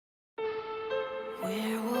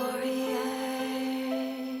We're warriors,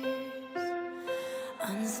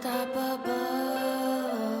 unstoppable.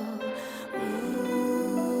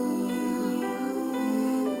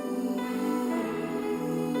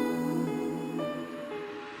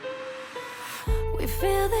 We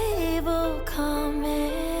feel the evil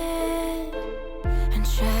coming, and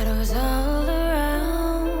shadows all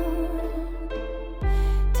around.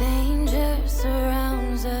 Danger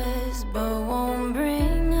surrounds us, but won't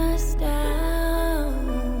bring us down.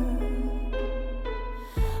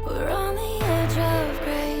 We're on the edge of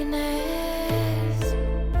greatness,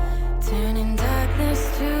 turning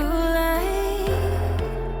darkness to light.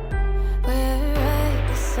 We're right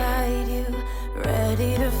beside you,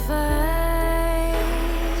 ready to fight.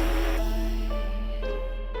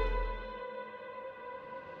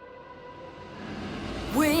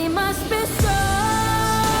 We must be strong,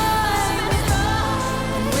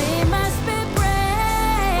 and we must be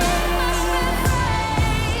brave.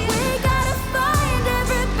 We gotta find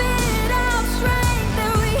every bit of strength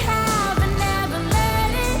that we have and never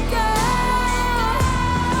let it go.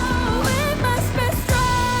 We must be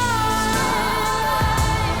strong,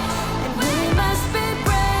 and we must be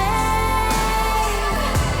brave.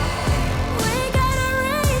 We gotta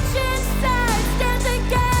reach inside, stand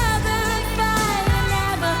together and fight and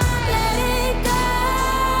never let it go.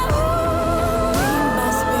 We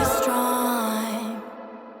must be strong.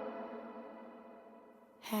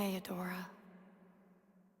 Hey, Adora.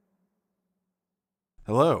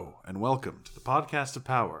 Hello, and welcome to the Podcast of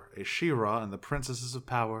Power, a She-Ra and the Princesses of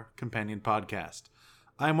Power companion podcast.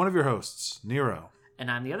 I am one of your hosts, Nero.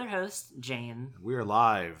 And I'm the other host, Jane. We are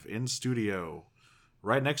live in studio,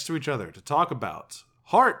 right next to each other, to talk about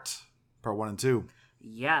Heart, Part 1 and 2.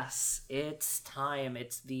 Yes, it's time.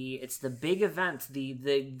 It's the big event,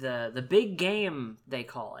 the big game, they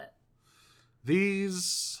call it.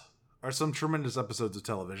 These are some tremendous episodes of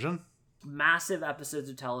television. Massive episodes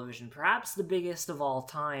of television, perhaps the biggest of all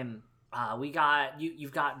time.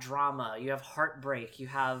 You've got drama, you have heartbreak, you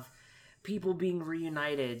have people being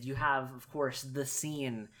reunited, you have, of course, the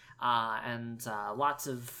scene, and lots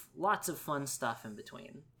of fun stuff in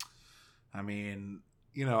between. I mean,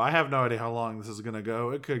 I have no idea how long this is going to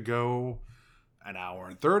go. It could go an hour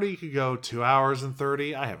and 30. It could go 2 hours and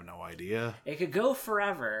 30. I have no idea. It could go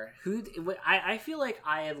forever. I feel like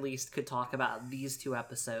I at least could talk about these two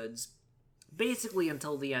episodes basically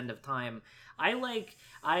until the end of time. I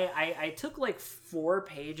took like 4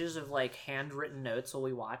 pages of like handwritten notes while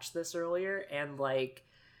we watched this earlier, and like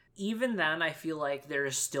even then I feel like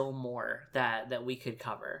there's still more that we could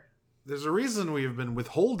cover. There's a reason we have been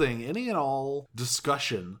withholding any and all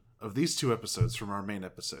discussion of these 2 episodes from our main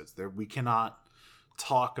episodes. We cannot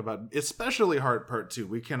talk about, especially Heart Part 2,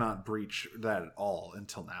 we cannot breach that at all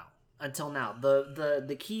until now.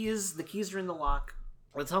 The keys are in the lock.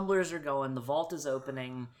 The tumblers are going. The vault is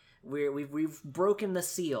opening. We've broken the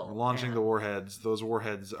seal. We're launching the warheads. Those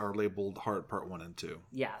warheads are labeled Heart Part 1 and 2.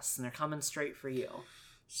 Yes, and they're coming straight for you.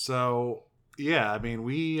 So, yeah, I mean,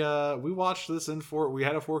 we watched this we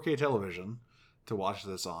had a 4K television to watch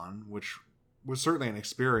this on, which was certainly an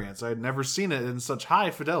experience. I had never seen it in such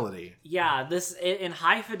high fidelity. Yeah, this in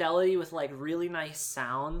high fidelity with like really nice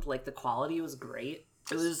sound. Like the quality was great.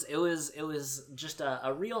 It was just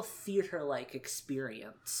a real theater-like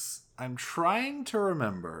experience. I'm trying to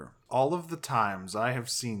remember all of the times I have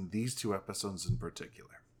seen these 2 episodes in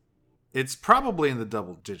particular. It's probably in the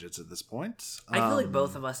double digits at this point. I feel like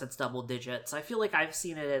both of us, it's double digits. I feel like I've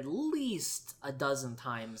seen it at least a dozen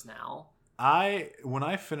times now. When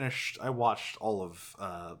I finished, I watched all of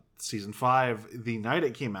season 5 the night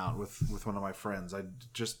it came out with one of my friends. I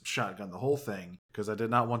just shotgunned the whole thing because I did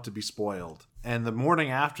not want to be spoiled. And the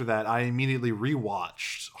morning after that, I immediately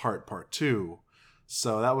rewatched Heart Part 2.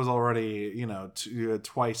 So that was already,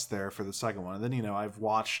 twice there for the second one. And then, I've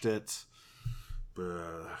watched it,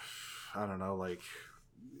 I don't know, like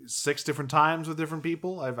 6 different times with different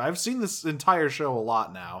people. I've seen this entire show a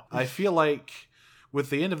lot now. I feel like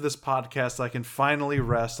with the end of this podcast, I can finally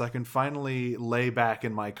rest. I can finally lay back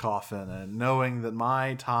in my coffin and knowing that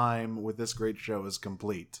my time with this great show is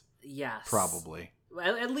complete. Yes. Probably.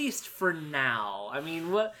 At least for now. I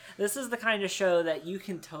mean, this is the kind of show that you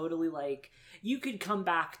can totally like. You could come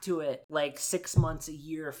back to it like 6 months, a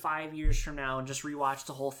year, 5 years from now and just rewatch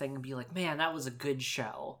the whole thing and be like, man, that was a good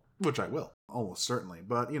show. Which I will, almost certainly.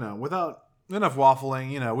 But, without enough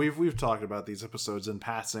waffling. We've talked about these episodes in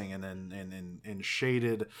passing and in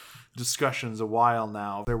shaded discussions a while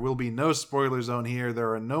now. There will be no spoiler zone here.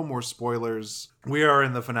 There are no more spoilers. We are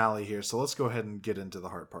in the finale here, so let's go ahead and get into the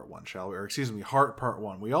heart part one, shall we? Or excuse me, heart part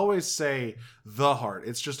one. We always say the heart.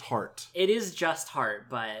 It's just heart. It is just heart,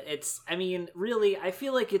 but really, I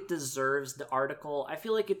feel like it deserves the article. I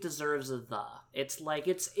feel like it deserves a the. It's like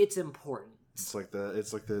it's important. It's like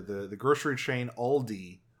the grocery chain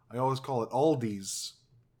Aldi. I always call it Aldi's.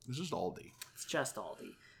 It's just Aldi. It's just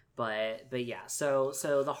Aldi. But yeah, so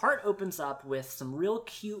the heart opens up with some real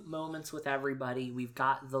cute moments with everybody. We've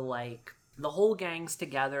got the whole gang's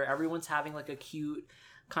together. Everyone's having like a cute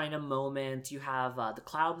kind of moment. You have the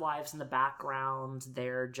Cloud Wives in the background.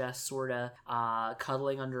 They're just sort of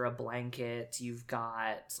cuddling under a blanket. You've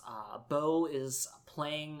got Bo is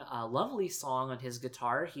playing a lovely song on his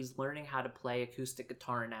guitar. He's learning how to play acoustic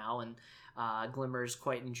guitar now, and Glimmer's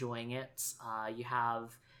quite enjoying it. You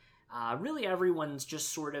have really everyone's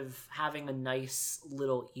just sort of having a nice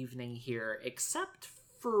little evening here, except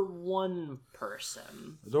for one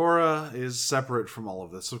person. Adora is separate from all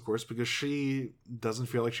of this, of course, because she doesn't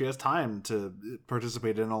feel like she has time to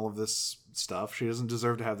participate in all of this stuff. She doesn't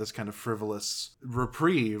deserve to have this kind of frivolous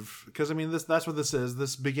reprieve, because that's what this is.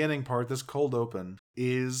 This beginning part, this cold open,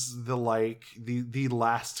 is the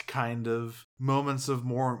last kind of moments of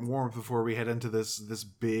more warmth before we head into this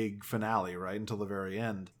big finale, right until the very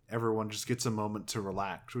end. Everyone just gets a moment to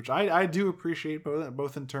relax, which I do appreciate,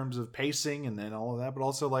 both in terms of pacing and all of that, but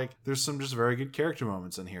also there's some just very good character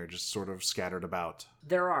moments in here, just sort of scattered about.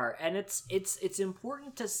 There are, and it's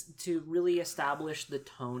important to really establish the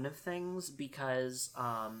tone of things, because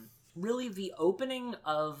really the opening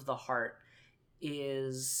of the heart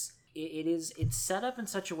is it's set up in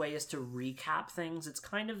such a way as to recap things. It's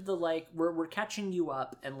kind of the we're catching you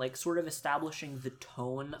up and sort of establishing the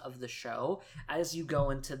tone of the show as you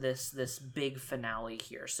go into this big finale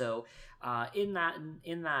here. So in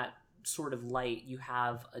that sort of light, you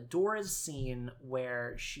have Adora's scene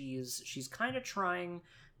where she's kind of trying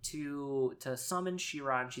to summon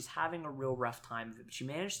She-Ra, and she's having a real rough time of it. She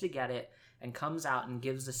managed to get it and comes out and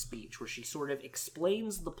gives a speech where she sort of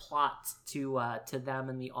explains the plot to them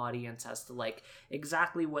and the audience as to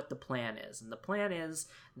exactly what the plan is. And the plan is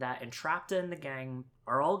that Entrapta and the gang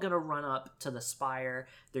are all going to run up to the spire.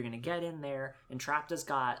 They're going to get in there. Entrapta's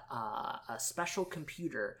got a special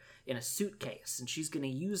computer in a suitcase, and she's going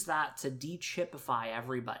to use that to de-chipify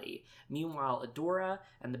everybody. Meanwhile, Adora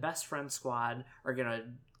and the Best Friend Squad are going to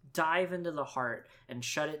dive into the heart and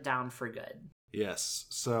shut it down for good. Yes.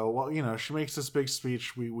 So, she makes this big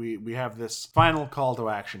speech. We have this final call to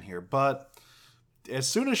action here. But as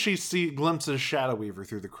soon as she glimpses Shadow Weaver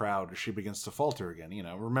through the crowd, she begins to falter again,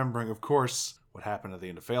 remembering, of course, what happened at the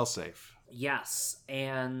end of Failsafe. Yes.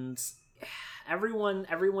 And everyone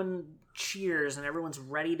cheers and everyone's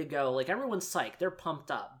ready to go. Everyone's psyched. They're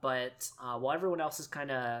pumped up. But while everyone else is kind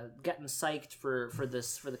of getting psyched for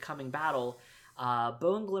the coming battle,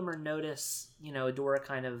 Bo and Glimmer notice, Adora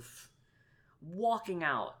kind of walking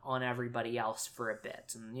out on everybody else for a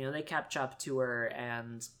bit, and they catch up to her,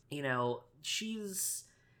 and she's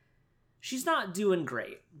not doing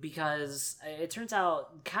great, because it turns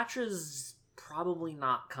out Catra's probably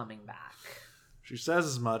not coming back. She says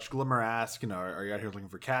as much. Glimmer asks, are you out here looking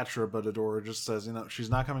for Catra? But Adora just says, she's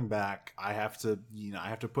not coming back. I have to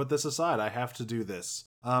put this aside. I have to do this.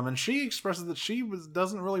 And she expresses that she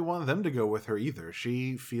doesn't really want them to go with her either.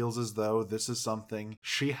 She feels as though this is something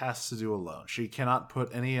she has to do alone. She cannot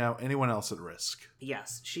put anyone else at risk.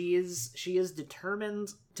 Yes, she is determined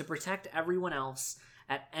to protect everyone else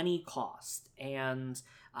at any cost, and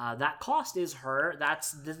that cost is her.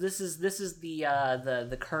 This is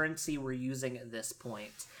the currency we're using at this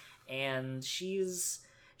point, and she's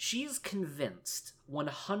convinced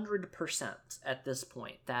 100% at this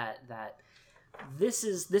point that this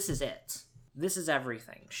is it. This is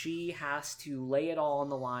everything. She has to lay it all on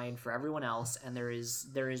the line for everyone else, and there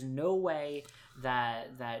is no way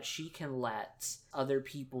that she can let other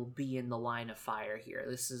people be in the line of fire here.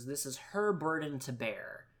 This is her burden to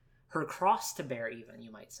bear, her cross to bear, even,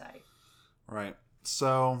 you might say. Right.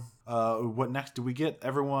 So, what next? Do we get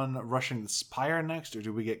everyone rushing the spire next, or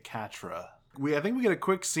do we get Catra? I think we get a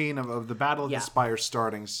quick scene of the Battle of the Spire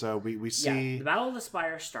starting. So we see the Battle of the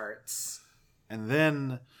Spire starts. And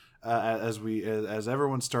then, as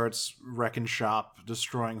everyone starts wrecking shop,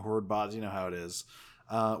 destroying horde bots, you know how it is.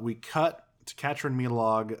 We cut to Catra and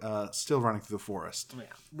Mealog still running through the forest. Yeah.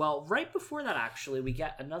 Well, right before that, actually, we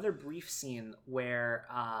get another brief scene where,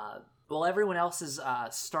 while everyone else is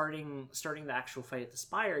starting the actual fight at the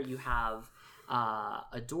Spire, you have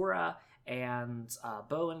Adora and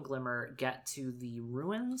Bo and Glimmer get to the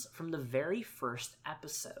ruins from the very first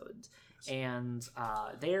episode. And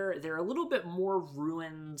they're a little bit more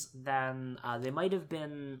ruined than they might have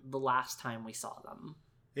been the last time we saw them.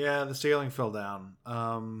 Yeah, the ceiling fell down.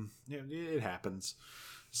 It happens.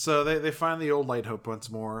 So they find the old Light Hope once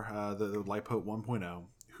more, the Light Hope 1.0,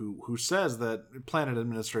 who says that Planet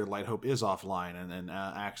Administrator Light Hope is offline and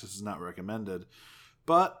access is not recommended.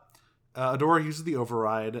 But Adora uses the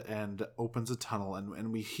override and opens a tunnel,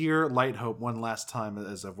 and we hear Light Hope one last time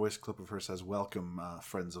as a voice clip of her says, "Welcome,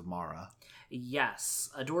 friends of Mara." Yes,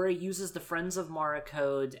 Adora uses the Friends of Mara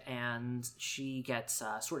code, and she gets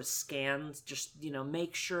sort of scanned, just,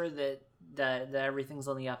 make sure that everything's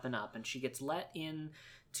on the up and up, and she gets let in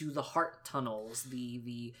to the heart tunnels,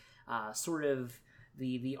 the sort of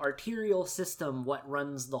the arterial system, what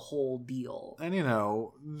runs the whole deal. And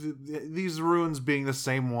these ruins being the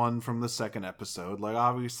same one from the second episode, like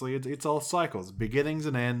obviously it's all cycles, beginnings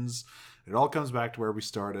and ends. It all comes back to where we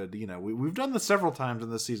started. We've done this several times in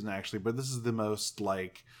this season actually, but this is the most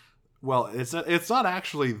it's not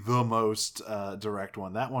actually the most direct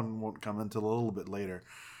one. That one won't come until a little bit later.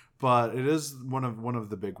 But it is one of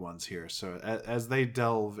the big ones here. So as they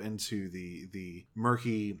delve into the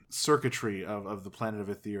murky circuitry of the planet of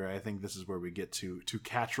Etheria, I think this is where we get to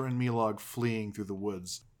Catra and Milog fleeing through the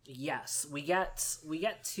woods. Yes, we get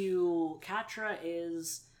to Catra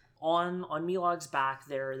is on Milog's back.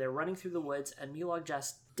 They're running through the woods, and Milog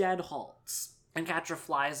just dead halts. And Catra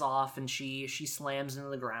flies off, and she slams into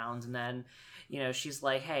the ground, and then she's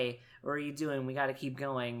like, "Hey, what are you doing? We got to keep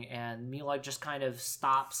going." And Milog just kind of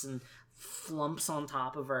stops and flumps on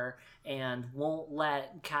top of her and won't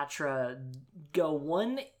let Catra go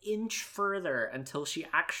 1 inch further until she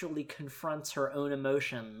actually confronts her own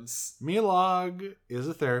emotions. Milog is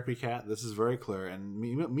a therapy cat. This is very clear. And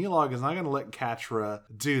Milog is not going to let Catra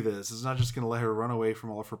do this. It's not just going to let her run away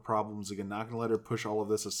from all of her problems again. Not going to let her push all of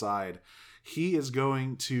this aside. He is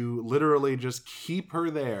going to literally just keep her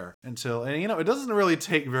there until, and it doesn't really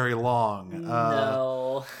take very long.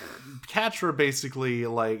 No. Catra basically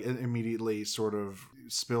immediately sort of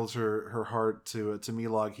spills her heart to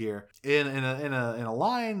Milog here in a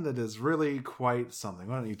line that is really quite something.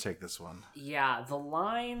 Why don't you take this one? Yeah, the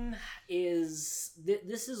line is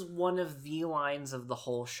this is one of the lines of the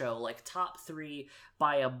whole show, top 3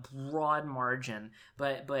 by a broad margin.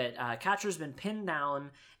 But Catra's been pinned down,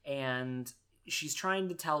 and she's trying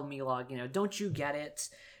to tell Milog, don't you get it?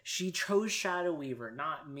 She chose Shadow Weaver,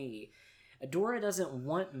 not me. Adora doesn't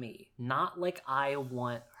want me, not like I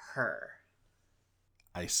want her.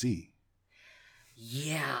 I see.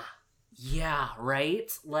 Yeah,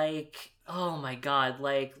 right? Oh my god,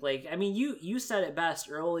 I mean, you said it best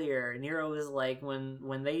earlier. Nero was like,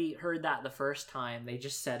 when they heard that the first time, they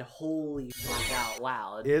just said, "Holy fuck," out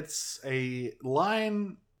loud. It's a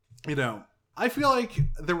line, I feel like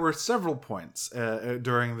there were several points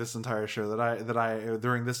during this entire show that I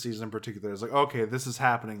during this season in particular, I was like, okay, this is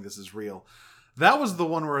happening, this is real. That was the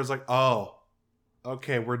one where I was like, oh,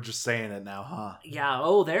 okay, we're just saying it now, huh?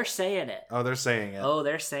 Yeah. They're saying it. They're saying it.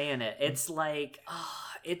 They're saying it. It's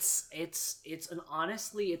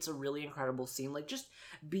honestly, it's a really incredible scene. Just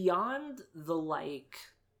beyond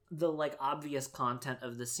the obvious content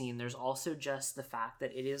of the scene, there's also just the fact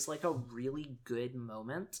that it is a really good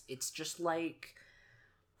moment. It's just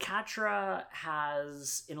Catra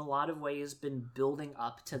has, in a lot of ways, been building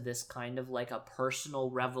up to this kind of a personal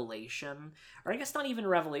revelation, or I guess not even a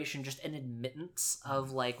revelation, just an admittance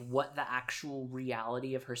of what the actual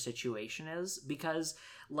reality of her situation is, because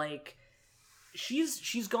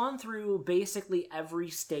she's gone through basically every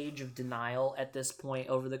stage of denial at this point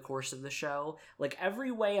over the course of the show. Every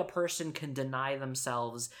way a person can deny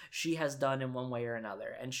themselves, she has done in one way or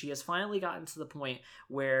another, and she has finally gotten to the point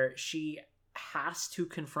where she has to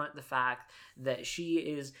confront the fact that she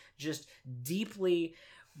is just deeply,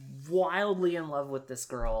 wildly in love with this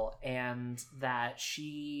girl, and that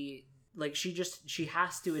she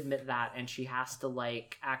has to admit that, and she has to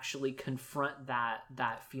actually confront that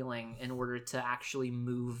feeling in order to actually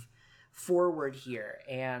move forward here.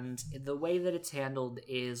 And the way that it's handled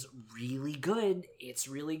is really good. It's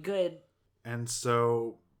really good. And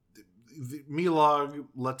so Milog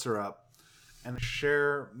lets her up and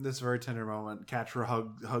share this very tender moment. Catra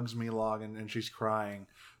hugs Milog, and she's crying.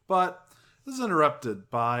 But this is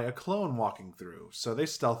interrupted by a clone walking through. So they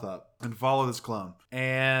stealth up and follow this clone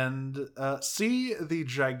and see the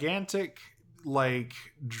gigantic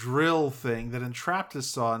drill thing that Entraptus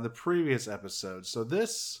saw in the previous episode. So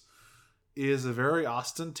this is a very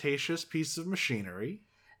ostentatious piece of machinery.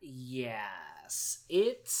 Yes. Yes,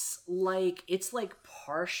 it's like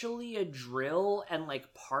partially a drill and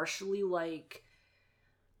like partially like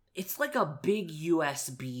it's like a big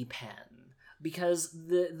USB pen, because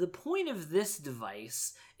the point of this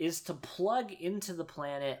device is to plug into the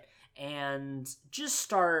planet and just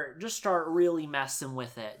start really messing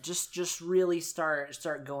with it. Just really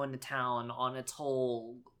start going to town on its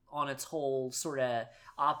whole sort of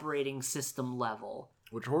operating system level.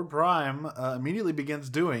 Which Horde Prime immediately begins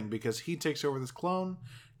doing, because he takes over this clone,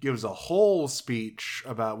 gives a whole speech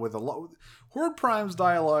about with a lot. Horde Prime's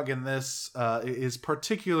dialogue in this is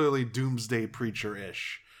particularly Doomsday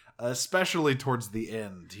Preacher-ish, especially towards the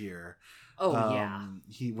end here. Oh yeah.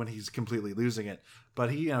 When he's completely losing it,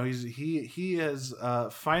 but he has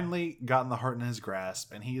finally gotten the heart in his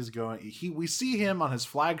grasp, and he is going. We see him on his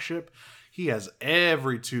flagship. He has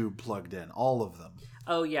every tube plugged in, all of them.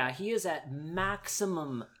 Oh yeah, he is at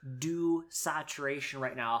maximum dew saturation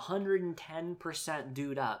right now, 110%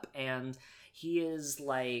 dewed up, and he is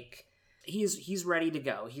like he's ready to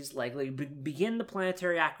go. He's like begin the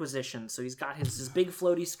planetary acquisition. So he's got his big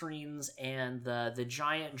floaty screens, and the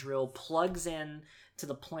giant drill plugs in to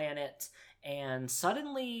the planet, and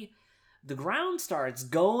suddenly the ground starts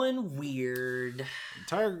going weird.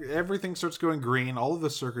 Everything starts going green. All of the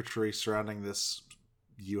circuitry surrounding this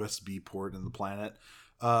USB port in the planet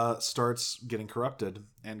starts getting corrupted,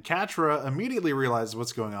 and Katra immediately realizes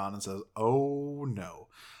what's going on and says, "Oh no,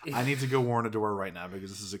 I need to go warn Etheria right now,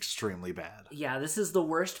 because this is extremely bad." Yeah, this is the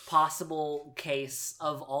worst possible case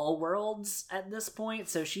of all worlds at this point.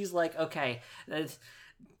 So she's like, "Okay,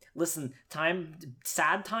 listen,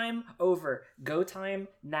 sad time over, go time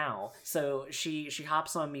now." So she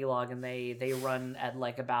hops on Milog, and they run at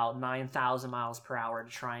like about 9,000 miles per hour to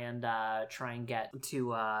try and get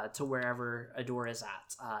to wherever Etheria is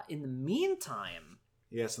at. In the meantime,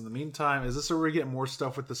 Yes, in the meantime, is this where we get more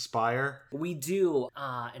stuff with the Spire? we do.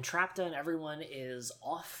 Entrapta and everyone is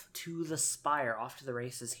off to the Spire, off to the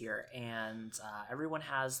races here, and everyone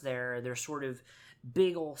has their sort of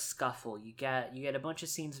big ol' scuffle. You get a bunch of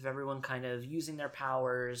scenes of everyone kind of using their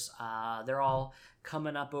powers. They're all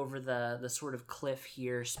coming up over the sort of cliff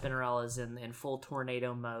here. Spinnerella's in full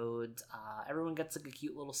tornado mode. Everyone gets like a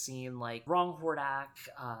cute little scene, like Wrong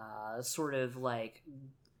Hordak sort of like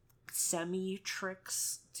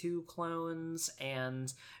semi-tricks two clones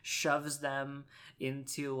and shoves them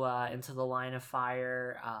into the line of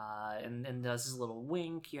fire, and does his little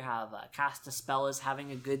wink. You have Castaspell is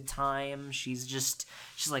having a good time. She's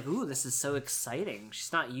like, ooh, this is so exciting.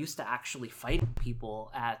 She's not used to actually fighting people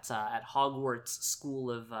at Hogwarts School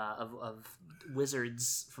of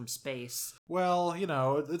Wizards from space. Well,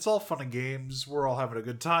 it's all fun and games. We're all having a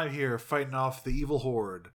good time here, fighting off the evil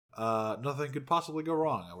horde. Nothing could possibly go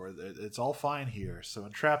wrong. It's all fine here. So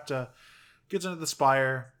Entrapta gets into the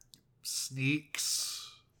Spire,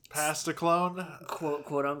 sneaks past a clone,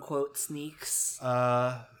 quote unquote sneaks,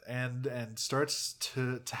 and starts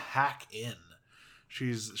to hack in.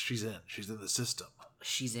 She's in the system.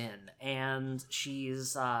 She's in, and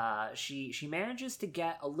she's she manages to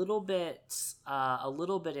get a little bit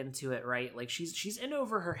into it, right? Like she's in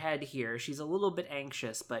over her head here. She's a little bit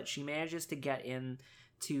anxious, but she manages to get in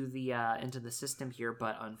to the into the system here,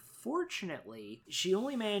 but unfortunately she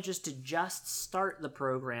only manages to just start the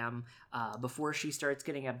program before she starts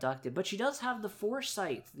getting abducted. But she does have the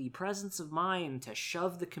foresight, the presence of mind to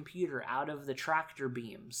shove the computer out of the tractor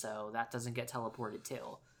beam, so that doesn't get teleported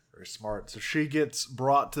too. Very smart. So she gets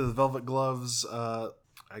brought to the Velvet Gloves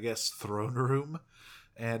throne room,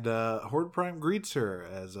 and Horde Prime greets her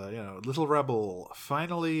as little rebel.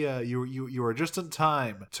 Finally, you are just in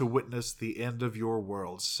time to witness the end of your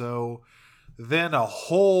world. So then a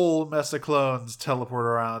whole mess of clones teleport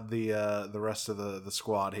around the rest of the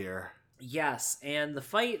squad here. Yes, and the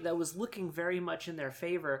fight that was looking very much in their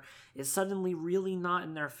favor is suddenly really not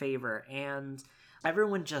in their favor, and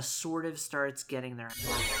everyone just sort of starts getting their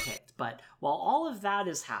ass kicked. But while all of that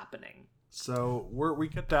is happening, so we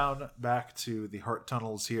cut down back to the heart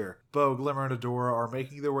tunnels here. Bo, Glimmer, and Etheria are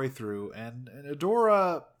making their way through, and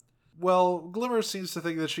Etheria, well, Glimmer seems to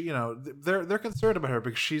think that she, they're concerned about her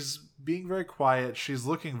because she's being very quiet. She's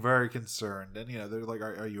looking very concerned, and they're like,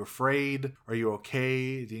 "Are you afraid? Are you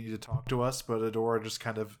okay? Do you need to talk to us?" But Etheria just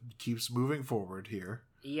kind of keeps moving forward here.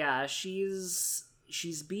 Yeah, she's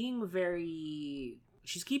being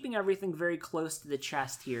she's keeping everything very close to the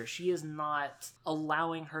chest here. She is not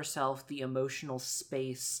allowing herself the emotional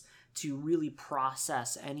space to really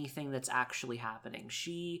process anything that's actually happening.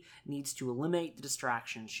 She needs to eliminate the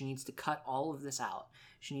distractions. She needs to cut all of this out.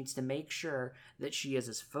 She needs to make sure that she is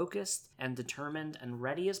as focused and determined and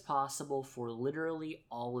ready as possible for literally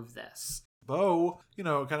all of this. Bo,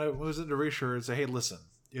 kind of moves into reassure and say, hey, listen,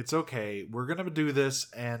 it's okay. We're going to do this.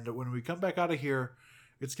 And when we come back out of here,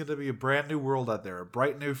 it's going to be a brand new world out there, a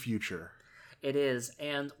bright new future. It is.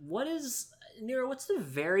 And Nero, what's the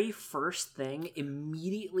very first thing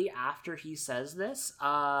immediately after he says this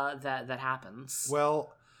that happens?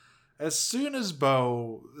 Well, as soon as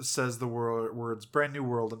Bo says the words brand new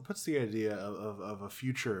world and puts the idea of a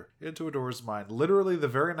future into Adora's mind, literally the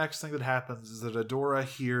very next thing that happens is that Adora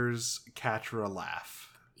hears Catra laugh.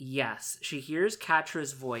 Yes, she hears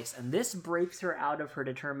Catra's voice, and this breaks her out of her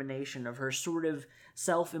determination, of her sort of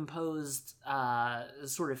self-imposed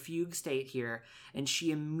sort of fugue state here, and she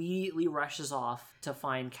immediately rushes off to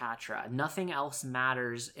find Catra. Nothing else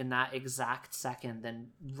matters in that exact second than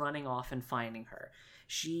running off and finding her.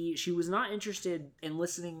 She was not interested in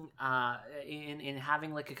listening, in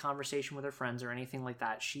having like a conversation with her friends or anything like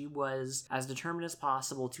that. She was as determined as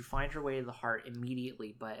possible to find her way to the heart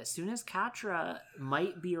immediately. But as soon as Catra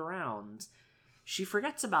might be around, she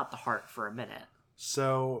forgets about the heart for a minute.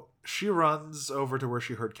 So she runs over to where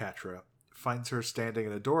she heard Catra, finds her standing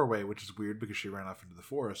in a doorway, which is weird because she ran off into the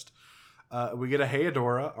forest. We get a Hey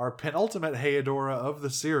Adora, our penultimate Hey Adora of the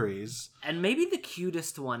series, and maybe the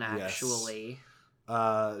cutest one actually.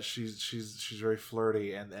 Yes. She's very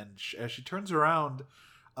flirty, and as she turns around,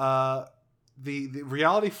 the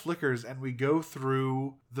reality flickers, and we go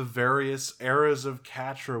through the various eras of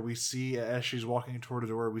Catra. We see as she's walking toward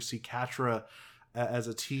Adora, we see Catra as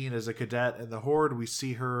a teen, as a cadet in the Horde. We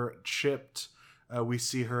see her chipped. We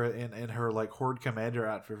see her in her like Horde commander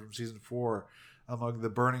outfit from season 4, among the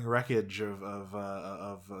burning wreckage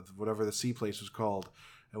of whatever the sea place was called.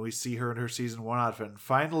 And we see her in her season 1 outfit. And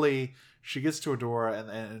finally, she gets to Adora,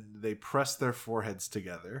 and they press their foreheads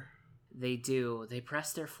together. They do. They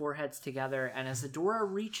press their foreheads together, and as Adora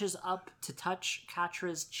reaches up to touch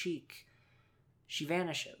Catra's cheek, she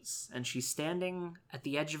vanishes, and she's standing at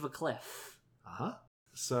the edge of a cliff. Uh-huh.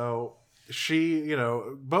 So she,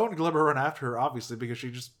 Bo and Glimmer run after her, obviously, because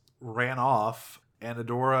she just ran off. And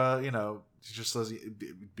Adora, she just says,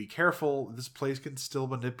 be careful, this place can still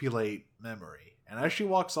manipulate memory. And as she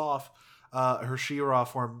walks off, her She-Ra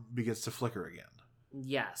form begins to flicker again.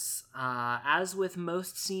 Yes. As with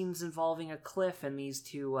most scenes involving a cliff and these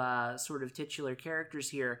two sort of titular characters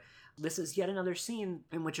here, this is yet another scene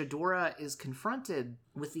in which Adora is confronted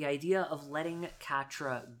with the idea of letting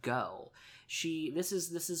Catra go. This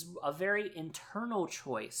is a very internal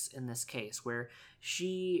choice in this case, where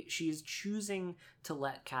she's choosing to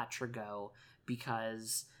let Catra go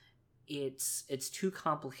because it's too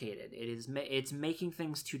complicated. It's making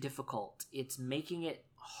things too difficult. It's making it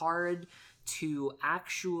hard to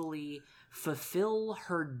actually fulfill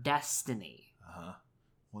her destiny. Uh-huh.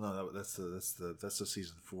 Well, no, that's the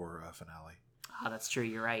season 4 finale. Oh, that's true.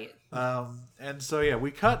 You're right. And so yeah,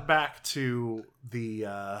 we cut back to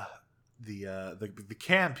the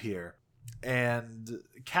camp here, and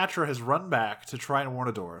Catra has run back to try and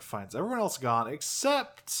warn Adora. Finds everyone else gone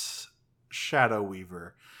except Shadow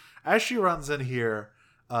Weaver. As she runs in here,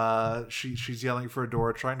 she's yelling for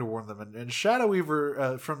Adora, trying to warn them, and Shadow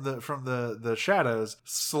Weaver from the shadows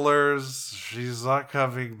slurs, "She's not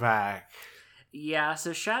coming back." Yeah,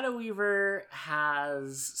 so Shadow Weaver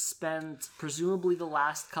has spent presumably the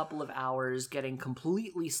last couple of hours getting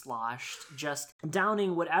completely sloshed, just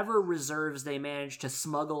downing whatever reserves they managed to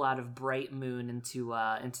smuggle out of Bright Moon into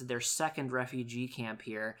their second refugee camp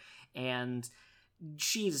here, and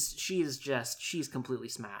she's completely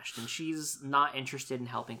smashed, and she's not interested in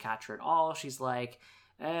helping Catra at all. She's like,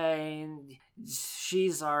 hey,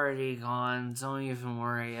 she's already gone, don't even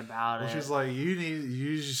worry about it. She's like,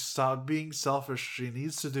 you stop being selfish. She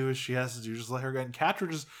needs to do what she has to do. Just let her go. And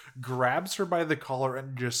Catra just grabs her by the collar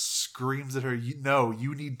and just screams at her,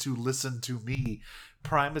 you need to listen to me.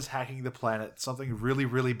 Prime is hacking the planet. Something really,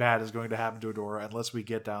 really bad is going to happen to Adora unless we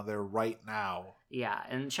get down there right now. Yeah,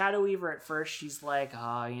 and Shadow Weaver at first, she's like,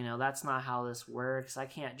 that's not how this works. I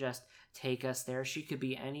can't just take us there. She could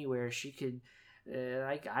be anywhere. She could...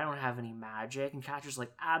 I don't have any magic. And Catra's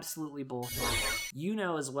like, absolutely bullshit. You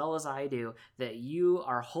know as well as I do that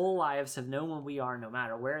our whole lives have known when we are, no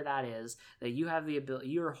matter where that is, that you have the ability,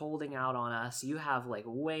 you're holding out on us. You have like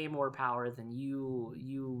way more power than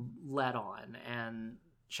you let on. And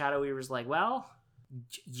Shadow Weaver's like, well,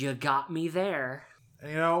 you got me there.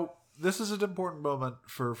 And, this is an important moment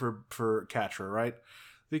for Catra, right?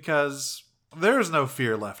 Because there is no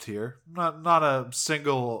fear left here. Not a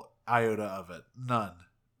single iota of it. None.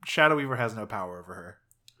 Shadow Weaver has no power over her.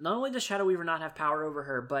 not only does Shadow Weaver not have power over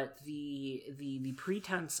her, but the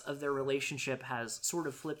pretense of their relationship has sort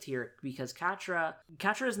of flipped here, because Catra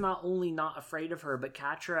is not only not afraid of her, but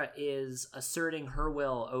Catra is asserting her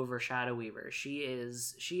will over Shadow Weaver. She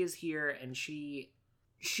is here, and she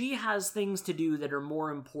has things to do that are more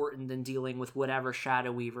important than dealing with whatever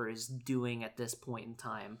Shadow Weaver is doing at this point in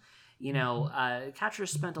time. You know, Catra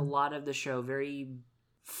spent a lot of the show very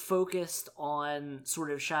focused on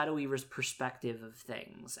sort of Shadow Weaver's perspective of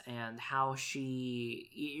things, and how she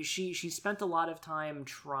spent a lot of time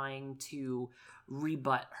trying to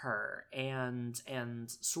rebut her and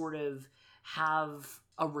sort of have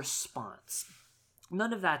a response.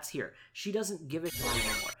 None of that's here. She doesn't give a shit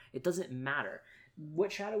anymore. It doesn't matter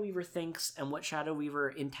what Shadow Weaver thinks and what Shadow Weaver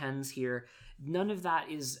intends here. None of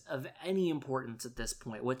that is of any importance at this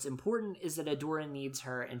point. What's important is that Adora needs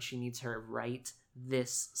her, and she needs her right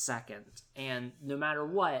this second. And no matter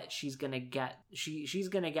what, she's gonna get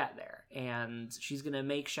there, and she's gonna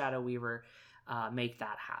make Shadow Weaver make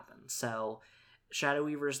that happen. So Shadow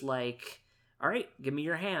Weaver's like, all right, give me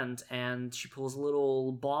your hand, and she pulls a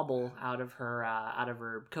little bauble out of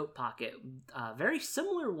her coat pocket, very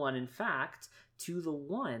similar one, in fact, to the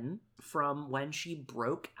one from when she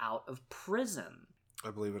broke out of prison. I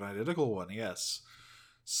believe an identical one, yes.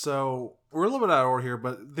 So we're a little bit out of order here,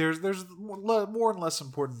 but there's more and less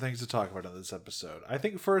important things to talk about in this episode. I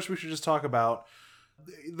think first we should just talk about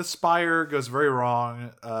the Spire goes very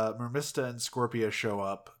wrong. Mermista and Scorpia show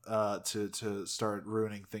up to start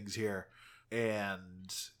ruining things here,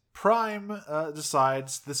 and Prime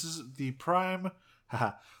decides this is the prime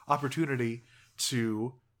opportunity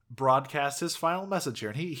to broadcast his final message here.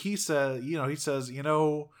 And he says,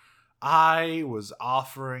 I was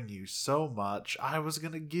offering you so much. I was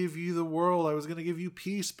going to give you the world. I was going to give you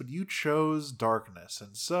peace, but you chose darkness.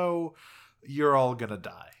 And so you're all going to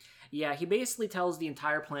die. Yeah, he basically tells the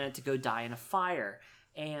entire planet to go die in a fire.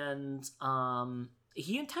 And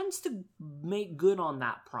he intends to make good on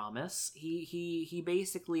that promise. He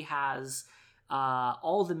basically has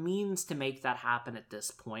all the means to make that happen at this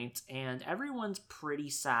point, and everyone's pretty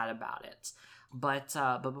sad about it. But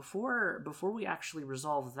before we actually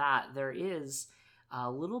resolve that, there is a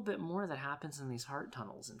little bit more that happens in these heart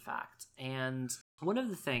tunnels, in fact. And one of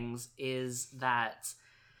the things is that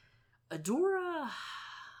Adora,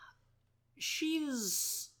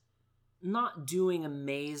 she's not doing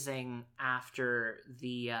amazing after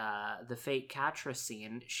the fake Catra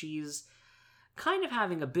scene. She's kind of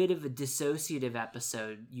having a bit of a dissociative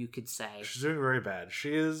episode, you could say. She's doing very bad.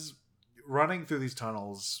 She is running through these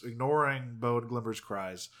tunnels, ignoring Bo and Glimmer's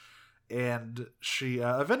cries, and she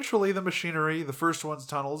eventually, the machinery, the first one's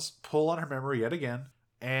tunnels, pull on her memory yet again,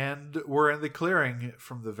 and we're in the clearing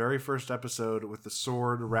from the very first episode with the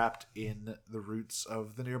sword wrapped in the roots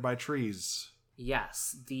of the nearby trees.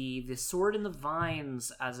 Yes, the sword in the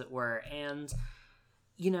vines, as it were. And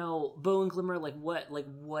Bo and Glimmer,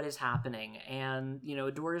 what is happening? And,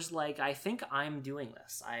 Adora's like, I think I'm doing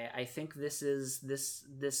this. I think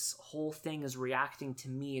this whole thing is reacting to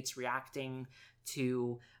me. It's reacting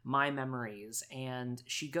to my memories. And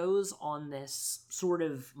she goes on this sort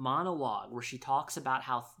of monologue where she talks about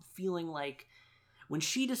how feeling like when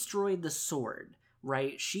she destroyed the sword,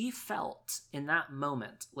 right, she felt in that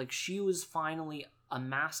moment like she was finally a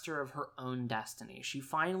master of her own destiny. She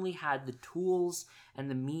finally had the tools and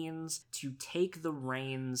the means to take the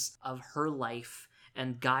reins of her life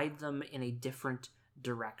and guide them in a different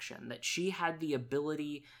direction. That she had the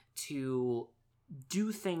ability to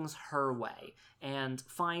do things her way and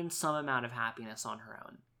find some amount of happiness on her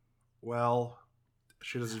own. Well,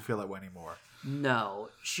 she doesn't feel that way anymore. No,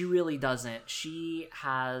 she really doesn't. She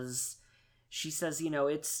says,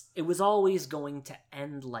 it was always going to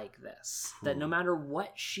end like this. That no matter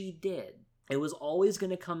what she did, it was always going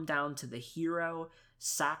to come down to the hero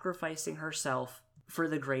sacrificing herself for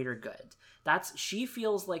the greater good. She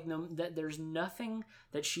feels like that there's nothing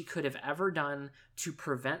that she could have ever done to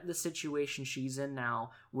prevent the situation she's in now,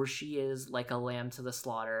 where she is like a lamb to the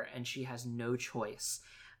slaughter and she has no choice.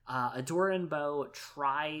 Adora and Bo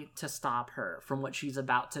try to stop her from what she's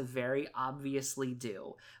about to very obviously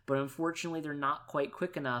do, but unfortunately they're not quite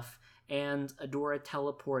quick enough, and Adora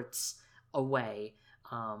teleports away,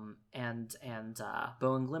 and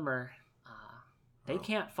Bo and Glimmer, they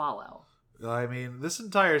can't follow. I mean, this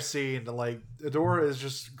entire scene, Adora is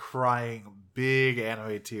just crying big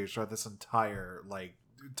anime tears throughout this entire,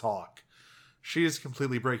 talk. She is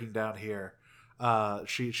completely breaking down here.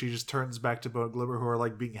 She just turns back to Bo and Glimmer, who are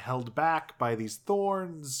being held back by these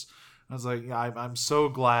thorns. I was like, I'm so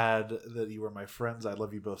glad that you were my friends. I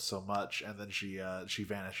love you both so much. And then she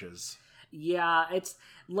vanishes. Yeah, it's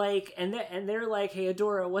like, and they're like, "Hey,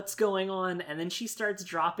 Adora, what's going on?" And then she starts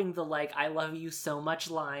dropping the like, "I love you so much"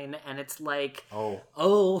 line, and it's like, Oh,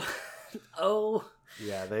 oh,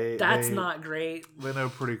 yeah, that's not great. They know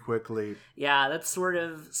pretty quickly. Yeah, that's sort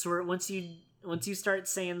of once you start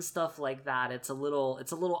saying stuff like that, it's a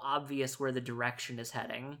little obvious where the direction is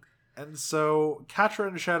heading. And so Catra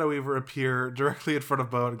and Shadow Weaver appear directly in front of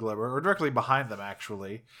Bo and Glimmer, or directly behind them,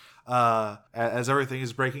 actually, as everything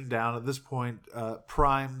is breaking down. At this point,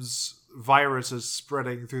 Prime's virus is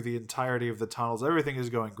spreading through the entirety of the tunnels. Everything is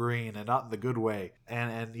going green, and not in the good way.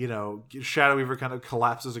 And Shadow Weaver kind of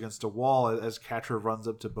collapses against a wall as Catra runs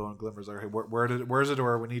up to Bo and Glimmer's like, "Hey, where's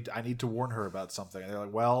Adora? I need to warn her about something." And they're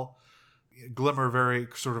like, "Well," Glimmer very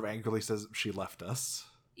sort of angrily says, "She left us."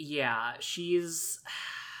 Yeah,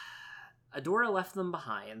 Adora left them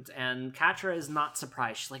behind, and Catra is not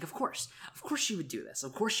surprised. She's like, of course she would do this.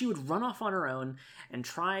 Of course she would run off on her own and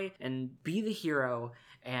try and be the hero.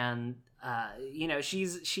 And she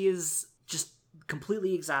is just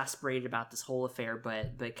completely exasperated about this whole affair.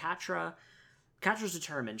 But Catra's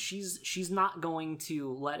determined. She's not going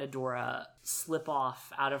to let Adora slip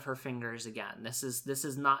off out of her fingers again. This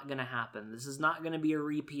is not going to happen. This is not going to be a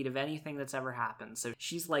repeat of anything that's ever happened. So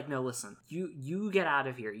she's like, "No, listen. You get out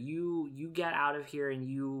of here. You get out of here, and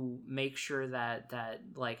you make sure that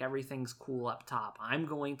like everything's cool up top. I'm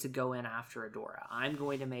going to go in after Adora. I'm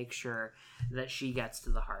going to make sure that she gets to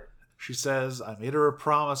the heart." She says, "I made her a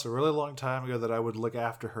promise a really long time ago that I would look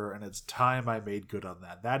after her, and it's time I made good on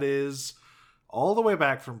that." That is all the way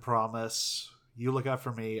back from Promise. You look out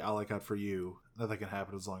for me, I'll look out for you. Nothing can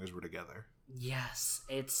happen as long as we're together. Yes,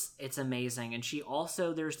 it's amazing. And she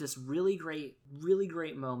also, there's this really great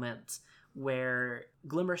moment where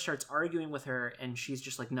Glimmer starts arguing with her, and she's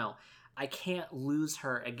just like, "No, I can't lose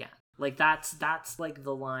her again." Like that's like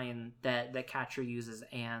the line that Catra uses.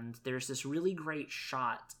 And there's this really great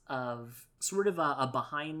shot of sort of a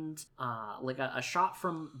behind, like a shot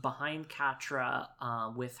from behind Catra,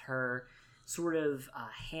 with her sort of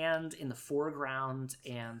hand in the foreground,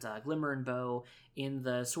 and Glimmer and Bo in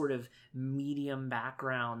the sort of medium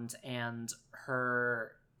background, and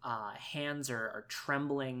her hands are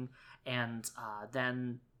trembling and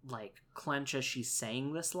then like clench as she's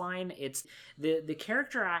saying this line. It's the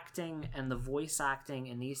character acting and the voice acting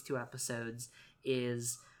in these two episodes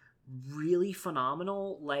is really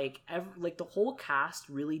phenomenal. Like the whole cast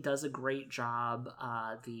really does a great job.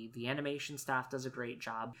 The animation staff does a great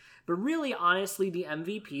job, but really honestly the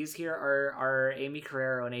MVPs here are Amy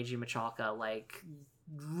Carrero and AJ Michalka. Like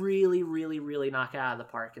really knock it out of the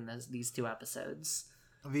park in these two episodes.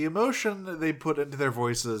 The emotion that they put into their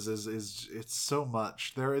voices is it's so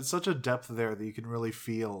much. There is such a depth there that you can really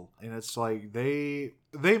feel, and it's like they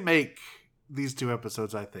make these two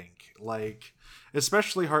episodes, I think, like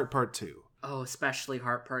especially Heart Part 2. Oh, especially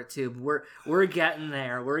Heart Part 2. We're getting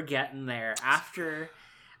there. We're getting there. After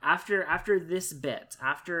this bit,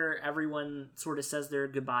 after everyone sort of says their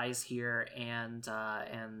goodbyes here, and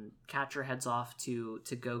Catra heads off to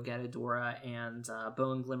go get Adora, and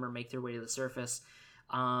Bo and Glimmer make their way to the surface.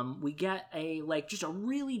 We get just a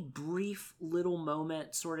really brief little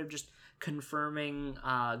moment, sort of just confirming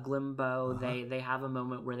Glimbo. They have a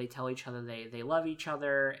moment where they tell each other they love each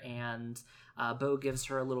other, and Bo gives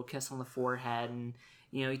her a little kiss on the forehead, and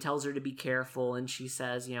he tells her to be careful, and she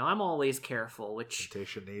says, "I'm always careful," which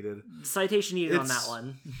citation needed on that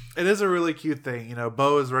one. It is a really cute thing.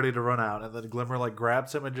 Bo is ready to run out, and then Glimmer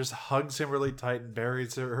grabs him and just hugs him really tight and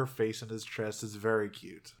buries her face in his chest. It's very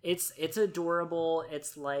cute. It's adorable.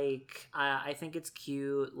 It's like I think it's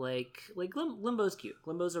cute. Like Glimbo's cute.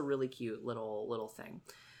 Glimbo's a really cute little thing.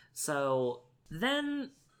 So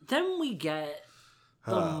then we get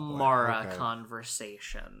the Mara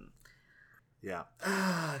conversation. Yeah.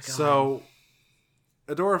 So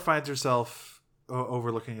Adora finds herself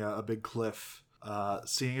overlooking a big cliff,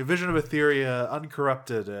 seeing a vision of Etheria,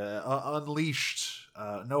 uncorrupted, unleashed.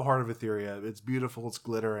 No heart of Etheria. It's beautiful. It's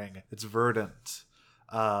glittering. It's verdant.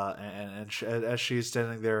 As she's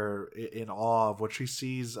standing there in awe of what she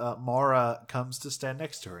sees, Mara comes to stand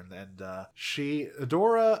next to her, and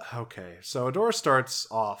Adora. Okay, so Adora starts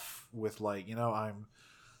off with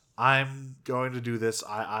I'm going to do this.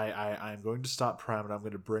 I'm going to stop Prime, and I'm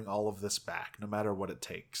going to bring all of this back, no matter what it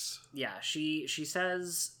takes. Yeah, she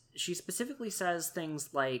specifically says things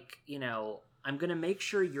like, I'm going to make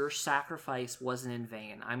sure your sacrifice wasn't in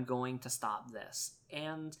vain. I'm going to stop this.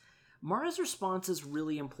 And Mara's response is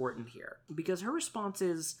really important here, because her response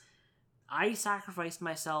is, I sacrificed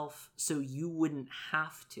myself so you wouldn't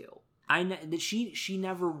have to. She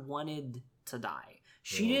never wanted to die.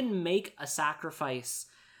 She didn't make a sacrifice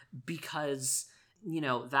because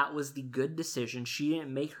that was the good decision. She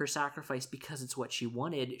didn't make her sacrifice because it's what she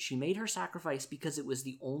wanted. She made her sacrifice because it was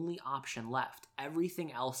the only option left.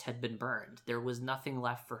 Everything else had been burned. There was nothing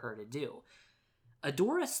left for her to do.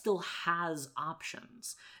 Adora still has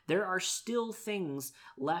options. There are still things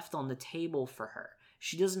left on the table for her.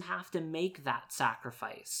 She doesn't have to make that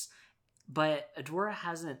sacrifice. But Adora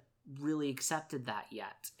hasn't really accepted that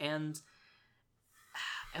yet. And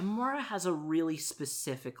Mara has a really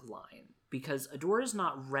specific line, because Adora's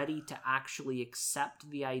not ready to actually accept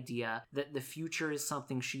the idea that the future is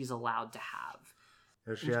something she's allowed to have.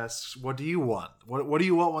 And she asks, what do you want? What do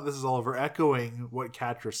you want when this is all over? Echoing what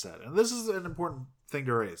Catra said. And this is an important thing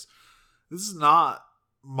to raise. This is not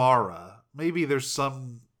Mara. Maybe there's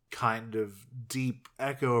some kind of deep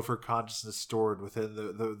echo of her consciousness stored within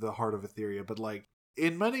the heart of Etheria, but like,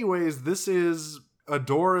 in many ways, this is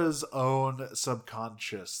Adora's own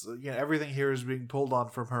subconscious. Everything here is being pulled on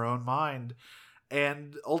from her own mind,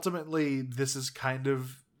 and ultimately this is kind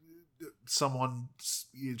of someone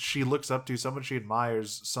she looks up to, someone she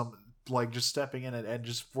admires, just stepping in and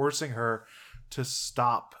just forcing her to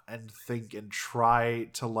stop and think and try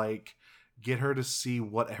to get her to see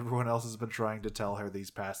what everyone else has been trying to tell her these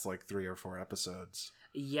past 3 or 4 episodes.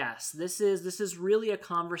 Yes, this is really a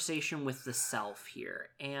conversation with the self here,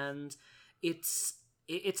 and it's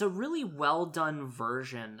a really well done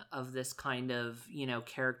version of this kind of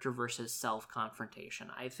character versus self confrontation.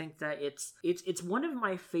 I think that it's one of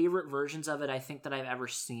my favorite versions of it, I think, that I've ever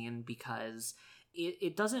seen, because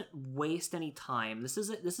it doesn't waste any time. This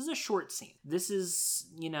is a short scene. This is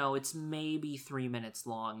it's maybe 3 minutes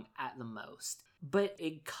long at the most, but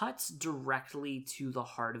it cuts directly to the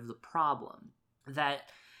heart of the problem. That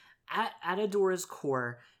at Adora's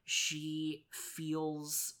core, she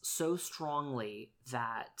feels so strongly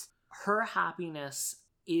that her happiness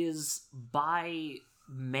is by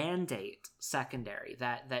mandate secondary,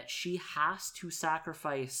 that she has to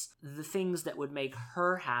sacrifice the things that would make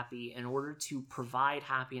her happy in order to provide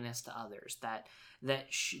happiness to others, that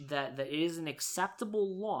it is an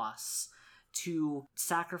acceptable loss to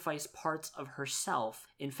sacrifice parts of herself,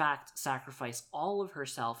 in fact, sacrifice all of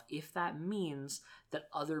herself, if that means that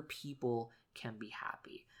other people can be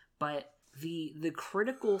happy. But the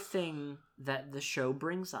critical thing that the show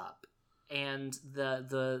brings up, and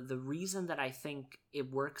the reason that I think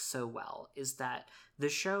it works so well, is that the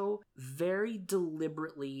show very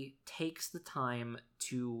deliberately takes the time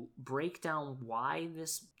to break down why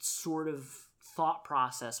this sort of thought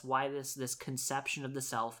process, why this conception of the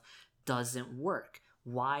self doesn't work,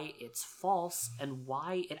 why it's false, and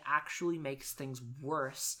why it actually makes things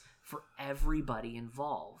worse for everybody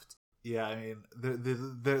involved. Yeah, I mean,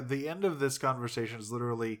 the end of this conversation is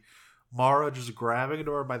literally Mara just grabbing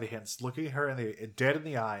Adora by the hands, looking her dead in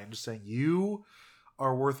the eye, and just saying, "You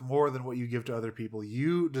are worth more than what you give to other people.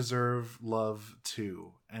 You deserve love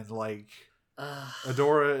too." And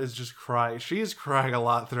Adora is just crying. She is crying a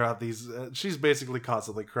lot throughout these. She's basically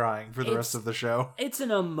constantly crying for the rest of the show. It's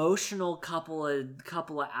an emotional couple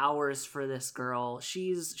of hours for this girl.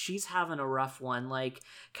 She's having a rough one.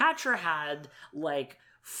 Catra had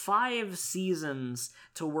 5 seasons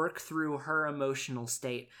to work through her emotional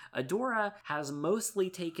state. Adora has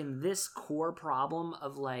mostly taken this core problem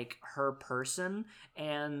of her person,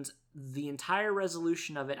 and the entire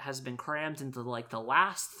resolution of it has been crammed into the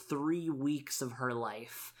last 3 weeks of her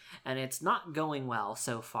life, and it's not going well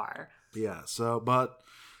so far. Yeah, but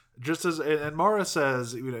just and Mara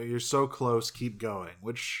says, you're so close, keep going,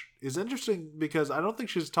 which is interesting because I don't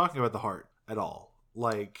think she's talking about the heart at all.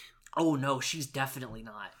 Oh no, she's definitely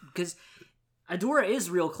not, because Adora is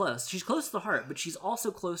real close. She's close to the heart, but she's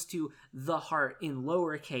also close to the heart in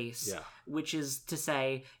lowercase, which is to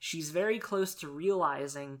say she's very close to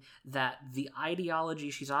realizing that the ideology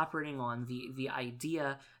she's operating on, the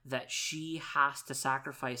idea that she has to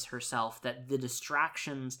sacrifice herself, that the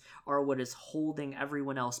distractions are what is holding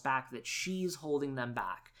everyone else back, that she's holding them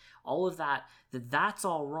back. All of that's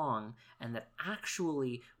all wrong, and that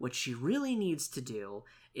actually what she really needs to do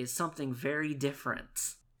is something very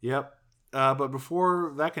different. Yep. But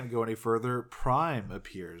before that can go any further, Prime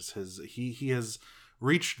appears. He has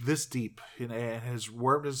reached this deep and his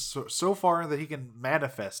worm is so far that he can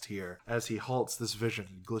manifest here as he halts this vision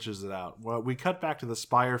and glitches it out. Well, we cut back to the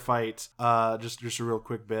Spire fight. Just a real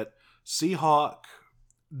quick bit. Seahawk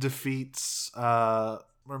defeats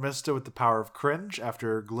Mermista with the power of cringe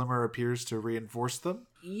after Glimmer appears to reinforce them.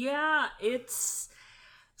 Yeah,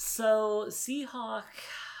 so Seahawk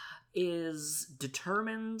is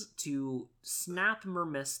determined to snap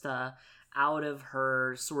Mermista out of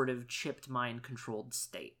her sort of chipped mind controlled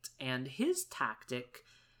state, and his tactic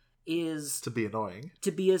is To be annoying.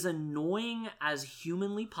 to be as annoying as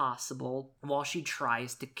humanly possible while she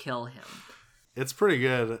tries to kill him. It's pretty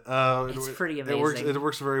good. It's pretty amazing. It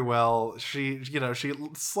works very well. She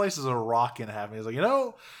slices a rock in half. And he's like,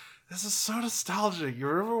 this is so nostalgic. You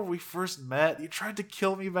remember when we first met? You tried to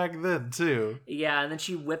kill me back then too. Yeah, and then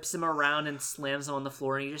she whips him around and slams him on the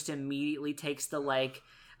floor, and he just immediately takes the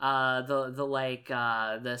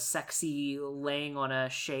sexy laying on a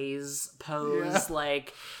chaise pose,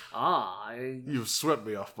 You've swept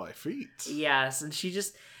me off my feet. Yes, and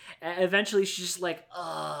eventually she's just like,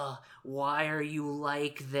 why are you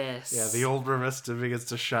like this? Yeah, the old Revista begins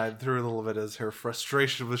to shine through a little bit as her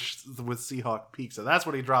frustration with Seahawk peaks, and that's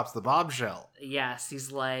when he drops the bombshell. Yes,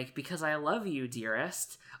 he's like, because I love you,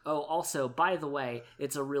 dearest. Oh, also, by the way,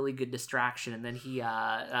 it's a really good distraction. And then he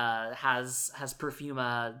has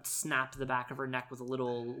Perfuma snap the back of her neck with a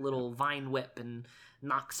little vine whip and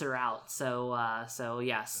knocks her out. So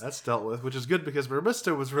yes, that's dealt with, which is good because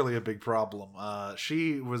Revista was really a big problem.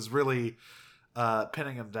 She was really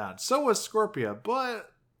pinning him down. So was Scorpia, but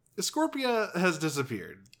Scorpia has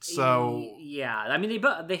disappeared. So yeah, I mean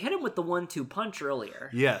they hit him with the 1-2 punch earlier.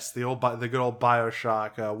 Yes, the good old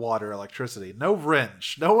BioShock water electricity. No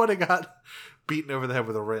wrench. No one got beaten over the head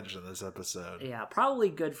with a wrench in this episode. Yeah, probably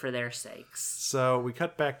good for their sakes. So we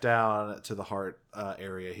cut back down to the heart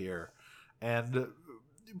area here, and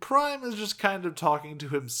Prime is just kind of talking to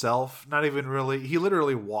himself. Not even really. He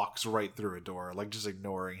literally walks right through a door, like just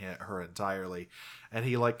ignoring her entirely. And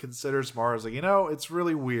he considers Mars like, it's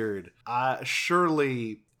really weird.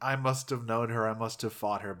 Surely I must have known her. I must have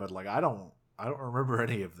fought her, but I don't remember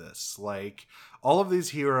any of this. All of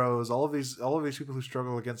these heroes, all of these people who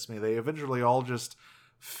struggle against me, they eventually all just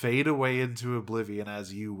fade away into oblivion,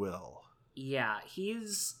 as you will. Yeah,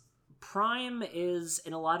 Prime is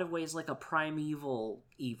in a lot of ways like a primeval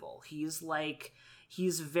evil. He's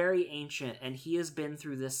very ancient, and he has been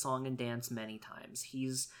through this song and dance many times.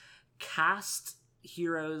 He's cast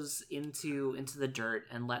heroes into the dirt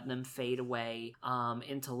and let them fade away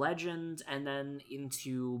into legend and then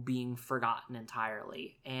into being forgotten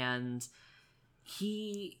entirely. And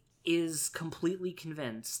he is completely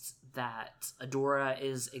convinced that Adora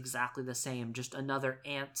is exactly the same, just another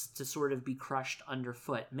ant to sort of be crushed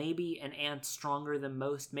underfoot. Maybe an ant stronger than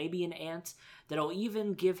most, maybe an ant that'll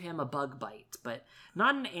even give him a bug bite, but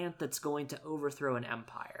not an ant that's going to overthrow an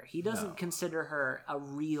empire. He doesn't consider her a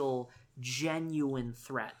real, genuine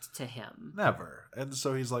threat to him. Never. And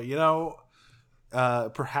so he's like,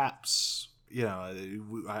 perhaps...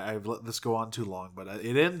 I've let this go on too long, but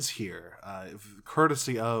it ends here,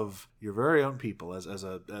 courtesy of your very own people, as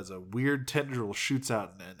a weird tendril shoots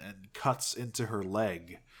out and cuts into her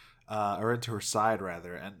leg, or into her side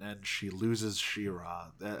rather, and she loses She-Ra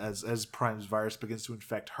as Prime's virus begins to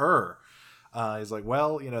infect her. He's like,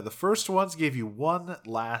 well, the first ones gave you one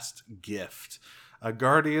last gift, a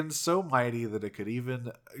guardian so mighty that it could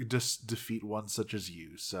even just defeat one such as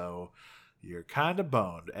you. So you're kind of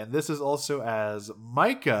boned. And this is also as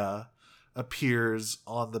Micah appears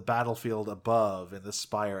on the battlefield above in the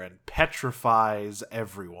spire and petrifies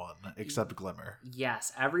everyone except Glimmer.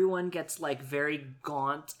 Yes, everyone gets very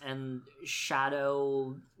gaunt and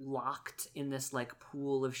shadow locked in this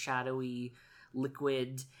pool of shadowy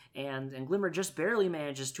liquid, and Glimmer just barely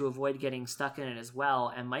manages to avoid getting stuck in it as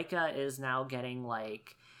well. And Micah is now getting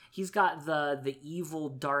he's got the evil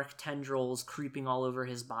dark tendrils creeping all over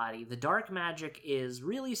his body. The dark magic is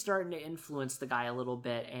really starting to influence the guy a little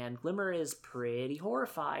bit, and Glimmer is pretty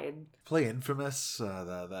horrified. Play Infamous,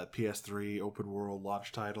 that PS3 open world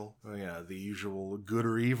launch title. Oh yeah, the usual good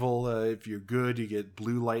or evil. If you're good, you get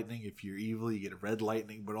blue lightning. If you're evil, you get red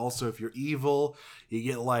lightning. But also, if you're evil, you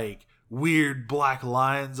get weird black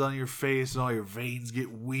lines on your face, and all your veins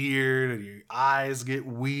get weird, and your eyes get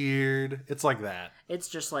weird. It's like that. It's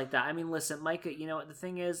just like that. I mean, listen, Micah, you know what the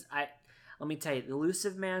thing is? Let me tell you, the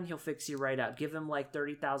elusive man, he'll fix you right up. Give him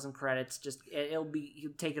 30,000 credits. He'll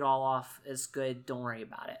take it all off. It's good. Don't worry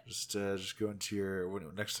about it. Just go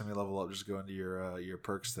into next time you level up, just go into your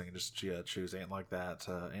perks thing and just choose ain't like that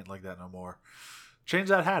no more. Change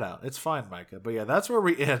that hat out. It's fine, Micah. But yeah, that's where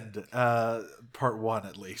we end part 1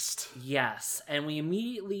 at least. Yes, and we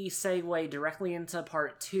immediately segue directly into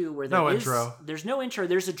part 2 where there's no intro.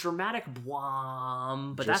 There's a dramatic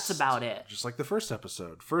bwom, but that's about it. Just like the first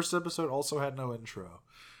episode. First episode also had no intro.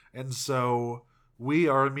 And so we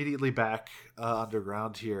are immediately back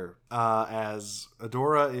underground here as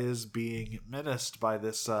Adora is being menaced by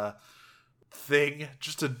this thing.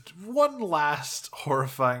 Just one last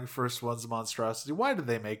horrifying first one's monstrosity. Why did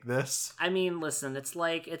they make this? I mean, listen, it's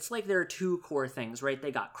like there are two core things, right?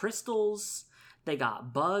 They got crystals, they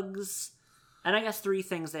got bugs, And I guess 3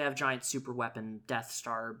 things, they have giant super weapon Death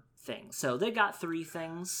Star things. So they got 3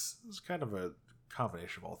 things. It's kind of a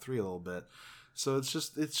combination of all 3 a little bit. So it's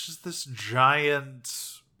just this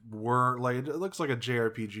giant worm, like it looks like a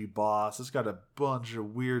JRPG boss. It's got a bunch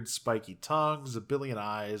of weird spiky tongues, a billion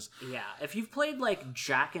eyes. Yeah, if you've played like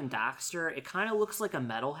Jak and Daxter, it kind of looks like a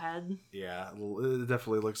metalhead. Yeah, it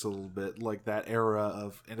definitely looks a little bit like that era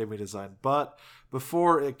of enemy design. But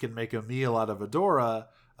before it can make a meal out of Adora,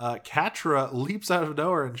 Catra leaps out of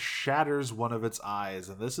nowhere and shatters one of its eyes,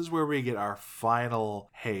 and this is where we get our final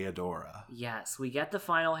Hey Adora. Yes, we get the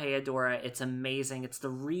final Hey Adora. It's amazing. It's the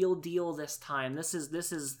real deal this time. This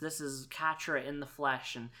is Catra in the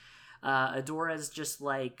flesh, and Adora's just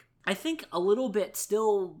like, I think a little bit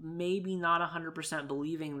still maybe not 100%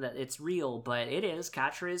 believing that it's real, but it is.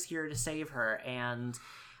 Catra is here to save her, and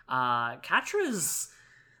Catra's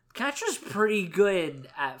pretty good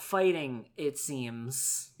at fighting, it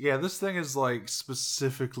seems. Yeah, this thing is like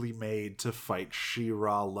specifically made to fight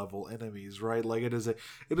She-Ra level enemies, right? Like it is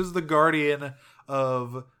the guardian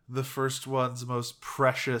of the first one's most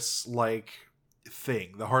precious like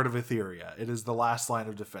thing, the heart of Etheria. It is the last line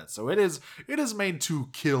of defense. So it is made to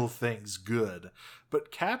kill things good. But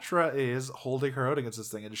Catra is holding her own against this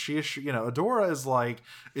thing, and Adora is like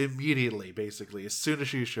immediately, basically, as soon as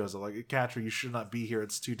she shows up, like, Catra, you should not be here.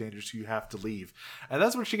 It's too dangerous. You have to leave. And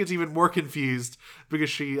that's when she gets even more confused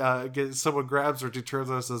because someone grabs her. She turns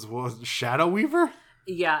around and says, "Well, Shadow Weaver."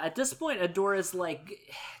 Yeah, at this point, Adora's like,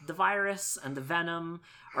 the virus and the venom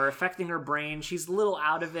are affecting her brain. She's a little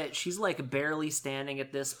out of it. She's like barely standing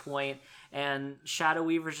at this point. And Shadow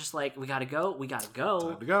Weaver's just like, we gotta go. Time to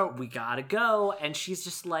go. We gotta go. And she's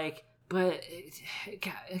just like, but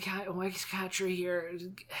why is Catra here?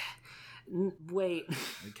 Wait.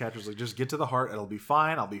 And Catra's like, just get to the heart. It'll be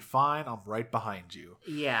fine. I'll be fine. I'm right behind you.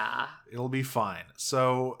 Yeah. It'll be fine.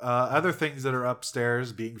 So, other things that are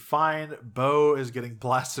upstairs being fine. Bo is getting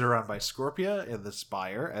blasted around by Scorpia in the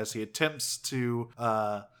spire as he attempts to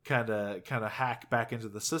kind of hack back into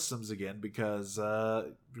the systems again because,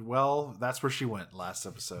 well, that's where she went last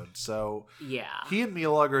episode. So yeah, he and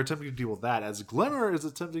Mealog are attempting to deal with that as Glimmer is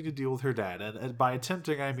attempting to deal with her dad. And by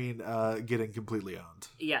attempting, I mean getting completely owned.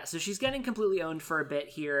 Yeah, so she's getting completely owned for a bit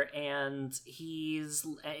here, and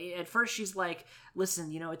at first she's like,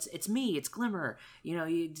 listen, it's me, it's Glimmer,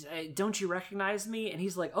 don't you recognize me? And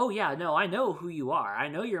he's like, oh yeah, no, I know who you are. I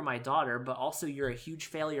know you're my daughter, but also you're a huge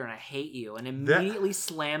failure and I hate you. And immediately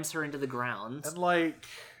slams her into the ground. And like,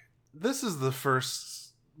 this is the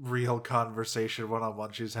first real conversation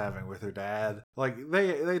one-on-one she's having with her dad. Like,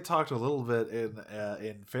 they talked a little bit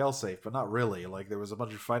in Failsafe, but not really. Like, there was a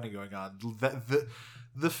bunch of fighting going on.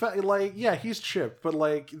 Yeah, he's chipped, but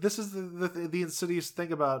like, this is the insidious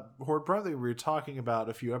thing about Horde Prime that we were talking about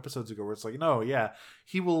a few episodes ago, where it's like, no, yeah,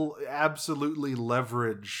 he will absolutely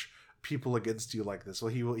leverage people against you like this.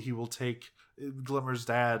 Well, he will take Glimmer's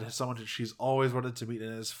dad, someone that she's always wanted to meet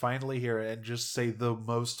and is finally here, and just say the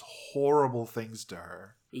most horrible things to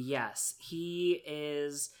her. Yes, he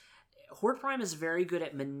is. Horde Prime is very good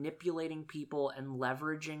at manipulating people and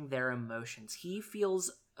leveraging their emotions. He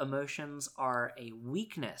feels emotions are a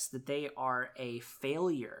weakness, that they are a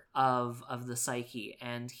failure of the psyche,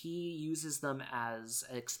 and he uses them as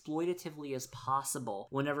exploitatively as possible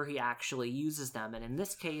whenever he actually uses them. And in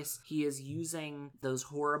this case, he is using those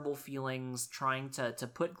horrible feelings, trying to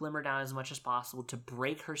put Glimmer down as much as possible, to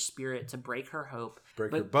break her spirit, to break her hope.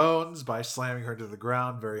 Break her bones by slamming her to the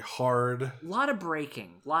ground very hard. A lot of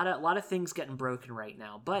breaking. A lot of things getting broken right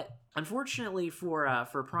now. But unfortunately for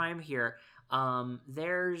Prime here,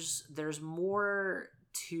 there's more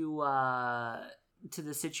to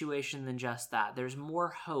the situation than just that. There's more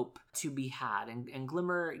hope to be had, and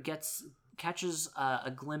Glimmer catches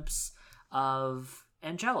a glimpse of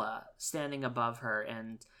Angela standing above her,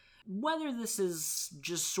 and whether this is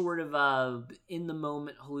just sort of a in the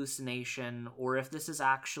moment hallucination, or if this is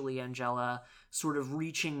actually Angela sort of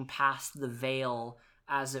reaching past the veil,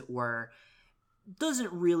 as it were,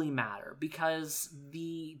 doesn't really matter, because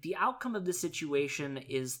the outcome of the situation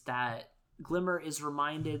is that Glimmer is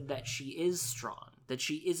reminded that she is strong, that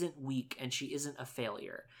she isn't weak, and she isn't a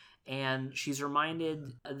failure. And she's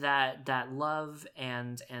reminded that love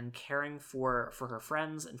and caring for her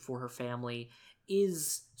friends and for her family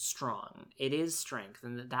is strong. It is strength,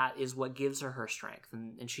 and that is what gives her strength.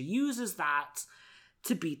 And she uses that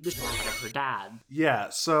to beat the shit out of her dad. Yeah,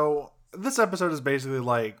 so this episode is basically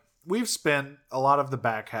like, we've spent a lot of the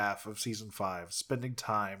back half of season 5 spending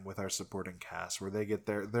time with our supporting cast where they get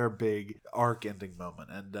their big arc ending moment.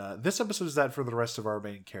 And this episode is that for the rest of our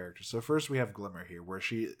main characters. So first we have Glimmer here, where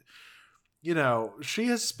she you know, she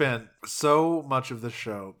has spent so much of the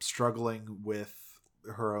show struggling with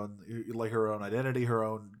her own, like her own identity, her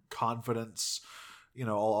own confidence, you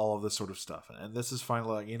know, all of this sort of stuff. And this is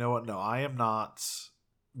finally like, you know what? No, I am not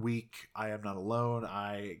weak. I am not alone.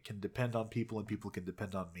 I can depend on people, and people can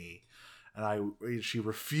depend on me. And she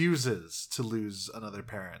refuses to lose another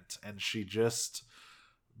parent, and she just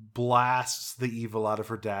blasts the evil out of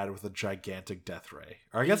her dad with a gigantic death ray.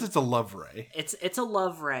 Or I guess it's a love ray. It's a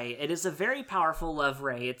love ray. It is a very powerful love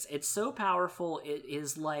ray. It's so powerful. It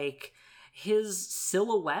is like his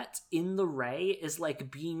silhouette in the ray is like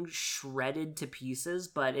being shredded to pieces,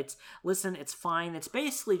 but it's fine. It's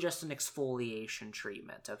basically just an exfoliation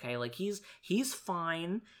treatment, okay? Like he's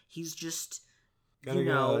fine. He's just Gotta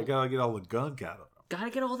get all the gunk out of him.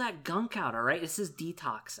 Gotta get all that gunk out, all right? This is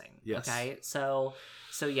detoxing. Yes. Okay. So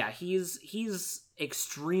yeah, he's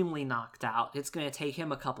extremely knocked out. It's gonna take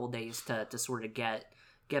him a couple days to sort of get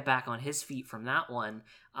back on his feet from that one.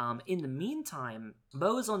 In the meantime,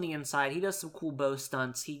 Bo's on the inside. He does some cool Bo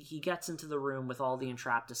stunts. He gets into the room with all the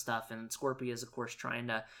Entrapta stuff, and Scorpia is of course trying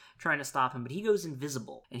to stop him, but he goes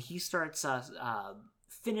invisible and he starts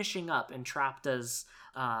finishing up Entrapta's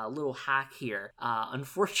little hack here.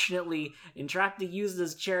 Unfortunately, Entrapta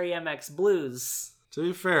uses Cherry MX Blues. To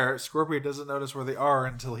be fair, Scorpio doesn't notice where they are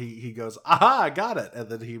until he goes, aha, I got it. And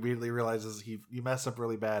then he immediately realizes he messed up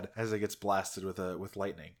really bad as it gets blasted with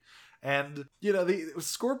lightning. And, you know, the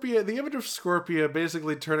image of Scorpia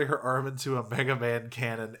basically turning her arm into a Mega Man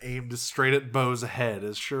cannon aimed straight at Bo's head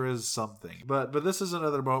is sure is something. But this is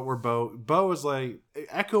another moment where Bo is like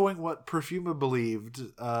echoing what Perfuma believed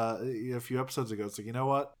a few episodes ago. It's like, you know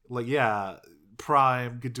what? Like, yeah,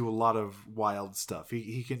 Prime could do a lot of wild stuff.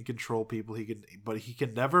 He can control people. But he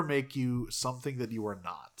can never make you something that you are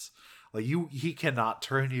not. Like he cannot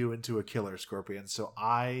turn you into a killer, Scorpion. So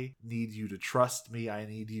I need you to trust me. I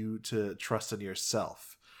need you to trust in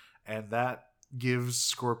yourself, and that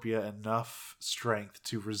gives Scorpia enough strength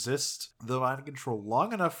to resist the mind control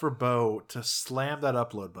long enough for Bo to slam that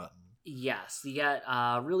upload button. Yes, you get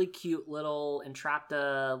a really cute little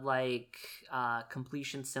Entrapta like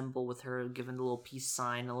completion symbol with her giving the little peace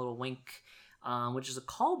sign, a little wink, which is a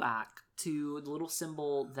callback to the little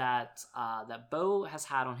symbol that Bo has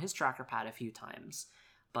had on his tracker pad a few times.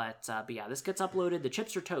 But yeah, this gets uploaded. The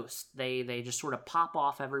chips are toast. They just sort of pop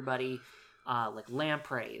off everybody like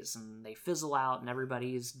lampreys, and they fizzle out, and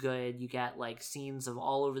everybody's good. You get like scenes of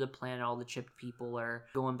all over the planet. All the chipped people are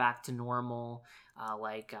going back to normal.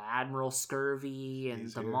 Like Admiral Scurvy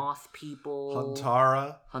and the Moth people.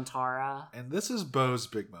 Huntara. And this is Bo's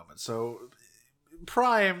big moment. So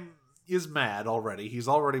Prime is mad already. He's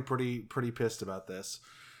already pretty pissed about this.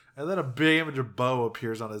 And then a big image of Bo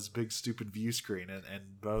appears on his big stupid view screen,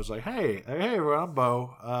 and Bo's like, hey everyone, I'm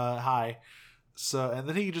Bo. Hi. So, and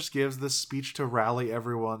then he just gives this speech to rally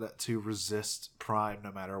everyone to resist Prime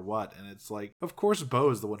no matter what. And it's like, of course Bo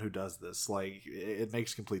is the one who does this. Like, it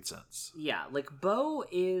makes complete sense. Yeah, like Bo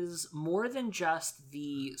is more than just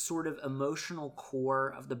the sort of emotional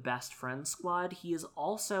core of the best friend squad. He is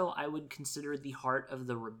also, I would consider, the heart of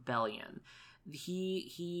the rebellion.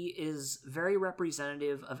 He is very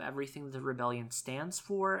representative of everything the rebellion stands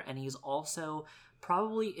for, and he's also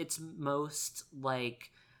probably its most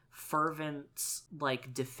like fervent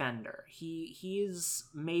like defender. He's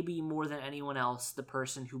maybe more than anyone else the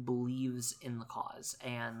person who believes in the cause,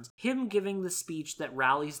 and him giving the speech that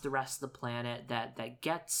rallies the rest of the planet, that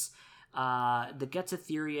gets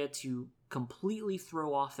Etheria to completely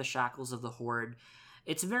throw off the shackles of the Horde,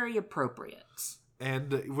 it's very appropriate.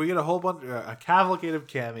 And we get a whole bunch, a cavalcade of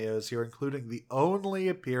cameos here, including the only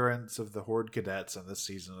appearance of the Horde cadets in this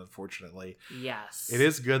season, unfortunately. Yes. It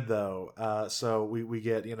is good, though. So we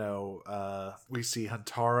get, we see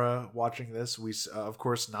Huntara watching this. We, of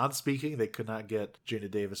course, non-speaking. They could not get Gina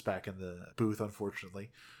Davis back in the booth,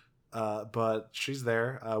 unfortunately. But she's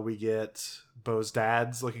there. We get Bo's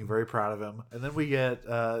dad's looking very proud of him. And then we get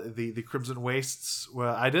the Crimson Wastes.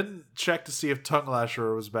 Well, I didn't check to see if Tongue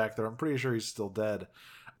Lasher was back there. I'm pretty sure he's still dead.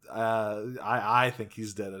 I think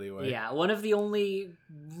he's dead anyway. Yeah, one of the only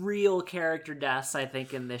real character deaths, I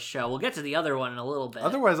think, in this show. We'll get to the other one in a little bit.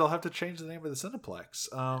 Otherwise, I'll have to change the name of the Cineplex.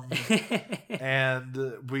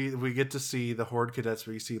 And we get to see the Horde cadets.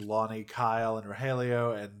 We see Lonnie, Kyle, and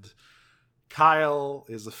Rogelio, and Kyle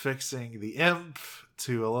is affixing the imp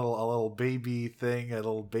to a little baby thing, a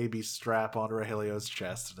little baby strap on Rogelio's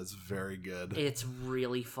chest, and it's very good. It's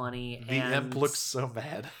really funny. The imp looks so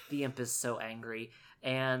mad. The imp is so angry.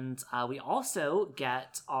 And we also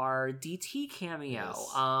get our DT cameo.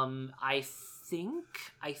 Yes. I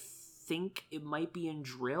think it might be in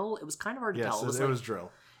Drill. It was kind of hard to tell. It was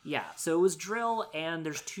Drill. Yeah, so it was Drill, and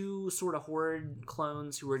there's two sort of Horde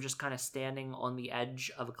clones who are just kind of standing on the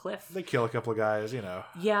edge of a cliff. They kill a couple of guys,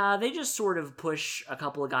 Yeah, they just sort of push a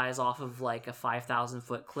couple of guys off of like a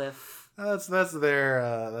 5,000-foot cliff. That's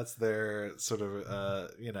their sort of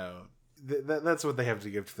that's what they have to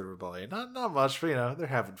give to the rebellion. Not much, but they're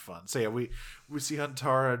having fun. So yeah, we see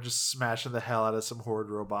Huntara just smashing the hell out of some Horde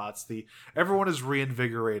robots. Everyone is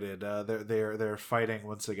reinvigorated. They're fighting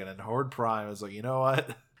once again, and Horde Prime is like, you know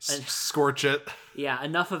what? Scorch it. Yeah,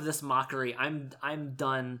 enough of this mockery. I'm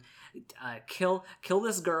done. Kill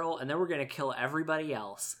this girl, and then we're gonna kill everybody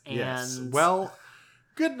else. And yes. Well,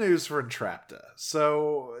 good news for Entrapta.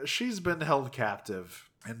 So she's been held captive,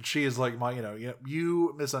 and she is like,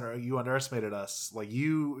 you underestimated us. Like,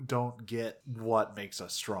 you don't get what makes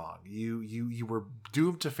us strong. You were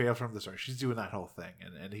doomed to fail from the start. She's doing that whole thing,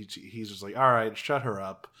 and he's just like, all right, shut her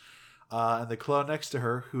up. And the clone next to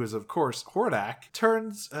her, who is of course Hordak,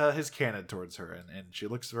 turns his cannon towards her, and she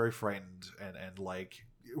looks very frightened, and like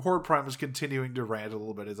Horde Prime is continuing to rant a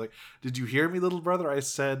little bit. He's like, "Did you hear me, little brother? I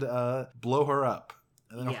said, blow her up."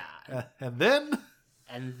 And then,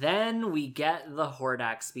 and then we get the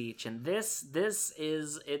Hordak speech, and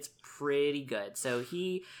it's pretty good. So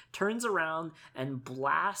he turns around and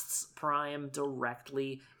blasts Prime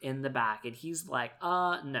directly in the back, and he's like,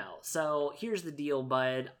 no. So here's the deal,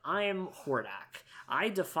 bud. I'm Hordak. I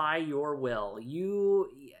defy your will.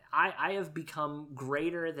 I have become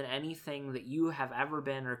greater than anything that you have ever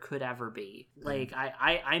been or could ever be. Like,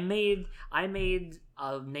 I made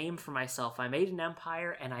a name for myself. I made an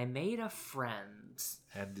empire, and I made a friend.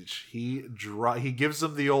 And he gives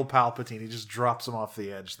him the old Palpatine. He just drops him off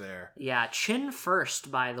the edge there. Yeah, chin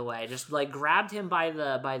first, by the way. Just like grabbed him by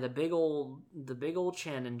the big old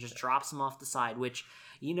chin and just drops him off the side, which,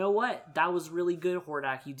 you know what? That was really good,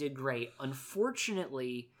 Hordak. You did great.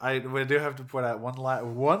 Unfortunately, I do have to point out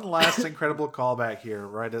one last incredible callback here.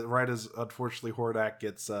 Right as unfortunately Hordak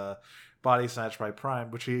gets body snatched by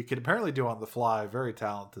Prime, which he can apparently do on the fly. Very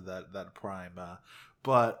talented that Prime.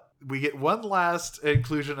 But we get one last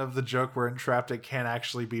inclusion of the joke where Entrapta can't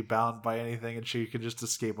actually be bound by anything, and she can just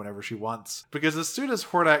escape whenever she wants. Because as soon as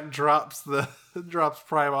Hordak drops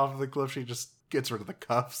Prime off of the cliff, she just gets rid of the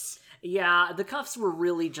cuffs. Yeah, the cuffs were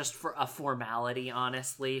really just for a formality,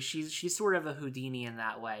 honestly. She's sort of a Houdini in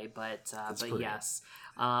that way, but yes.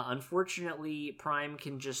 Unfortunately, Prime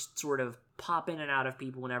can just sort of pop in and out of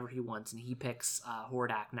people whenever he wants, and he picks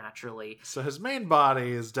Hordak naturally. So his main body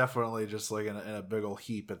is definitely just like in a big old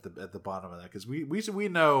heap at the bottom of that, because we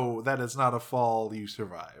know that is not a fall you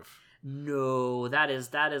survive. No, that is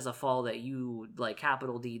a fall that you, like,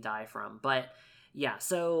 capital D, die from. But yeah,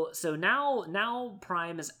 so now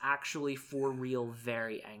Prime is actually for real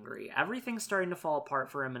very angry. Everything's starting to fall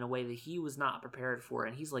apart for him in a way that he was not prepared for,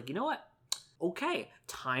 and he's like, you know what? Okay,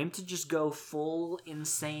 time to just go full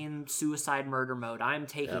insane suicide murder mode. I'm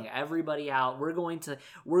taking everybody out. We're going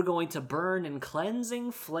to burn in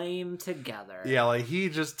cleansing flame together. Yeah, like he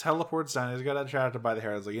just teleports down. He's got Entrapta by the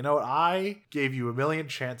hair. He's like, you know what? I gave you a million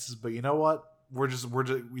chances, but you know what? We're just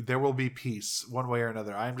there will be peace one way or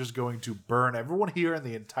another. I'm just going to burn everyone here in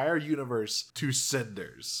the entire universe to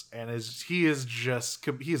cinders. And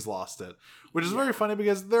he's lost it, which is very funny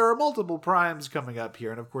because there are multiple Primes coming up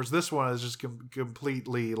here, and of course this one is just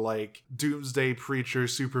completely like doomsday preacher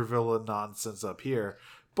supervillain nonsense up here.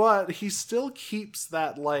 But he still keeps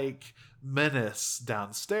that like menace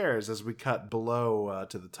downstairs. As we cut below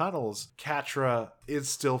to the tunnels, Catra is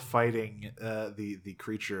still fighting the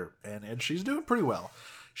creature, and she's doing pretty well.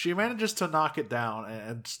 She manages to knock it down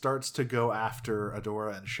and starts to go after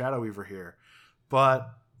Adora and Shadow Weaver here,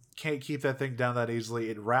 but can't keep that thing down that easily.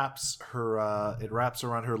 It wraps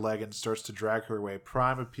around her leg and starts to drag her away.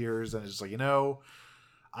 Prime appears and is just like,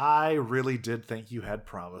 I really did think you had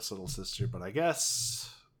promise, little sister, but I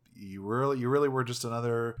guess you really were just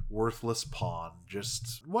another worthless pawn.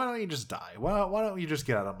 Just why don't you just die? Why don't you just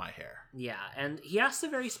get out of my hair? Yeah, and he asks a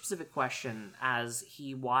very specific question as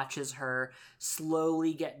he watches her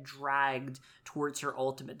slowly get dragged towards her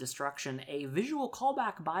ultimate destruction. A visual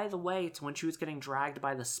callback, by the way, to when she was getting dragged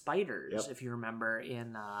by the spiders, if you remember,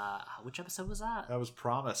 in which episode was that? That was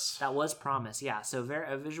Promise. That was Promise, yeah. So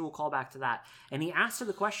a visual callback to that. And he asked her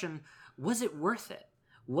the question, was it worth it?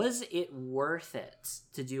 Was it worth it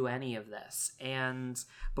to do any of this? And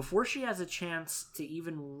before she has a chance to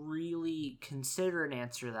even really consider an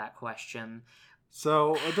answer to that question...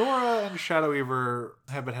 So, Adora and Shadow Weaver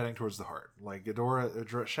have been heading towards the heart. Like,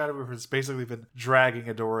 Shadow Weaver has basically been dragging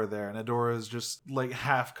Adora there, and Adora is just, like,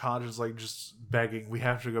 half conscious, like, just begging, we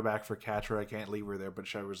have to go back for Catra, I can't leave her there. But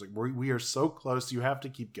Shadow Weaver's like, we are so close, you have to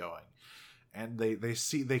keep going. and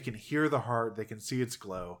they can hear the heart, they can see its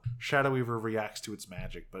glow. Shadow Weaver reacts to its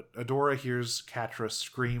magic, but Adora hears Catra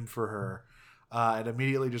scream for her, and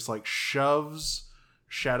immediately just like shoves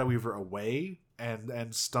Shadow Weaver away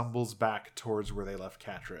and stumbles back towards where they left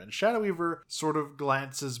Catra. And Shadow Weaver sort of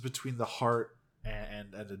glances between the heart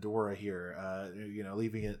and Adora here,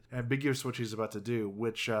 leaving it ambiguous what she's about to do,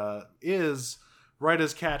 which is right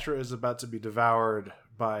as Catra is about to be devoured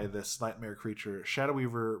by this nightmare creature. Shadow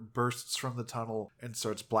Weaver bursts from the tunnel and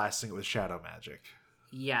starts blasting it with shadow magic.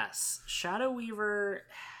 Yes, Shadow Weaver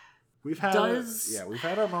we've had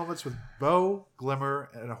our moments with Bo, Glimmer,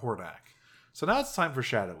 and a Hordak. So now it's time for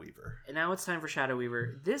Shadow Weaver. And now it's time for Shadow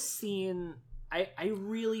Weaver. This scene, I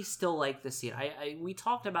really still like this scene. We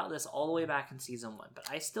talked about this all the way back in season 1, but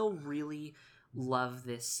I still really love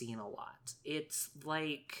this scene a lot. It's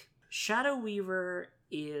like Shadow Weaver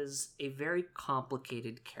is a very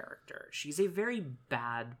complicated character. She's a very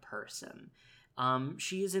bad person.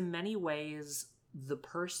 She is in many ways the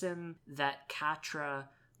person that Catra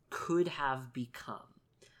could have become.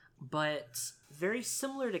 But very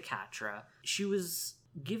similar to Catra, she was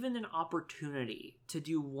given an opportunity to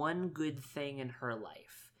do one good thing in her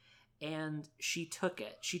life, and she took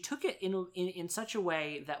it. She took it in such a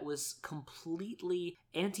way that was completely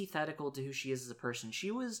antithetical to who she is as a person.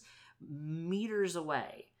 She was meters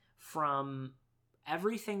away from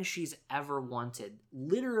everything she's ever wanted.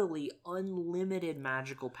 Literally unlimited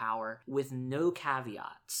magical power with no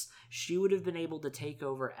caveats. She would have been able to take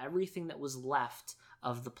over everything that was left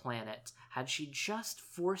of the planet had she just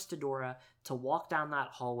forced Adora to walk down that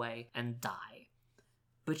hallway and die.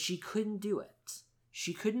 But she couldn't do it.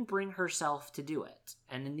 She couldn't bring herself to do it.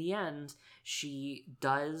 And in the end, she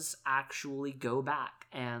does actually go back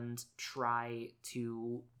and try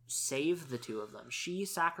to save the two of them. She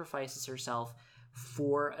sacrifices herself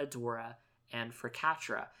for Adora and for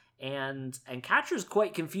Catra. And Catra's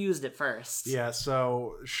quite confused at first. Yeah,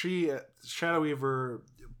 so Shadow Weaver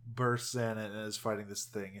bursts in and is fighting this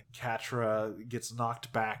thing. Catra gets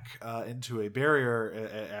knocked back into a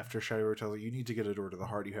barrier after Shadow Weaver tells her, you need to get Adora to the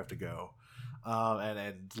heart, you have to go.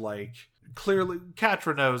 And clearly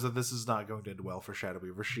Catra knows that this is not going to end well for Shadow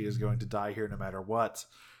Weaver. She is going to die here no matter what.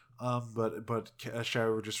 But Shadow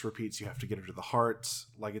Weaver just repeats, you have to get her to the heart,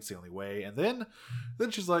 like it's the only way. And then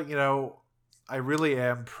she's like, I really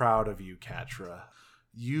am proud of you, Catra.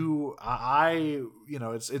 It's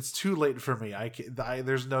too late for me.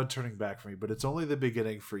 There's no turning back for me, but it's only the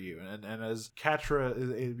beginning for you. And as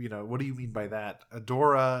Catra, what do you mean by that?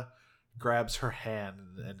 Adora grabs her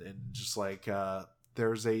hand and just like,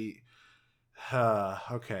 there's a,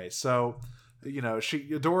 okay. So,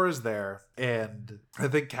 Adora's there, and I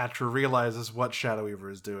think Catra realizes what Shadow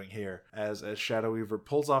Weaver is doing here as Shadow Weaver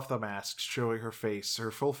pulls off the mask, showing her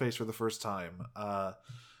full face for the first time,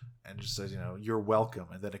 and just says, you're welcome,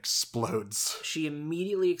 and then explodes. She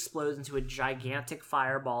immediately explodes into a gigantic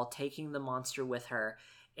fireball, taking the monster with her,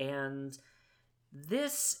 and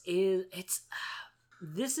this is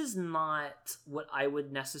not what I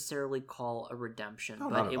would necessarily call a redemption,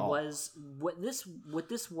 but it was what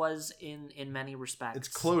this was in many respects. It's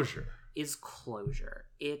closure.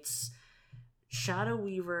 It's Shadow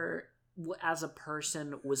Weaver as a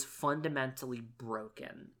person was fundamentally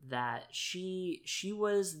broken. That she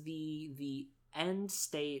was the end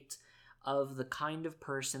state of the kind of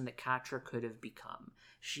person that Catra could have become.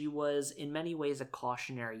 She was in many ways a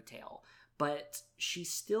cautionary tale. But she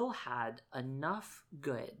still had enough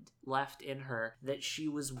good left in her that she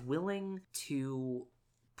was willing to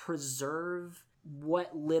preserve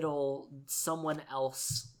what little someone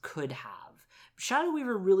else could have. Shadow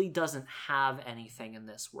Weaver really doesn't have anything in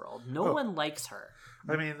this world. No one likes her.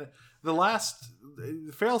 I mean, the last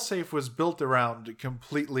Failsafe was built around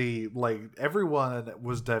completely, everyone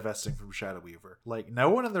was divesting from Shadow Weaver. No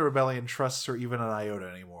one in the rebellion trusts her even an iota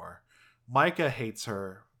anymore. Micah hates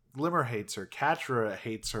her. Glimmer hates her. Catra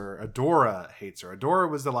hates her. Adora hates her. Adora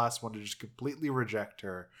was the last one to just completely reject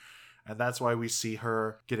her. And that's why we see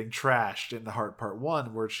her getting trashed in the Heart Part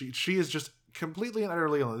 1, where she is just completely and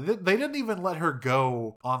utterly alone. They didn't even let her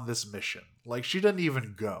go on this mission. She didn't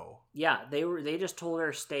even go. Yeah, they just told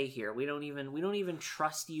her, stay here. We don't even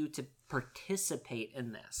trust you to participate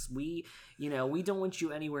in this. We don't want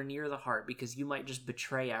you anywhere near the heart because you might just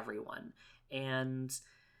betray everyone. And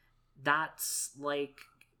that's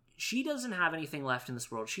she doesn't have anything left in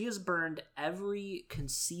this world. She has burned every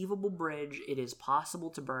conceivable bridge it is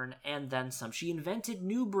possible to burn, and then some. She invented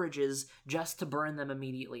new bridges just to burn them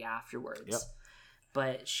immediately afterwards. Yep.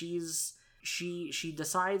 But she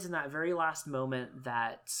decides in that very last moment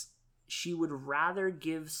that she would rather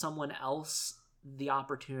give someone else the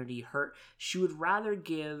opportunity. She would rather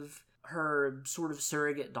give her sort of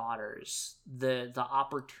surrogate daughters the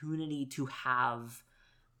opportunity to have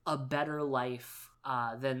a better life,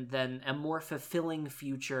 than a more fulfilling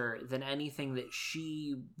future than anything that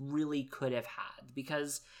she really could have had.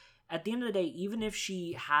 Because at the end of the day, even if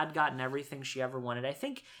she had gotten everything she ever wanted, I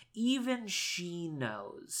think even she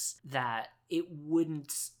knows that it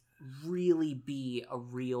wouldn't really be a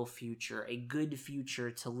real future, a good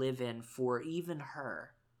future to live in for even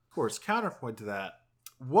her. Of course, counterpoint to that,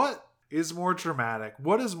 what is more dramatic,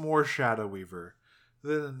 what is more Shadow Weaver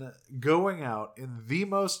than going out in the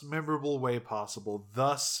most memorable way possible,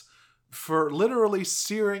 thus for literally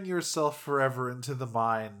searing yourself forever into the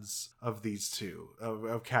minds of these two,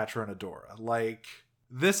 of Catra and Adora. Like,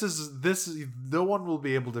 this, no one will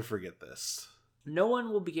be able to forget this. No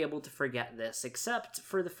one will be able to forget this, except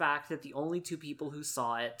for the fact that the only two people who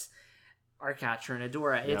saw it are Catra and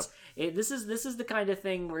Adora. Yep. This is the kind of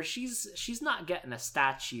thing where she's not getting a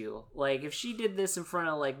statue. Like, if she did this in front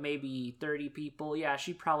of like maybe 30 people, yeah,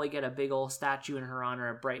 she'd probably get a big old statue in her honor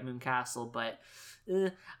at Bright Moon Castle. But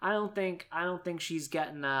I don't think she's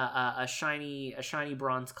getting a shiny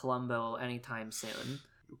bronze Columbo anytime soon.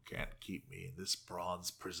 You can't keep me in this bronze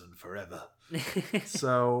prison forever.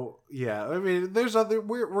 So yeah, I mean, there's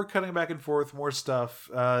we're cutting back and forth, more stuff.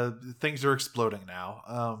 Things are exploding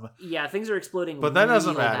now. Yeah, things are exploding, but that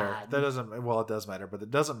doesn't really matter. bad. That doesn't. Well, it does matter, but it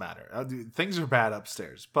doesn't matter. Things are bad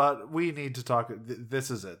upstairs, but we need to talk. This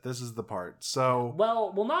is it. This is the part. So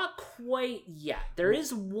well, not quite yet. There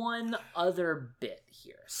is one other bit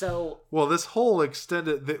here. So this whole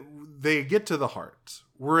extended. They get to the heart.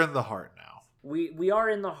 We're in the heart now. We are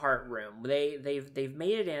in the heart room. They've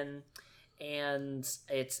made it in, and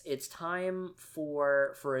it's time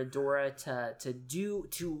for Adora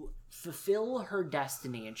to fulfill her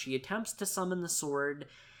destiny, and she attempts to summon the sword,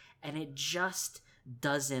 and it just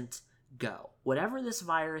doesn't go. Whatever this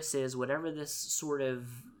virus is, whatever this sort of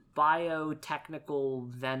biotechnical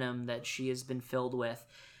venom that she has been filled with,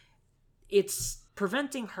 it's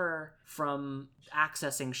preventing her from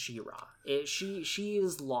accessing She-Ra. She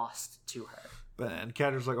is lost to her. And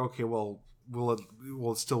Catra's like, okay, well, will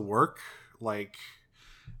it still work? Like,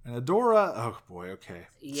 and Adora, oh boy, okay.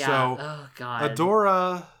 Yeah. So, oh god.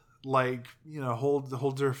 Adora, like,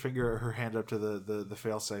 holds her hand up to the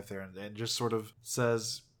failsafe there, and just sort of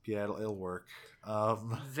says, yeah, it'll work.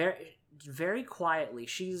 Very, very quietly.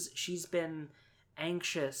 She's been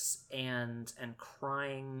anxious and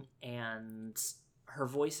crying, and her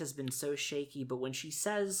voice has been so shaky, but when she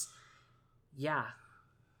says, yeah,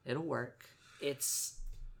 it'll work, it's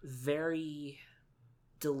very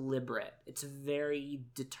deliberate. It's very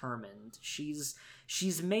determined. She's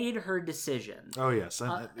made her decision. Oh yes.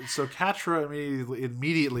 And so Catra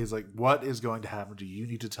immediately is like, what is going to happen to you? You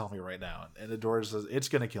need to tell me right now. And Adora says, it's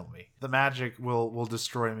going to kill me. The magic will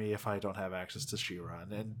destroy me if I don't have access to She-Ra.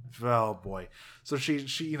 And oh boy. So she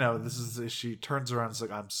she turns around and is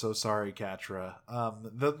like, I'm so sorry, Catra.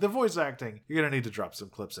 The voice acting, you're going to need to drop some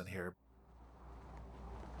clips in here.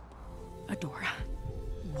 Adora,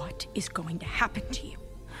 what is going to happen to you?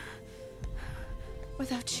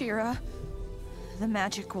 Without She-Ra, the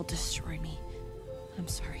magic will destroy me. I'm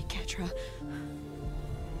sorry, Catra.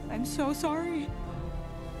 I'm so sorry.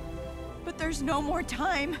 But there's no more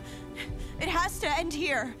time. It has to end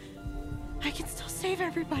here. I can still save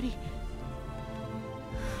everybody.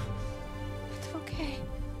 It's okay.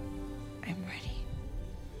 I'm ready.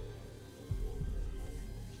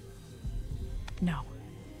 No.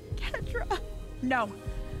 Catra. No,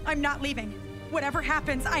 I'm not leaving. Whatever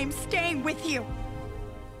happens, I am staying with you.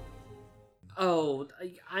 Oh,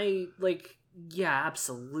 I like, yeah,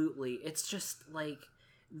 absolutely. It's just like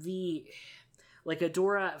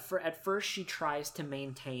Adora, at first she tries to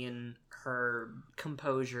maintain her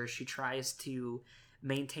composure. She tries to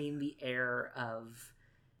maintain the air of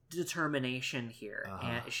determination here.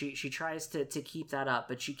 And she tries to keep that up,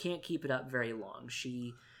 but she can't keep it up very long.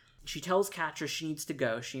 She tells Catra she needs to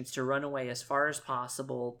go. She needs to run away as far as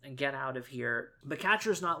possible and get out of here. But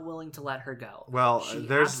Catra's not willing to let her go. Well,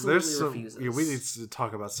 there's some. Refuses. We need to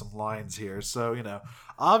talk about some lines here. So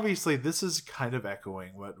obviously this is kind of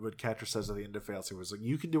echoing what Catra says at the end of Failsafe. Was like,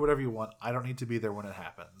 you can do whatever you want. I don't need to be there when it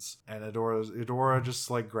happens. And Adora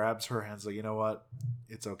just like grabs her hands like, you know what?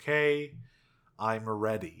 It's okay. I'm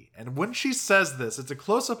ready. And when she says this, it's a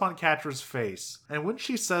close-up on Catra's face. And when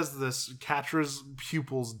she says this, Catra's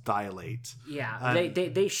pupils dilate. Yeah,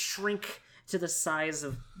 they shrink to the size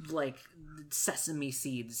of like sesame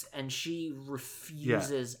seeds, and she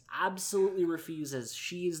refuses, absolutely refuses.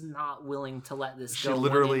 She's not willing to let this go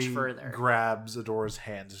 1 inch further. Grabs Adora's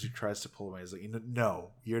hand as she tries to pull away. He's like,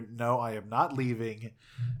 no, I am not leaving.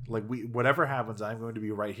 Like, whatever happens, I'm going to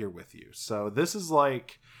be right here with you. So this is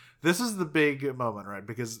the big moment, right?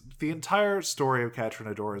 Because the entire story of Catra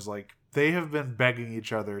and Adora is like, they have been begging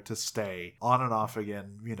each other to stay on and off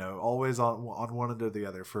again, always on one end or the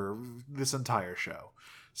other for this entire show.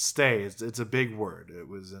 Stay, it's a big word. It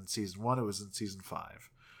was in season 1, it was in season 5.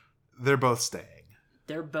 They're both staying.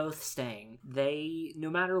 They're both staying. They, no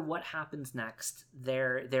matter what happens next,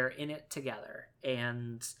 they're in it together.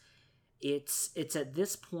 And it's at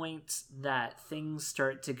this point that things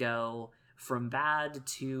start to go from bad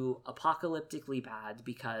to apocalyptically bad,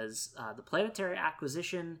 because the planetary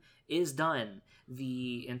acquisition is done.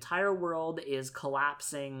 The entire world is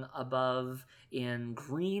collapsing above in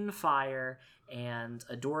green fire, and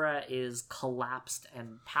Adora is collapsed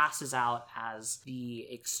and passes out as the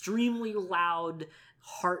extremely loud,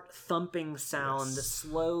 heart-thumping sound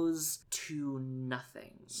slows to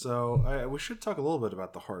nothing. So we should talk a little bit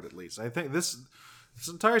about the heart, at least. I think this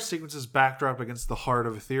entire sequence is backdrop against the heart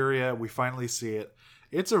of Etheria. We finally see it.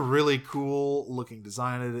 It's a really cool looking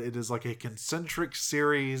design. It is like a concentric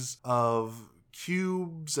series of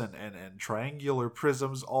cubes and triangular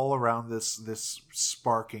prisms all around this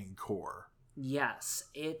sparking core. Yes,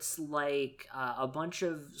 it's like a bunch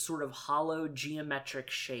of sort of hollow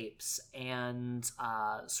geometric shapes, and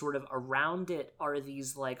sort of around it are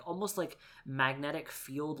these like almost like magnetic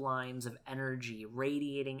field lines of energy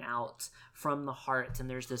radiating out from the heart, and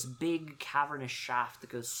there's this big cavernous shaft that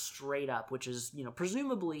goes straight up, which is,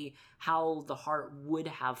 presumably how the heart would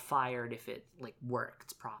have fired if it like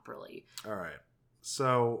worked properly. All right.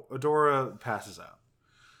 So Adora passes out.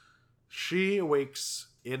 She awakes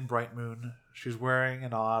in Bright Moon. She's wearing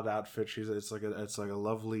an odd outfit. It's like a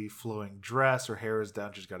lovely flowing dress. Her hair is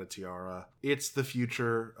down. She's got a tiara. It's the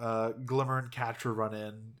future. Glimmer and Catra run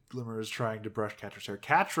in. Glimmer is trying to brush Catra's hair.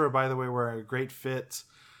 Catra, by the way, wearing a great fit,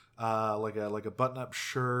 like a button-up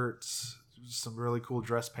shirt, some really cool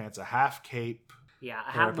dress pants, a half cape. Yeah,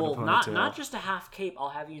 not just a half cape. I'll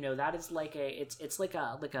have you know that is like it's like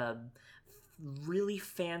a really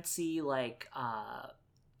fancy like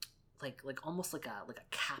almost like a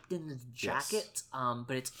captain's jacket, yes.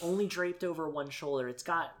 But it's only draped over one shoulder. It's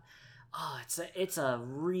got it's a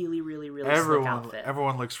really slick outfit.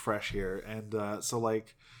 Everyone looks fresh here, and so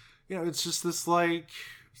like, it's just this like,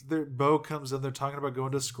 Bo comes in. They're talking about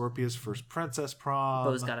going to Scorpia's first princess prom.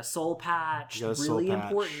 Bo's got a soul patch. Really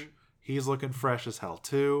important. He's looking fresh as hell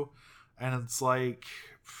too, and it's like,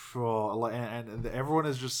 and everyone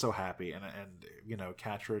is just so happy, and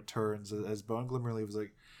Catra turns as Bo and Glimmer leaves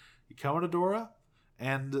like, "You coming, Adora?"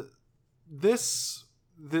 And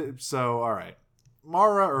so all right.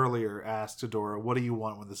 Mara earlier asked Adora, "What do you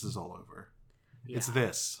want when this is all over?" Yeah. It's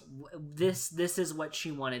this. This is what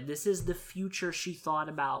she wanted. This is the future she thought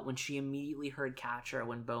about when she immediately heard Catra,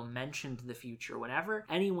 when Bo mentioned the future. Whenever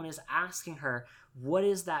anyone is asking her, what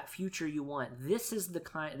is that future you want? This is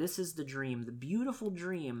the dream, the beautiful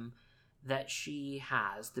dream that she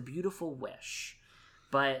has, the beautiful wish.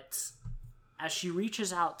 But as she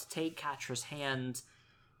reaches out to take Catra's hand,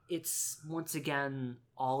 it's once again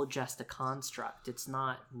all just a construct. It's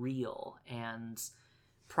not real. And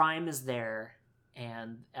Prime is there,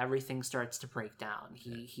 and everything starts to break down.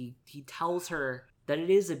 He tells her that it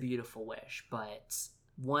is a beautiful wish, but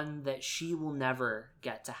one that she will never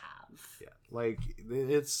get to have. Yeah, like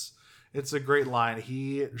it's a great line.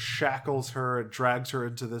 He shackles her, drags her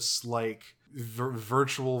into this like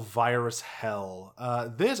virtual virus hell. All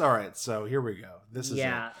right, so here we go. This is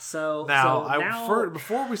it. So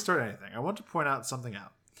before we start anything, I want to point out something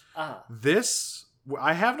out.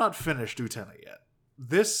 I have not finished Utena yet.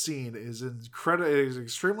 This scene is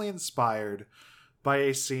extremely inspired by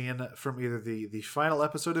a scene from either the final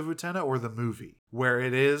episode of Utena or the movie, where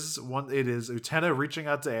it is Utena reaching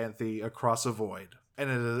out to Anthe across a void. And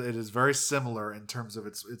it is very similar in terms of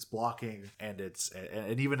its blocking and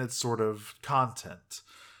even its sort of content.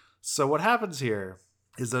 So what happens here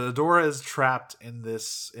is that Adora is trapped in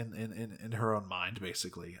this in her own mind,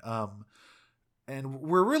 basically. And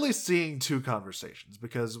we're really seeing two conversations,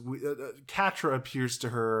 because Catra appears to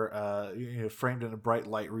her, framed in a bright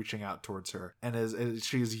light, reaching out towards her, and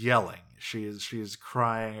she is yelling, she is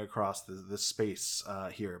crying across the space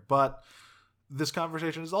here. But this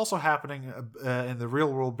conversation is also happening in the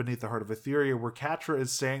real world beneath the heart of Etheria, where Catra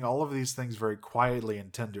is saying all of these things very quietly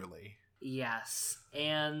and tenderly. Yes,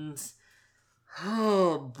 and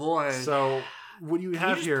oh boy. So what you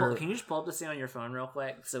have here... Can you just pull up the scene on your phone real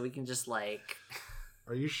quick so we can just like...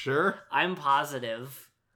 Are you sure? I'm positive.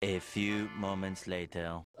 A few moments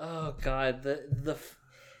later. Oh god,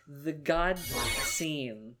 the god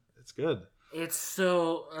scene. It's good. It's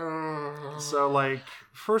so... So, like,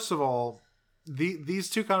 first of all, these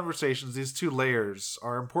two conversations, these two layers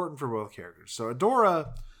are important for both characters. So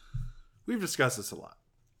Adora, we've discussed this a lot.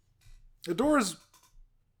 Adora's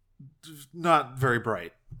not very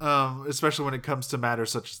bright, especially when it comes to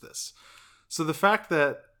matters such as this. So the fact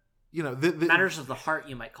that, you know... matters of the heart,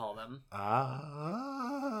 you might call them.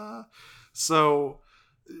 So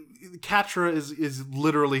Catra is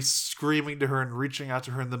literally screaming to her and reaching out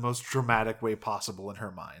to her in the most dramatic way possible in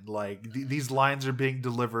her mind. Like, these lines are being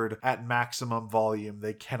delivered at maximum volume.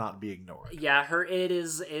 They cannot be ignored. Yeah, her id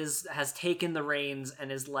has taken the reins and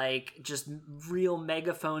is like just real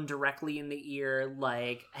megaphone directly in the ear,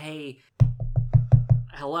 like, hey,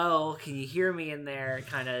 hello, can you hear me in there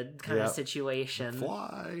kind of situation.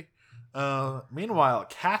 Fly. Meanwhile,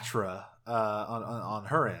 Catra on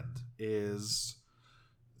her end is...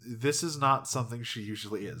 This is not something she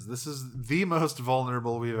usually is. This is the most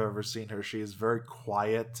vulnerable we've ever seen her. She is very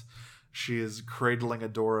quiet. She is cradling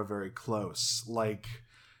Adora very close. Like,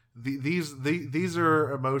 these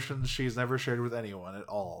are emotions she's never shared with anyone at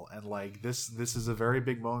all. And like this is a very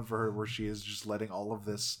big moment for her where she is just letting all of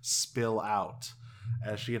this spill out.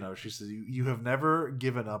 As she, she says, you have never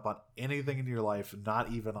given up on anything in your life,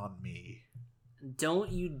 not even on me.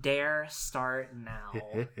 Don't you dare start now.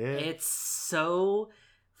 It's so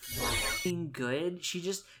fucking good. She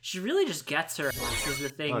really just gets her. This is the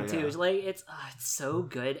thing too. It's like it's so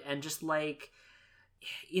good, and just like,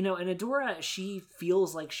 and Adora, she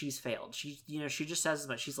feels like she's failed. She just says as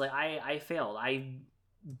much. She's like, I failed. I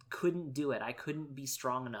couldn't do it. I couldn't be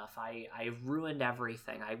strong enough. I ruined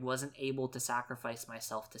everything. I wasn't able to sacrifice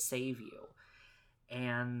myself to save you.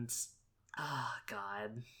 And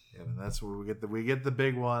God. Yeah, and that's where we get the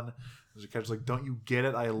big one. There's a catch like, don't you get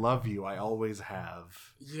it? I love you. I always have.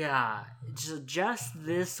 Yeah, just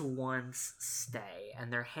this once stay,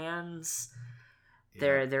 and their hands,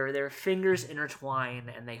 their fingers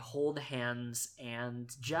intertwine, and they hold hands,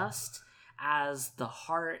 and just as the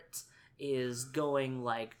heart is going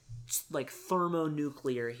like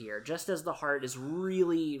thermonuclear here, just as the heart is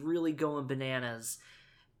really, really going bananas,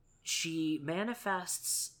 she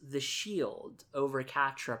manifests the shield over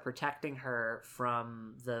Catra, protecting her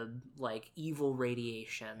from the evil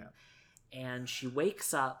radiation. And she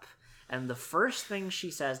wakes up, and the first thing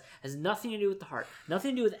she says has nothing to do with the heart,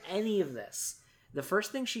 nothing to do with any of this. The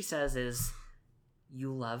first thing she says is,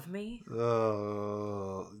 "You love me?"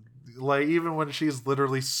 Like, even when she's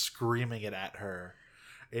literally screaming it at her,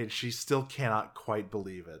 and she still cannot quite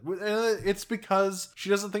believe it. It's because she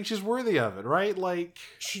doesn't think she's worthy of it, right? Like,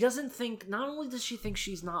 she doesn't think, not only does she think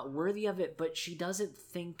she's not worthy of it, but she doesn't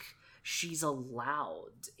think she's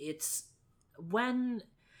allowed. It's when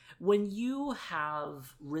you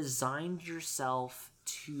have resigned yourself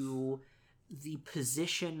to the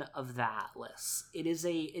position of the Atlas, it is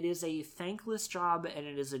a thankless job, and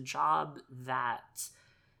it is a job that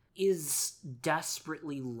is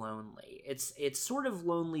desperately lonely. It's sort of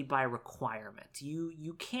lonely by requirement.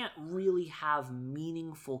 You can't really have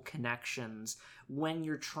meaningful connections when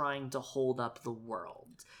you're trying to hold up the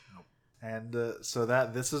world. And so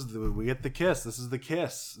we get the kiss. This is the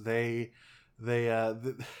kiss. It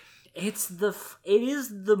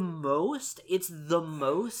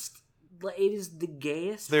is the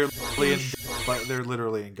gayest. They're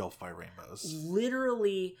literally engulfed by rainbows.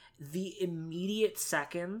 Literally, the immediate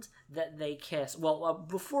second that they kiss. Well,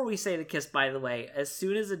 before we say the kiss, by the way, as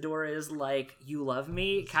soon as Adora is like, "You love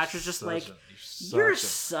me," Catra's just you're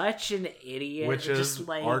such an idiot. Which is just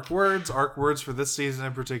like arc words for this season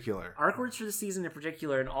in particular. Arc words for the season in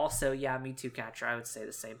particular, and also, yeah, me too, Catra. I would say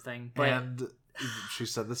the same thing. But and she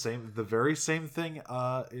said the very same thing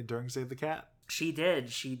during Save the Cat. She did,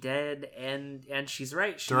 and she's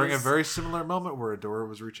right. During a very similar moment where Adora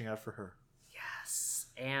was reaching out for her. Yes,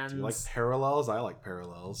 and... Do you like parallels? I like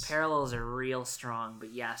parallels. Parallels are real strong,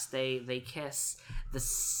 but yes, they kiss. The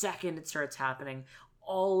second it starts happening,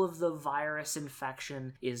 all of the virus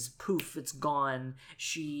infection is poof, it's gone.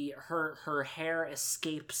 Her hair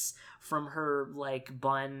escapes from her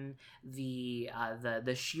bun. The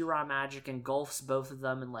She-Ra magic engulfs both of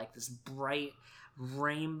them in this bright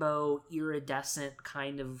rainbow iridescent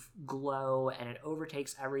kind of glow, and it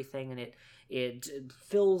overtakes everything, and it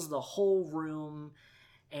fills the whole room,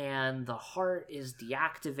 and the heart is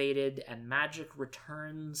deactivated, and magic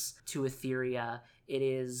returns to Etheria. It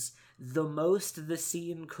is the most the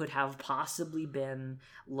scene could have possibly been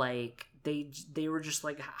they were just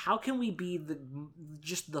like, how can we be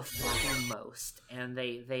the fucking most? And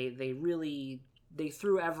they really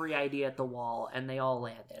threw every idea at the wall, and they all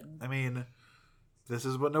landed. I mean, this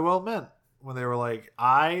is what Noelle meant when they were like,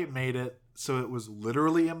 I made it so it was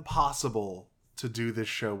literally impossible to do this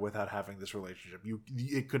show without having this relationship.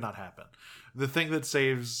 It could not happen. The thing that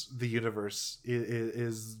saves the universe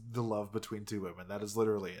is the love between two women. That is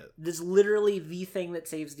literally it. This is literally the thing that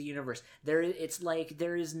saves the universe. It's like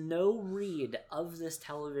there is no read of this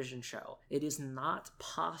television show. It is not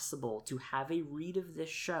possible to have a read of this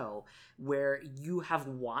show where you have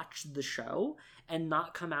watched the show and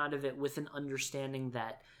not come out of it with an understanding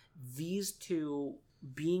that these two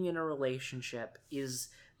being in a relationship is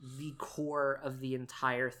the core of the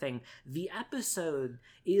entire thing. The episode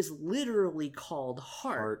is literally called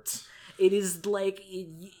Heart. It is like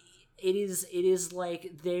it is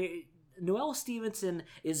like Noelle Stevenson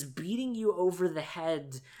is beating you over the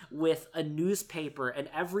head with a newspaper, and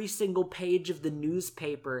every single page of the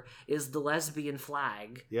newspaper is the lesbian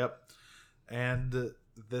flag. Yep. And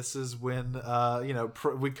this is when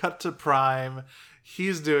we cut to Prime.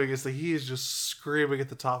 He's doing his thing. He is just screaming at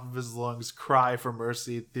the top of his lungs, cry for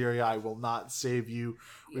mercy, Etheria, I will not save you.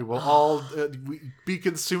 We will all be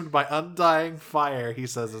consumed by undying fire, he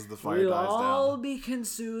says as the fire dies down. We'll all be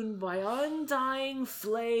consumed by undying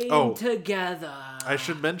flame together. I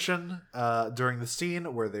should mention, during the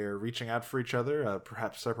scene where they're reaching out for each other,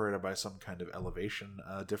 perhaps separated by some kind of elevation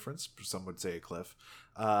difference, some would say a cliff.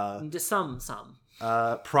 Some.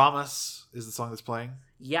 Promise is the song that's playing.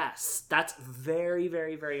 Yes, that's very,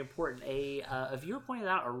 very, very important. A viewer pointed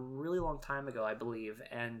out a really long time ago, I believe,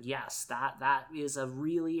 and yes, that is a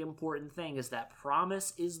really important thing. Is that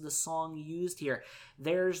Promise is the song used here?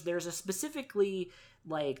 There's a specific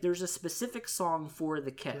song for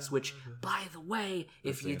the Kiss, which, by the way,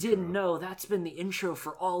 if you didn't know, that's been the intro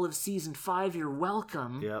for all of season 5. You're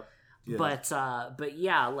welcome. Yep. Yeah. But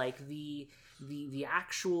yeah, like the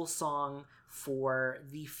actual song for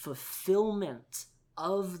the fulfillment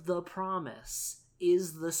of the promise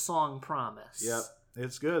is the song Promise. Yep,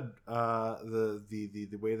 it's good.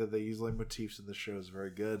 The way that they use motifs in the show is very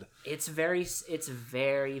good. It's very,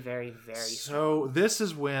 very, very so this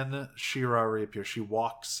is when She-Ra reappears. She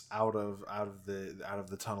walks out of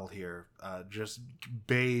the tunnel here, just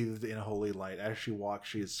bathed in holy light. As she walks,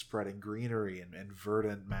 she is spreading greenery and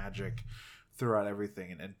verdant magic throughout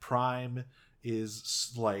everything. And Prime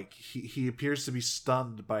is like he appears to be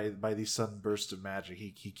stunned by these sudden bursts of magic.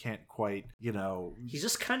 He can't quite, he's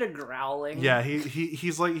just kind of growling. Yeah,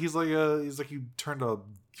 he's like you turned a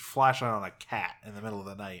flashlight on a cat in the middle of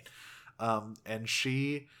the night. And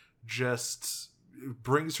she just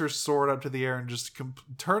brings her sword up to the air and just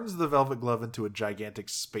turns the velvet glove into a gigantic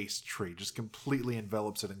space tree, just completely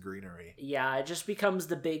envelops it in greenery. Yeah, it just becomes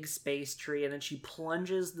the big space tree, and then she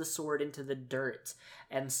plunges the sword into the dirt,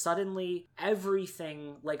 and suddenly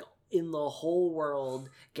everything, like, in the whole world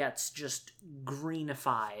gets just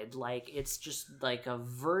greenified. Like, it's just like a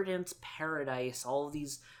verdant paradise. All of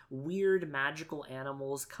these weird magical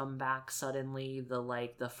animals come back suddenly.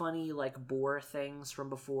 The funny boar things from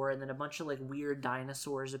before, and then a bunch of weird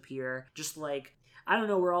dinosaurs appear. Just I don't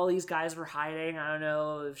know where all these guys were hiding. I don't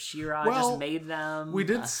know if She-Ra just made them. We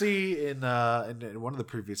did see in one of the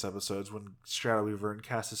previous episodes when Shadow Weaver and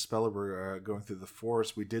Cassius Speller were going through the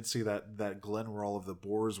forest, we did see that glen where all of the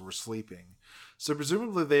boars were sleeping. So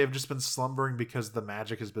presumably they have just been slumbering because the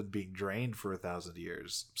magic has been being drained for 1,000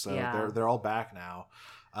 years. So they're all back now.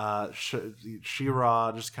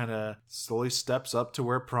 She-Ra just kind of slowly steps up to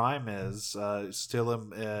where Prime is, still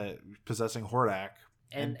possessing Hordak.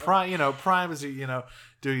 And Prime is,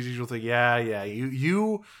 doing his usual thing. Yeah.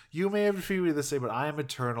 You may have defeated me this day, but I am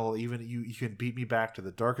eternal. Even you can beat me back to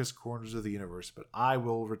the darkest corners of the universe, but I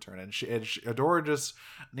will return. And Adora just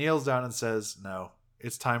kneels down and says, "No,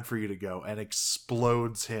 it's time for you to go," and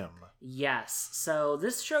explodes him. Yes. So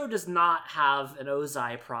this show does not have an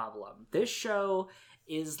Ozai problem. This show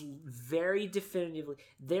is very definitively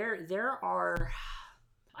there are.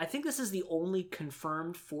 I think this is the only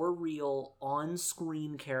confirmed for real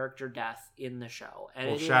on-screen character death in the show.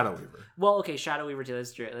 And Shadow Weaver. Well, okay, Shadow Weaver too.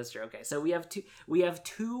 That's true. Okay, so we have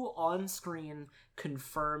two on-screen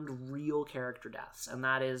confirmed real character deaths, and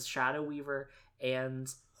that is Shadow Weaver and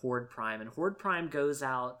Horde Prime. And Horde Prime goes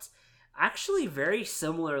out actually very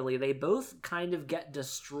similarly. They both kind of get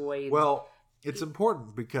destroyed. Well, it's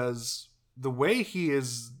important because the way he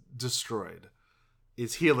is destroyed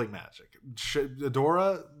is healing magic.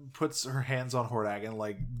 Adora puts her hands on Hordak and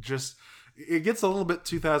it gets a little bit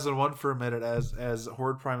 2001 for a minute as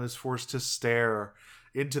Horde Prime is forced to stare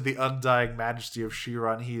into the undying majesty of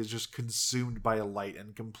She-Ra, and he is just consumed by a light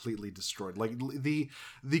and completely destroyed. Like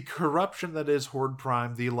the corruption that is Horde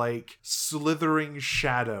Prime, the like slithering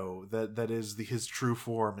shadow that is his true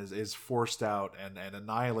form is forced out and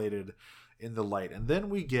annihilated in the light. And then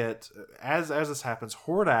we get, as this happens,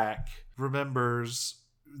 Hordak remembers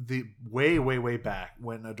the way back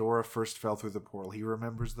when Adora first fell through the portal. He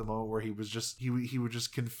remembers the moment where he was just he was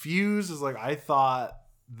just confused. Is like, I thought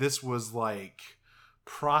this was like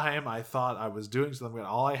Prime. I thought I was doing something.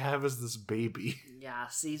 All I have is this baby. Yeah,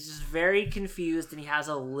 so he's just very confused, and he has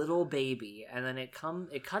a little baby, and then it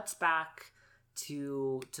cuts back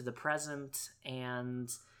to the present, and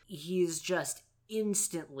he's just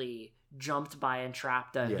instantly jumped by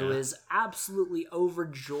Entrapta, who is absolutely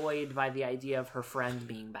overjoyed by the idea of her friend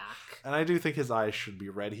being back. And I do think his eyes should be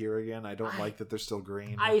red here again. I don't like that they're still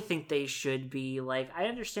green. I think they should be. Like, I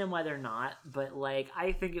understand why they're not, but like,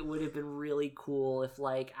 I think it would have been really cool if,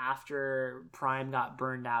 like, after Prime got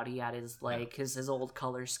burned out, he had his like his old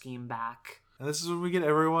color scheme back. And this is when we get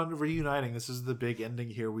everyone reuniting. This is the big ending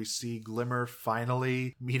here. We see Glimmer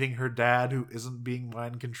finally meeting her dad, who isn't being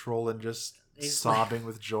mind controlled and just sobbing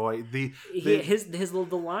with joy. The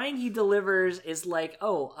line he delivers is like,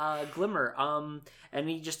 Glimmer, and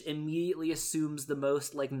he just immediately assumes the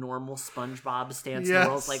most like normal SpongeBob stance in the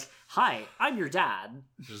world. It's like, hi, I'm your dad.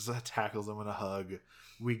 Just tackles him in a hug.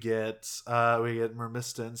 We get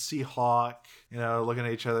Mermista and Seahawk, looking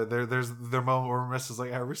at each other. There's their moment where Mermista's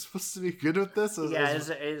like, "Are we supposed to be good with this?"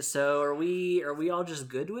 So are we all just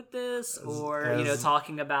good with this, or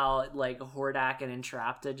talking about like Hordak and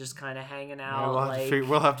Entrapta just kind of hanging out?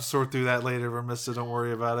 We'll have to sort through that later, Mermista. Don't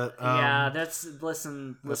worry about it.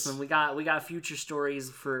 Listen. We got future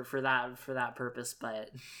stories for that purpose,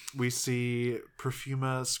 but we see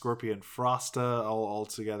Perfuma, Scorpion, Frosta all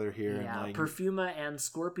together here. Yeah, and Perfuma and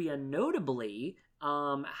Scorpion notably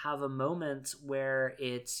have a moment where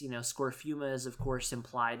it's Scorfuma is of course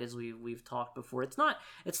implied, as we've talked before. It's not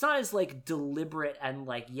as like deliberate and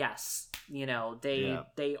like, yes,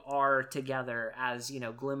 they are together as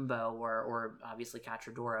Glimbo or obviously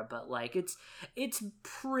Catradora, but like it's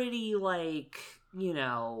pretty like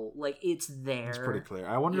like it's there. It's pretty clear.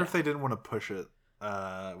 I wonder if they didn't want to push it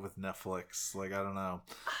with Netflix. Like, I don't know.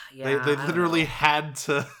 They literally had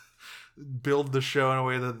to build the show in a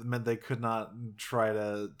way that meant they could not try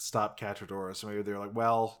to stop Catradora. So maybe they were like,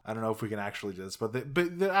 well, I don't know if we can actually do this. But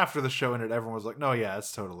after the show ended, everyone was like, no, yeah,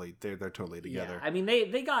 it's totally, they're totally together. Yeah. I mean,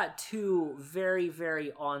 they got two very,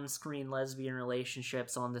 very on-screen lesbian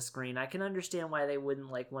relationships on the screen. I can understand why they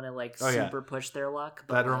wouldn't like want to like super push their luck.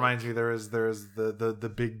 But that reminds me, there is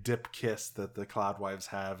the big dip kiss that the Cloud Wives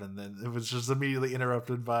have, and then it was just immediately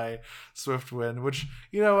interrupted by Swiftwind, which,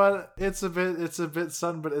 you know what, it's a bit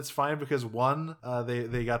sudden, but it's fine because one,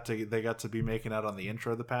 they got to be making out on the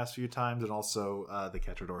intro the past few times, and also the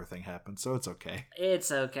Catradora thing happened, so it's okay.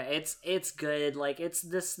 It's okay. It's good. Like, it's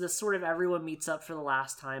this sort of everyone meets up for the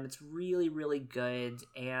last time. It's really, really good,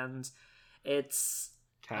 and it's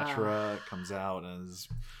Catra comes out and is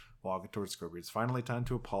walking towards Scorpio. It's finally time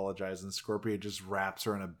to apologize, and Scorpio just wraps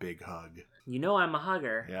her in a big hug. I'm a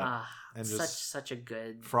hugger. Yeah, and such a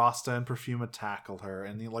good. Frosta and Perfuma tackle her,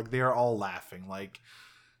 and they are all laughing. Like,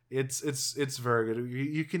 it's very good.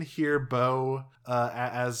 You can hear Bo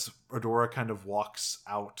as Adora kind of walks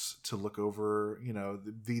out to look over,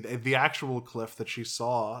 the actual cliff that she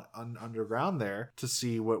saw underground there to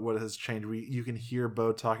see what has changed. You can hear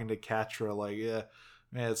Bo talking to Catra like, yeah,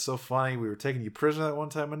 man, it's so funny. We were taking you prisoner at one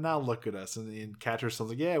time, and now look at us. And Catra's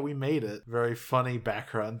like, yeah, we made it. Very funny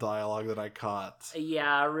background dialogue that I caught.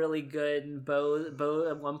 Yeah, really good. And Bo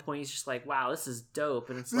at one point, he's just like, wow, this is dope.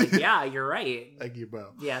 And it's like, yeah, you're right. Thank you,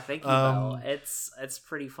 Bo. Yeah, thank you, Bo. It's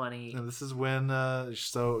pretty funny. And this is when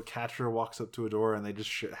so Catra walks up to Adora, and they just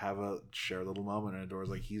share a little moment. And Adora's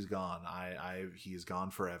like, he's gone. He's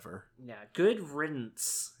gone forever. Yeah, good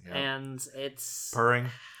riddance. Yep. And it's purring.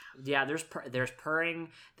 Yeah, there's purring.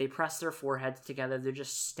 They press their foreheads together. They're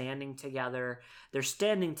just standing together. They're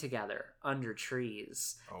standing together under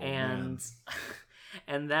trees. Oh, and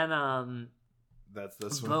and then that's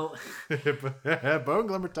this one. Bo and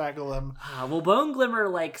Glimmer tackle them. Bo and Glimmer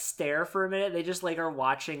like stare for a minute. They just like are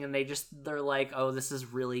watching, and they're like, oh, this is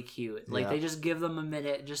really cute. Like, they just give them a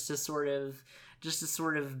minute just to sort of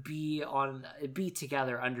be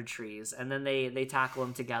together under trees, and then they tackle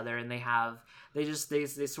them together, and they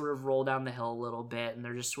sort of roll down the hill a little bit, and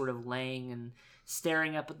they're just sort of laying and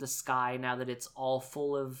staring up at the sky now that it's all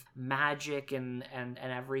full of magic and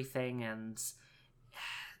everything, and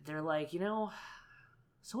they're like,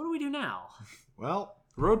 so what do we do now? Well,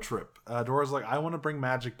 Road trip. Dora's like, I want to bring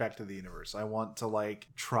magic back to the universe. I want to like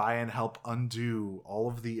try and help undo all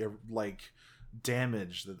of the like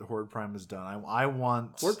damage that the Horde Prime has done. I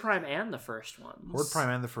want Horde Prime and the first ones. Horde Prime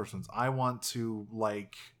and the first ones. I want to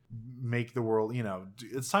like make the world,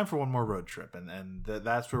 it's time for one more road trip, and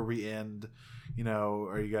that's where we end.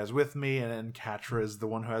 Are you guys with me? And Catra is the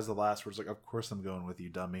one who has the last words, like, of course I'm going with you,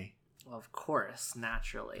 dummy. Well, of course,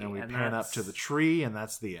 naturally. And we pan up to the tree, and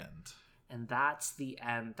that's the end. And that's the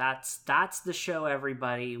end. That's the show,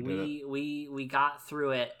 everybody. We got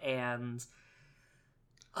through it, and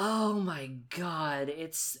oh my god,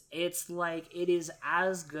 it's like it is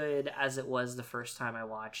as good as it was the first time I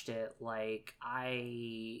watched it. Like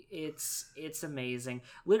it's amazing.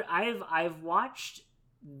 I've watched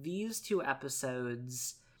these 2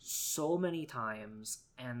 episodes so many times,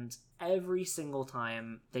 and every single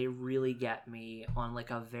time they really get me on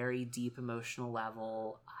like a very deep emotional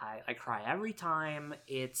level. I cry every time.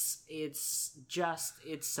 It's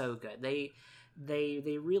so good. They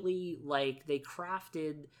really they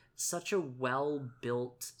crafted such a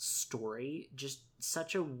well-built story, just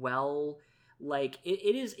such a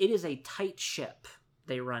it is a tight ship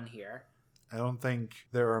they run here. I don't think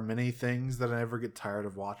there are many things that I ever get tired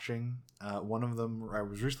of watching. One of them I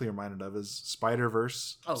was recently reminded of is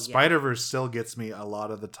Spider-Verse. Oh, yeah. Spider-Verse still gets me a lot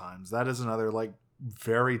of the times. That is another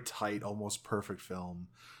very tight, almost perfect film.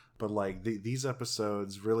 But these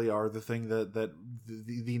episodes really are the thing that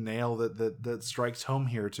the nail that strikes home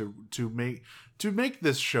here to make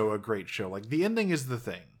this show a great show. The ending is the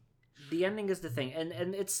thing. The ending is the thing,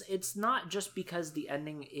 and it's not just because the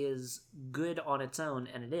ending is good on its own,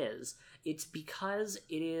 and it is. It's because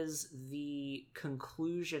it is the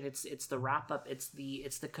conclusion. It's the wrap up. It's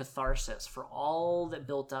the catharsis for all that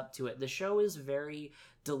built up to it. The show is very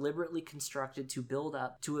deliberately constructed to build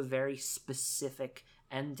up to a very specific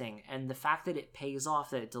ending, and the fact that it pays off,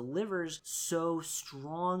 that it delivers so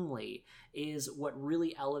strongly, is what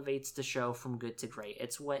really elevates the show from good to great.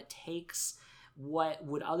 It's what takes what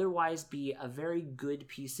would otherwise be a very good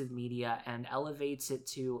piece of media and elevates it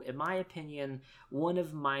to, in my opinion, one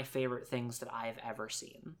of my favorite things that I've ever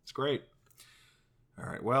seen. It's great. All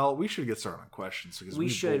right, well, we should get started on questions. Because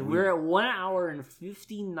We're at 1 hour and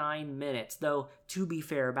 59 minutes, though, to be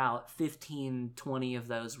fair, about 15, 20 of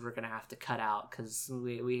those we're going to have to cut out because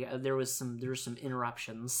there was some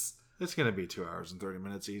interruptions. It's going to be 2 hours and 30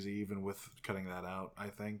 minutes easy, even with cutting that out, I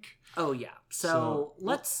think. Oh yeah. So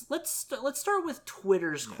let's start with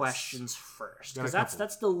Twitter's questions first, because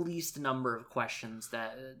that's the least number of questions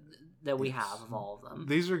that we have of all of them.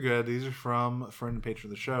 These are good. These are from a friend and patron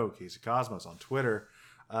of the show, Casey Cosmos, on Twitter.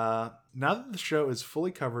 Now that the show is fully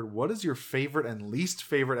covered, what is your favorite and least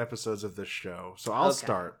favorite episodes of this show? So I'll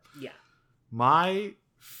start. Yeah. My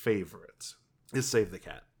favorite is Save the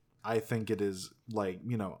Cat. I think it is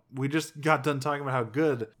we just got done talking about how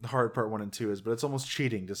good the Hard Part 1 and 2 is, but it's almost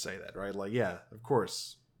cheating to say that, right? Yeah, of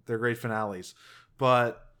course, they're great finales.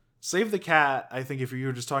 But Save the Cat, I think if you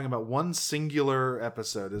were just talking about one singular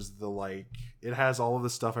episode, is it has all of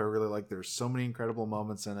the stuff I really like. There's so many incredible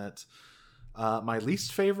moments in it. My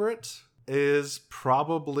least favorite is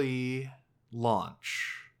probably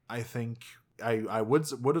Launch. I think I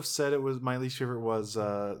would have said it was my least favorite was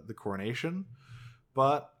the Coronation,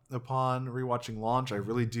 but upon rewatching Launch, I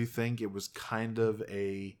really do think it was kind of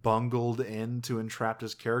a bungled end to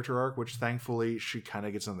Entrapta's character arc, which thankfully she kind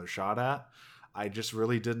of gets another shot at. I just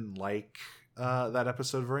really didn't like that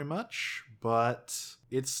episode very much, but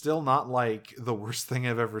it's still not the worst thing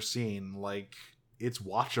I've ever seen. It's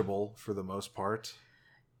watchable for the most part.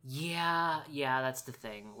 Yeah, that's the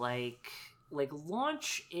thing.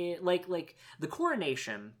 Launch, the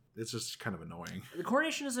Coronation. It's just kind of annoying. The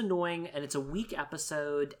Coronation is annoying, and it's a weak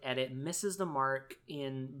episode, and it misses the mark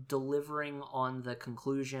in delivering on the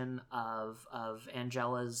conclusion of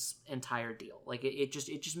Angela's entire deal. It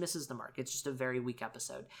just misses the mark. It's just a very weak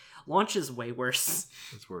episode. Launch is way worse.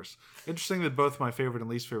 It's worse. Interesting that both my favorite and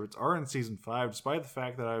least favorites are in season 5, despite the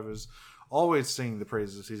fact that I was always singing the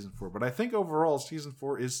praises of season 4. But I think overall, season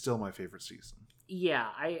 4 is still my favorite season. Yeah,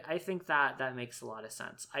 I think that makes a lot of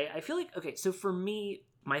sense. I feel like, okay, so for me,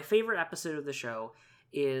 my favorite episode of the show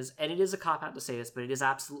is, and it is a cop-out to say this, but it is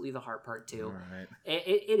absolutely the Heart Part 2. All right.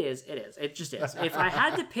 It is. It just is. If I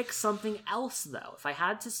had to pick something else, though, if I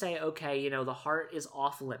had to say, okay, the Heart is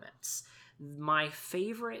off limits, my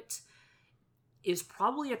favorite is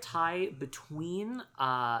probably a tie between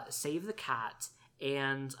Save the Cat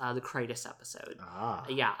and the Kratos episode.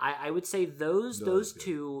 Yeah, I would say those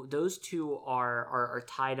two are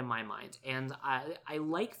tied in my mind, and I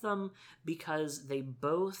like them because they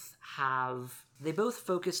both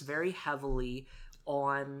focus very heavily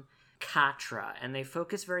on Catra, and they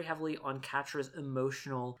focus very heavily on Catra's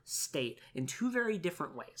emotional state in two very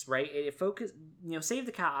different ways, right? Save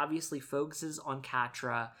the Cat obviously focuses on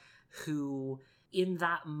Catra, who in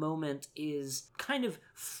that moment is kind of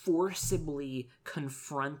forcibly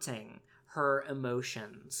confronting her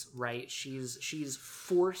emotions, right? She's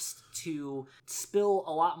forced to spill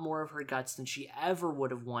a lot more of her guts than she ever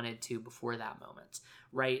would have wanted to before that moment,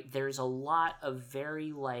 right? There's a lot of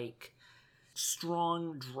very like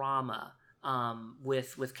strong drama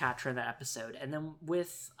with Catra in that episode, and then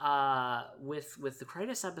with the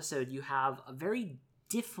Critus episode, you have a very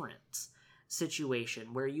different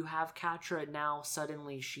situation where you have Catra now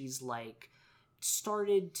suddenly she's like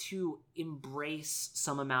started to embrace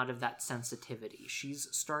some amount of that sensitivity. She's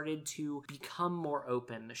started to become more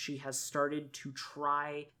open. She has started to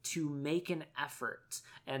try to make an effort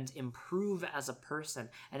and improve as a person.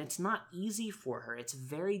 And it's not easy for her. It's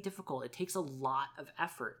very difficult. It takes a lot of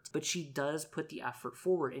effort, but she does put the effort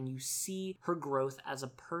forward, and you see her growth as a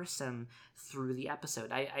person through the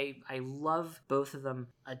episode. I love both of them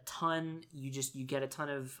a ton. You get a ton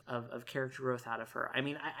of character growth out of her. I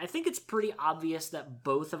mean, I think it's pretty obvious that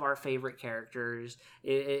both of our favorite characters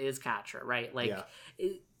is Catra, right? Like,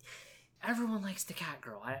 everyone likes the Cat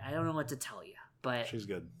Girl. I don't know what to tell you, but she's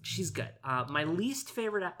good. She's good. My least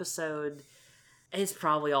favorite episode is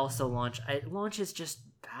probably also Launch. Launch is just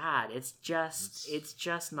bad. It's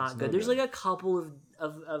just not good. There's like a couple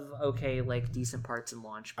of okay, like decent parts in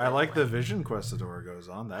Launch. I like the Vision quest Adora goes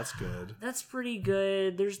on. That's good. That's pretty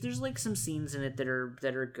good. There's like some scenes in it that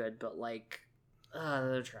are good, but like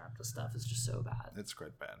the Trapta stuff is just so bad. It's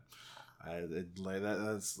quite bad.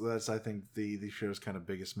 That's I think the show's kind of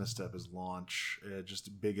biggest misstep is Launch.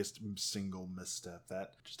 Just biggest single misstep.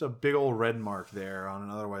 That just a big old red mark there on an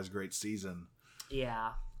otherwise great season. Yeah.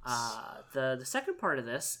 The second part of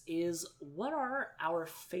this is what are our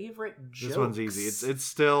favorite jokes? This one's easy. It's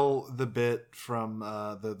still the bit from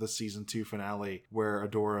the season 2 finale where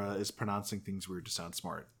Adora is pronouncing things weird to sound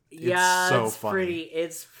smart. Yeah, it's so funny.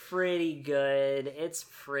 It's pretty good. It's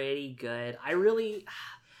pretty good.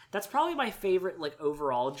 That's probably my favorite like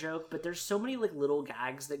overall joke, but there's so many like little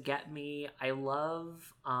gags that get me. I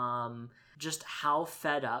love just how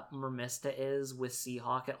fed up Mermista is with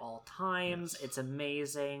Seahawk at all times. Yes. It's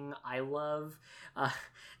amazing. I love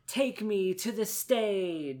take me to the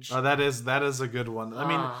stage. Oh, that is a good one. I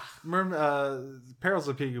mean, Perils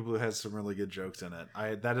of Peekaboo has some really good jokes in it.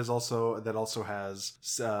 That also has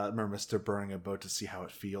Mermista burning a boat to see how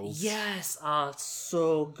it feels. Yes, it's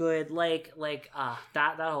so good.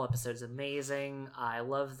 That whole episode is amazing. I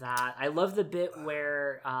love that. I love the bit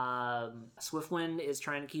where Swiftwind is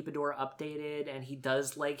trying to keep Adora updated, and he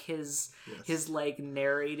does like his like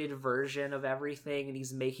narrated version of everything, and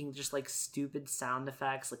he's making just like stupid sound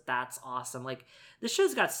effects. Like, that's awesome. Like, this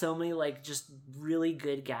show's got so many like just really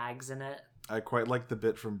good gags in it. I quite like the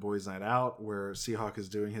bit from Boys Night Out where Seahawk is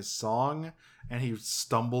doing his song and he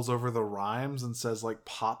stumbles over the rhymes and says like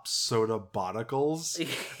pop soda boticles,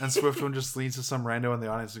 and Swiftwind just leans to some rando in the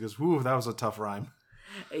audience and goes, "Woo, that was a tough rhyme."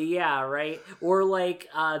 Yeah, right. Or like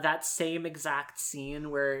that same exact scene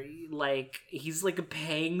where like he's like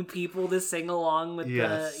paying people to sing along with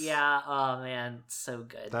oh man, so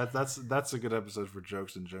good. That's a good episode for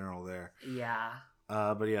jokes in general there. Yeah.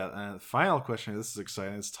 Final question. This is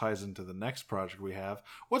exciting. This ties into the next project we have.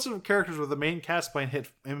 What some characters were the main cast playing hit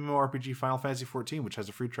MMORPG Final Fantasy XIV, which has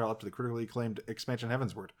a free trial up to the critically acclaimed expansion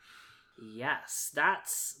Heavensward? Yes, that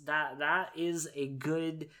is a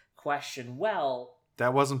good question. Well,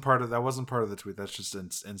 that wasn't part of the tweet. That's just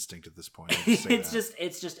instinct at this point. It's just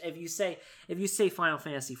if you say Final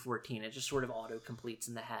Fantasy XIV, it just sort of auto completes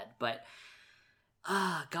in the head. But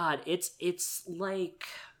God, it's like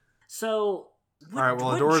so. All right,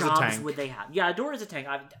 well, Adora's a tank. Would they have? Yeah, Adora's a tank.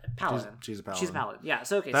 Paladin. She's a paladin. She's a paladin. Yeah,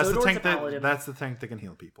 so okay. That's so the Adora's tank a paladin. that's the tank that can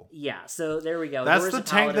heal people. Yeah, so there we go. That's Adora's the a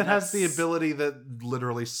tank paladin. that has the ability that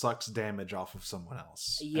literally sucks damage off of someone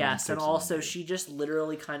else. Yes, and also she just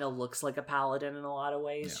literally kind of looks like a paladin in a lot of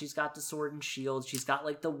ways. Yeah. She's got the sword and shield. She's got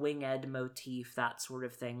like the winged motif, that sort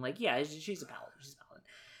of thing. Like, yeah, she's a paladin. She's a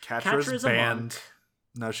paladin. Catra's banned.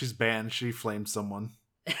 No, she's banned. She flamed someone.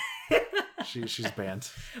 She's banned.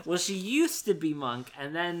 Well, she used to be monk,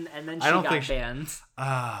 and then she got banned.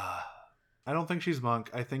 I don't think she's monk.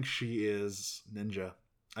 I think she is ninja.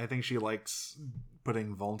 I think she likes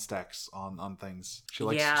putting Vuln stacks on things. She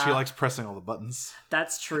likes pressing all the buttons.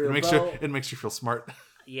 That's true. It makes you feel smart.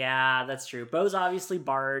 Yeah, that's true. Bo's obviously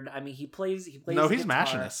bard. I mean, he plays. No, he's guitar.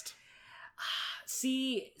 machinist.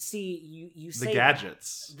 See, you say the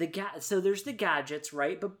gadgets. So there's the gadgets,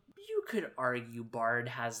 right? But you you could argue Bard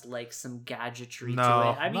has like some gadgetry No, to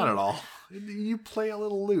it. I mean, not at all. You play a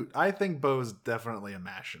little lute. I think Bo's definitely a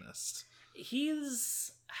machinist.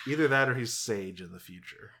 he's Either that or he's Sage in the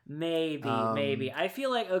future. maybe. I feel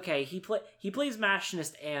like okay, he plays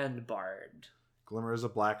machinist and Bard. Glimmer is a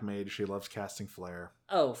black mage. She loves casting flare.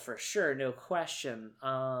 Oh, for sure, no question.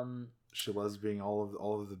 She loves being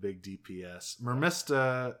all of the big DPS.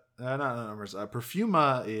 Mermista, not Mermista.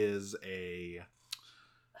 Perfuma is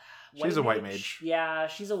she's a white mage. Yeah,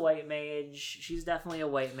 she's a white mage. She's definitely a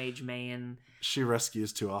white mage main. She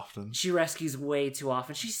rescues too often. She rescues way too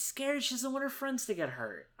often. She's scared. She doesn't want her friends to get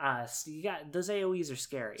hurt. So you got those AoEs are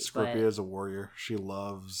scary. Scorpia is a warrior. She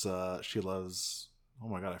loves. Oh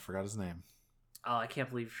my god, I forgot his name. Oh, I can't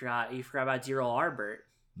believe you forgot about dear old Arbert.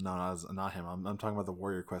 No, not him. I'm talking about the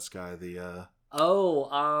Warrior Quest guy.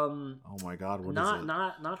 Oh my god, what is it?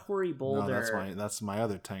 Not Hoary Boulder. No, that's my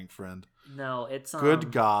other tank friend. No, it's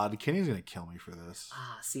Good God, Kenny's gonna kill me for this.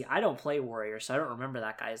 See, I don't play Warrior, so I don't remember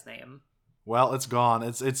that guy's name. Well, it's gone.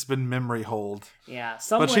 It's been memory hold. Yeah,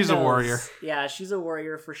 but she's a warrior. Yeah, she's a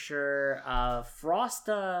warrior for sure.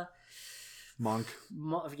 Frosta. Monk.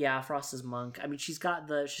 Yeah, Frost is monk. I mean, she's got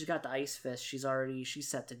the ice fist. She's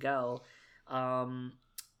set to go.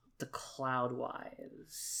 The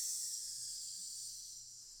Cloudwise.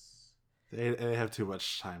 They have too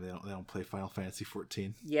much time. They don't play Final Fantasy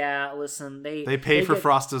 14. Yeah, listen, they pay for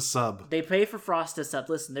Frosta's sub. They pay for Frosta's sub.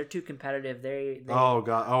 Listen, they're too competitive. They Oh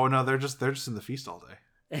god. Oh no, they're just in the feast all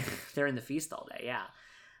day. They're in the feast all day. Yeah.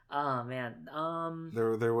 Oh man.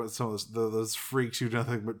 There was some of those freaks who do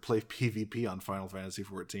nothing but play PvP on Final Fantasy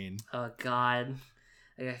 14. Oh god.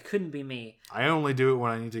 It couldn't be me. I only do it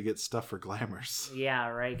when I need to get stuff for glamours. Yeah,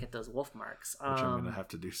 right. Get those wolf marks. Which I'm gonna have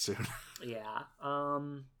to do soon. Yeah.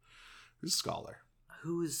 Who's Scholar?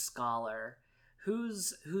 Who's Scholar?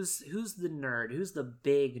 Who's the nerd? Who's the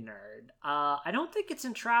big nerd? I don't think it's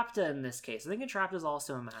Entrapta in this case. I think Entrapta is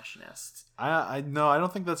also a machinist. I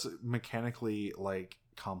don't think that's mechanically like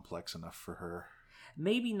complex enough for her.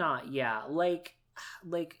 Maybe not. Yeah, like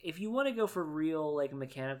if you want to go for real like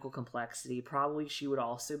mechanical complexity, probably she would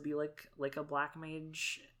also be like a black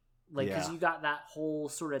mage, because you got that whole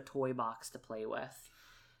sort of toy box to play with.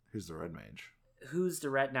 Who's the red mage? Who's the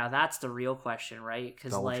red? Now that's the real question, right?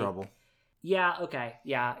 Because Double Trouble. Yeah. Okay.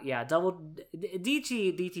 Yeah. Double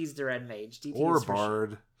DT's the red mage. DT or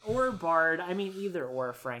Bard. Or Bard. I mean, either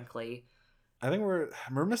or. Frankly, I think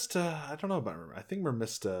Mermista. I don't know about Mermista. I think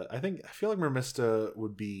Mermista. I feel like Mermista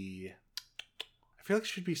would be. I feel like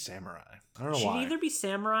she'd be samurai. I don't know why. She'd either be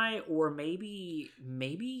samurai or maybe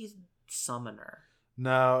summoner.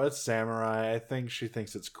 No, it's samurai. I think she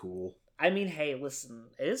thinks it's cool. I mean, hey, listen,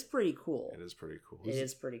 it is pretty cool. It is pretty cool. It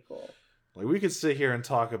is pretty cool. Like, we could sit here and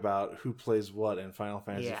talk about who plays what in Final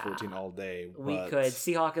Fantasy 14 all day. But... We could.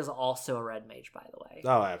 Seahawk is also a red mage, by the way.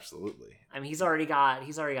 Oh, absolutely. I mean, he's already got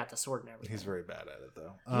the sword and everything. He's very bad at it,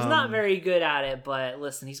 though. He's not very good at it, but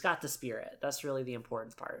listen, he's got the spirit. That's really the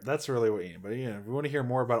important part. That's really what you need. But if we want to hear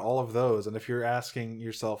more about all of those, and if you're asking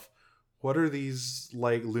yourself, what are these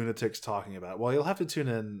like lunatics talking about? Well, you'll have to tune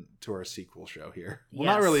in to our sequel show here. Well,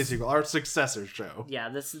 not really a sequel, our successor show. Yeah,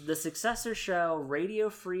 this is the successor show,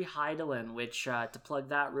 Radio Free Heidelin, which to plug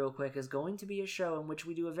that real quick is going to be a show in which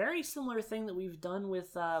we do a very similar thing that we've done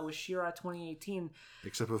with Shira 2018,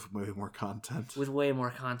 except with way more content. With way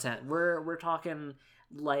more content, we're talking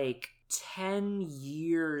like 10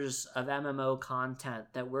 years of MMO content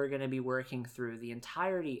that we're going to be working through the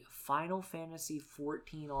entirety of Final Fantasy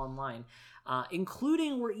 14 Online,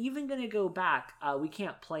 including we're even going to go back. We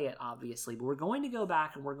can't play it, obviously, but we're going to go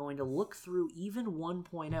back and we're going to look through even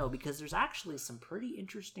 1.0 because there's actually some pretty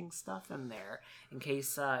interesting stuff in there in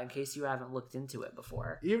case you haven't looked into it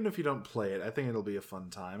before. Even if you don't play it, I think it'll be a fun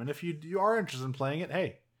time. And if you are interested in playing it,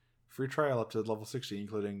 hey, free trial up to level 60,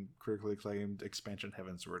 including critically acclaimed expansion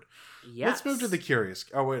Heavensward. Yes. Let's move to the curious.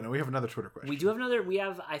 Oh, wait, no, we have another Twitter question. We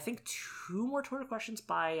have, I think, 2 more Twitter questions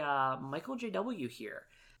by Michael JW here.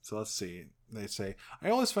 So let's see. They say,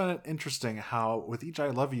 I always find it interesting how with each I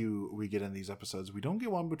love you we get in these episodes, we don't get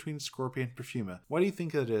one between Scorpion and Perfuma. Why do you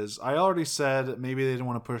think it is? I already said maybe they didn't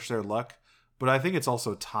want to push their luck, but I think it's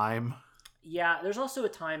also time. Yeah, there's also a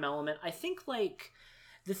time element. I think, like...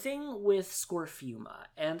 The thing with Scorfuma,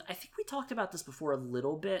 and I think we talked about this before a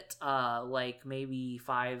little bit, like maybe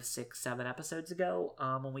 5, 6, 7 episodes ago,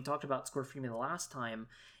 when we talked about Scorfuma the last time,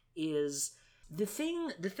 is the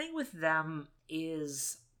thing with them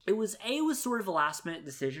is it was sort of a last minute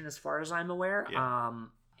decision as far as I'm aware. Yeah.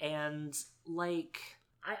 And like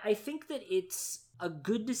I think that it's a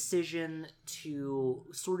good decision to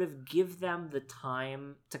sort of give them the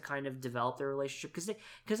time to kind of develop their relationship,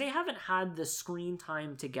 because they haven't had the screen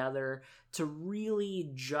time together to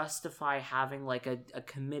really justify having like a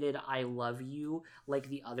committed I love you like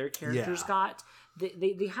the other characters got.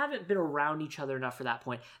 They haven't been around each other enough for that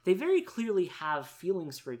point. They very clearly have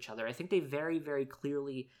feelings for each other. I think they very, very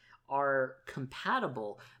clearly are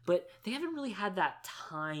compatible, but they haven't really had that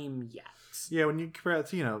time yet. Yeah, when you compare it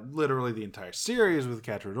to, literally the entire series with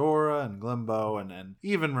Catradora and Glimbo and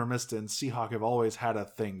even Mermista and Seahawk have always had a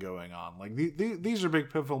thing going on. Like, these are big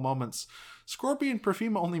pivotal moments. Scorpion and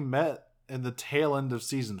Perfuma only met in the tail end of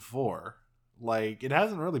season 4. Like, it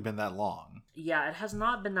hasn't really been that long. Yeah, it has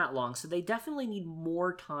not been that long, so they definitely need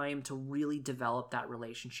more time to really develop that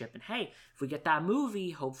relationship. And hey, if we get that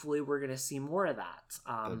movie, hopefully we're going to see more of that.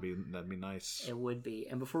 That'd be nice. It would be.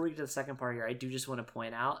 And before we get to the second part here, I do just want to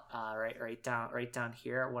point out, right down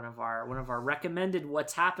here, one of our recommended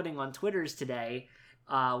what's happening on Twitters today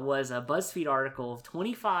was a BuzzFeed article of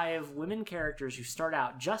 25 women characters who start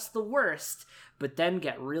out just the worst, but then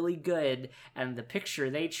get really good. And the picture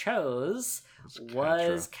they chose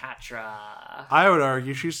was Catra. I would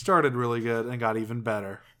argue she started really good and got even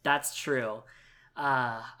better. That's true.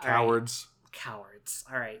 Cowards. Right. Cowards.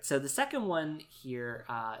 All right. So the second one here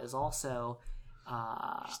is also...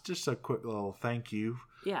 just a quick little thank you.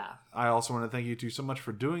 Yeah. I also want to thank you two so much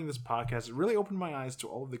for doing this podcast. It really opened my eyes to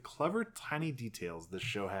all of the clever, tiny details this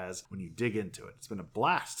show has when you dig into it. It's been a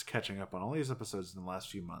blast catching up on all these episodes in the last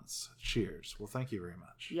few months. Cheers. Well, thank you very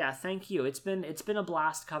much. Yeah, thank you. It's been a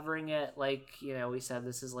blast covering it. Like, we said,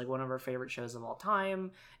 this is like one of our favorite shows of all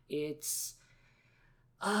time. It's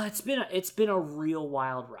been a real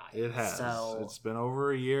wild ride. It has. So... It's been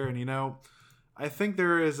over a year, and I think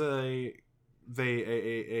there is a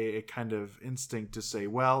kind of instinct to say,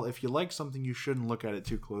 well, if you like something, you shouldn't look at it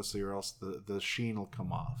too closely or else the sheen will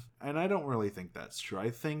come off. And I don't really think that's true.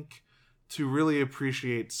 I think to really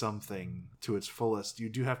appreciate something to its fullest, you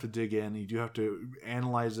do have to dig in. You do have to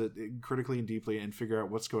analyze it critically and deeply and figure out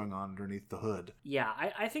what's going on underneath the hood. Yeah,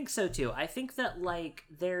 I think so too. I think that like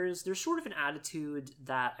there's sort of an attitude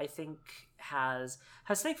that I think has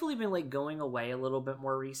thankfully been like going away a little bit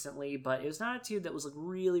more recently, but it was an attitude that was like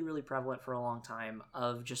really, really prevalent for a long time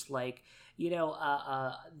of just like,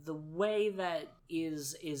 the way that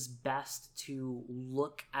is best to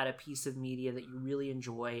look at a piece of media that you really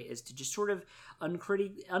enjoy is to just sort of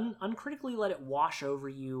uncritically let it wash over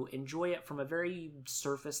you, enjoy it from a very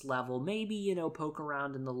surface level, maybe, poke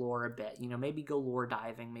around in the lore a bit, maybe go lore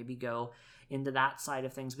diving, maybe go into that side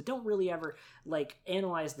of things, but don't really ever like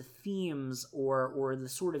analyze the themes or the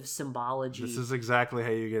sort of symbology. This is exactly how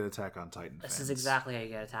you get Attack on Titan fans. This is exactly how you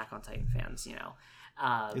get Attack on Titan fans,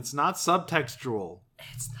 it's not subtextual.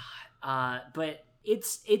 It's not. But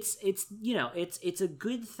it's a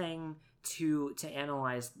good thing to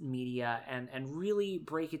analyze media and really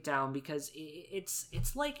break it down, because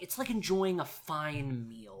it's like enjoying a fine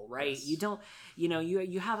meal, right? Yes. You don't,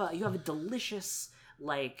 you have a delicious,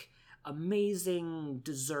 like, amazing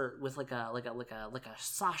dessert with like a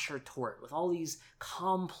Sasha tort with all these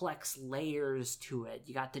complex layers to it.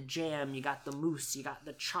 You got the jam, you got the mousse, you got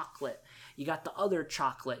the chocolate, you got the other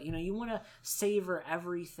chocolate. You want to savor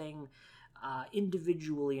everything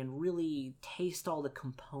individually and really taste all the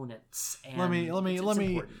components. And let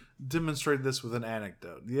me demonstrate this with an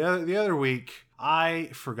anecdote. The other week, I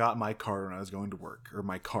forgot my card when I was going to work, or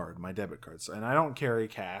my debit card, and I don't carry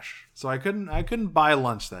cash, so I couldn't buy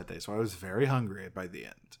lunch that day. So I was very hungry by the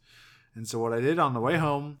end, and so what I did on the way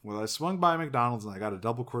home was I swung by McDonald's and I got a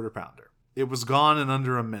double quarter pounder. It was gone in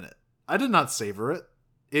under a minute. I did not savor it.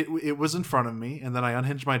 It was in front of me, and then I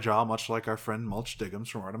unhinged my jaw, much like our friend Mulch Diggums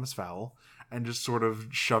from Artemis Fowl, and just sort of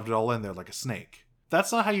shoved it all in there like a snake.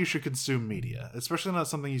 That's not how you should consume media, especially not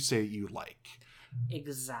something you say you like.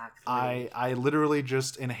 Exactly. I literally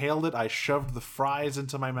just inhaled it. I shoved the fries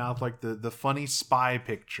into my mouth like the funny spy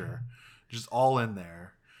picture, just all in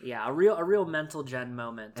there. Yeah, a real mental gen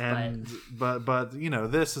moment. And but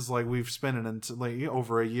this is like we've spent it into like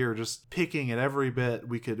over a year just picking at every bit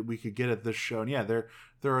we could get at this show. And yeah, there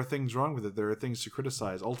are things wrong with it. There are things to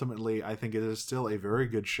criticize. Ultimately, I think it is still a very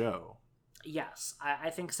good show. Yes, I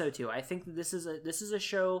think so too. I think that this is a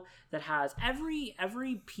show that has every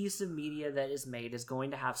piece of media that is made is going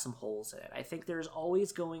to have some holes in it. I think there's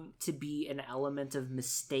always going to be an element of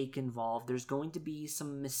mistake involved. There's going to be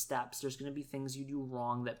some missteps. There's going to be things you do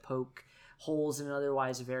wrong that poke holes in an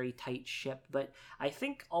otherwise very tight ship. But I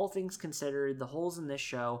think all things considered, the holes in this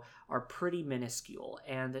show are pretty minuscule,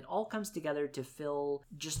 and it all comes together to fill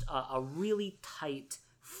just a really tight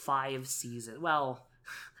 5 season. Well,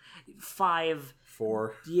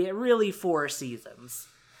 4. really 4 seasons.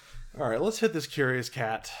 All right, let's hit this curious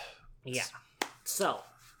cat. Yeah. So,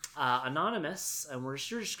 Anonymous, and we're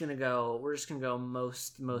just gonna go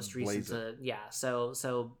most recent to, yeah. So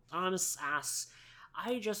Anonymous asks,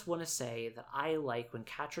 I just want to say that I like when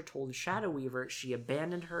Catra told Shadow Weaver she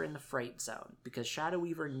abandoned her in the Fright Zone, because Shadow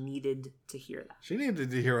Weaver needed to hear that. She needed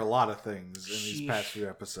to hear a lot of things in these past few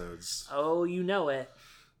episodes. Oh, you know it.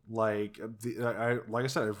 Like I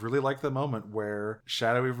said, I really like the moment where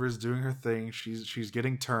Shadow Weaver is doing her thing. She's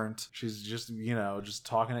getting turned. She's just just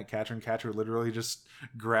talking at Catra, and Catra literally just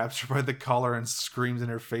grabs her by the collar and screams in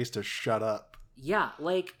her face to shut up. Yeah,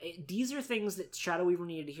 like, these are things that Shadow Weaver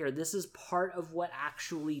needed to hear. This is part of what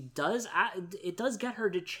actually does get her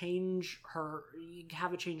to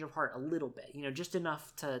have a change of heart a little bit, just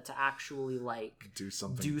enough to actually, like, do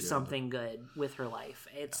something good with her life.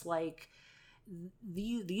 It's like,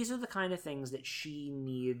 these are the kind of things that she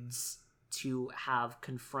needs to have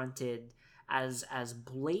confronted as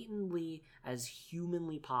blatantly as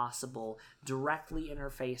humanly possible, directly in her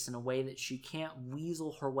face, in a way that she can't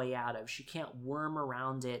weasel her way out of. She can't worm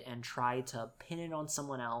around it and try to pin it on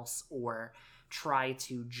someone else, or try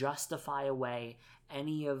to justify away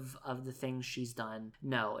any of the things she's done.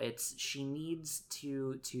 No, she needs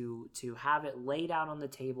to have it laid out on the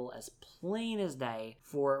table as plain as day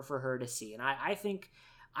for her to see. And I think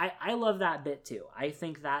I love that bit too. I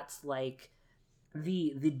think that's like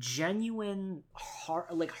the genuine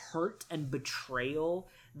hurt and betrayal,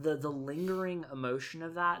 the lingering emotion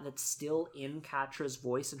of that's still in Catra's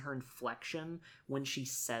voice and her inflection when she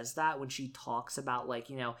says that, when she talks about, like,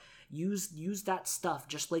 use that stuff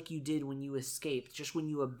just like you did when you escaped, just when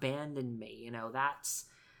you abandoned me. That's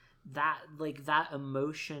that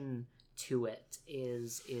emotion to it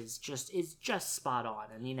is just spot on.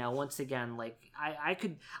 And once again, like, I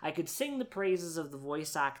could sing the praises of the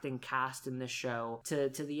voice acting cast in this show to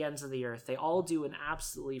the ends of the earth. They all do an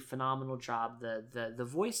absolutely phenomenal job. The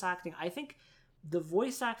voice acting, I think the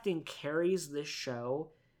voice acting carries this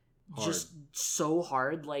show just so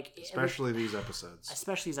hard, like, especially these episodes.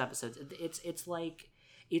 It's like,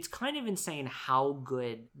 it's kind of insane how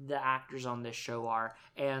good the actors on this show are,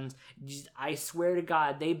 and I swear to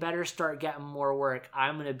God, they better start getting more work.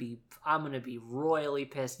 I'm gonna be royally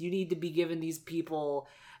pissed. You need to be giving these people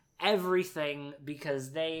everything,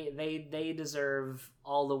 because they deserve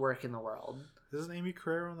all the work in the world. Isn't Amy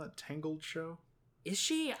Carrera on that Tangled show? Is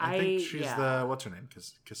she? I think she's the, what's her name?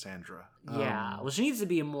 Cassandra. Yeah. Well, she needs to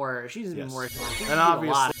be more. She needs to be more. And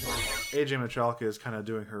obviously, AJ Michalka is kind of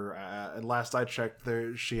doing her. And last I checked,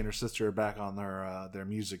 she and her sister are back on their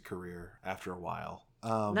music career after a while.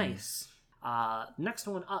 Nice. Next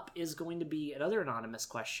one up is going to be another anonymous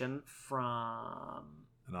question from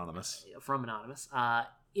Anonymous.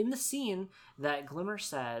 In the scene that Glimmer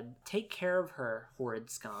said, "Take care of her,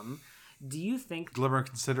 horrid scum," do you think Glimmer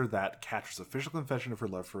considered that Catra's official confession of her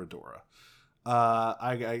love for Adora?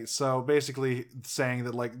 So basically saying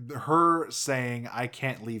that, like, her saying I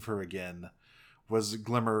can't leave her again was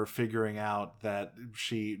Glimmer figuring out that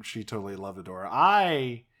she totally loved Adora.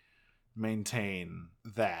 I maintain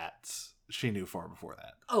that she knew far before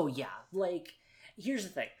that. Oh yeah, like, here's the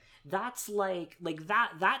thing. That's like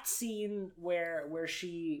that scene where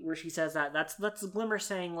she says that's Glimmer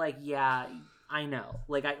saying, like, yeah, I know,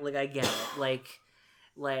 like I get it, like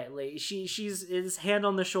she's his hand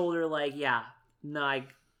on the shoulder, like, yeah, no,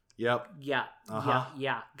 Yep. Yeah. Uh-huh.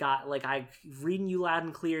 Yeah. Got, like, I'm reading you loud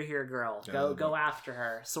and clear here, girl. Go after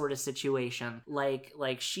her, sort of situation. Like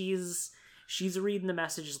she's reading the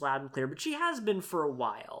messages loud and clear, but she has been for a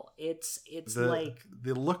while. It's like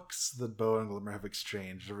the looks that Bo and Glimmer have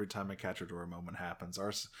exchanged every time a Catch Adora moment happens.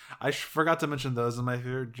 I forgot to mention those in my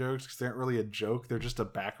favorite jokes, because they aren't really a joke. They're just a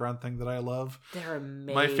background thing that I love. They're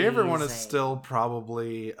amazing. My favorite one is still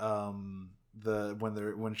probably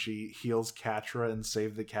when she heals Catra and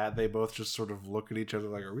save the cat. They both just sort of look at each other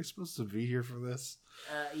like, are we supposed to be here for this?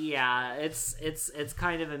 Yeah, it's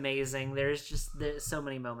kind of amazing. There's so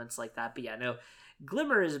many moments like that. But yeah, no,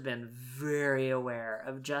 Glimmer has been very aware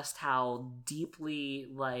of just how deeply,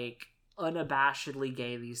 like, unabashedly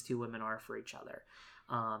gay these two women are for each other.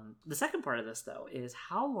 The second part of this, though, is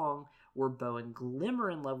how long were Bo and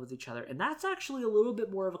Glimmer in love with each other? And that's actually a little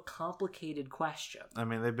bit more of a complicated question. I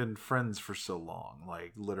mean, they've been friends for so long,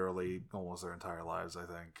 like, literally almost their entire lives, I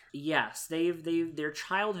think. Yes, they're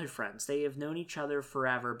childhood friends. They have known each other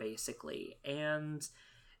forever, basically. And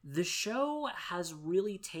the show has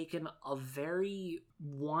really taken a very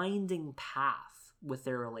winding path with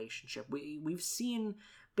their relationship. We've seen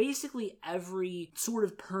basically every sort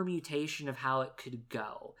of permutation of how it could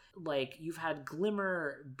go. Like, you've had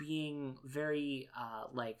Glimmer being very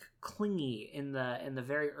like clingy in the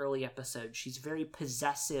very early episode. She's very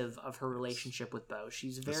possessive of her relationship with Bo.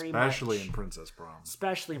 She's very especially in Princess Prom.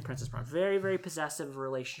 Especially in Princess Prom. Very, very possessive of a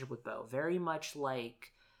relationship with Bo. Very much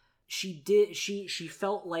like she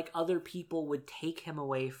felt like other people would take him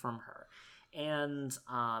away from her. And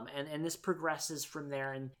this progresses from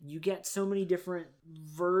there, and you get so many different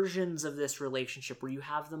versions of this relationship where you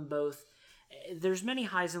have them both. There's many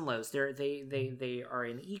highs and lows. They are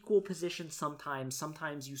in equal position sometimes.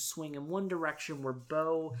 Sometimes you swing in one direction where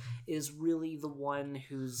Bo is really the one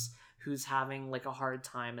who's having like a hard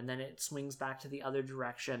time, and then it swings back to the other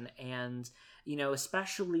direction. And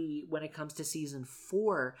especially when it comes to season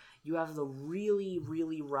 4, you have the really,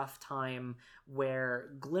 really rough time where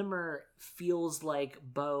Glimmer feels like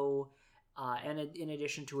Bo, and in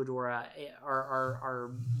addition to Adora,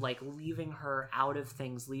 are like leaving her out of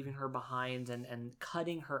things, leaving her behind, and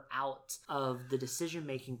cutting her out of the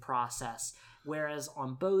decision-making process. Whereas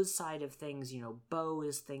on Bo's side of things, Bo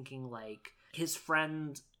is thinking like his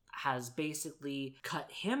friend has basically cut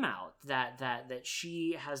him out, that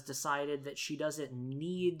she has decided that she doesn't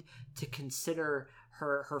need to consider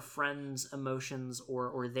her friends' emotions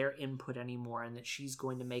or their input anymore, and that she's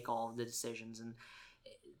going to make all of the decisions. And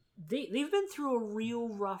they've been through a real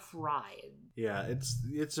rough ride. Yeah,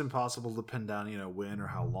 it's impossible to pin down, when or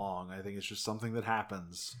how long. I think it's just something that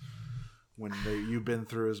happens when you've been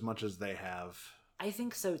through as much as they have. I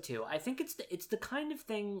think so too. I think it's the kind of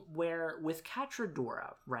thing where with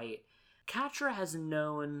Catradora, right? Catra has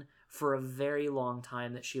known for a very long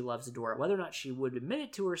time that she loves Adora. Whether or not she would admit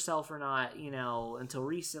it to herself or not, until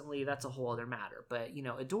recently, that's a whole other matter. But,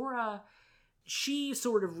 Adora, she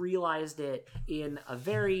sort of realized it in a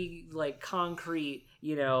very like concrete,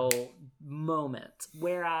 moment.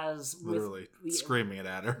 Whereas literally screaming it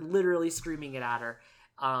at her.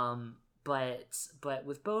 But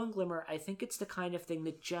with Bo and Glimmer, I think it's the kind of thing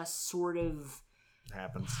that just sort of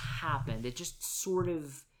happened. It just sort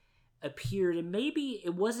of appeared, and maybe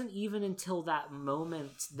it wasn't even until that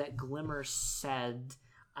moment that Glimmer said,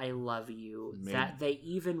 "I love you," that they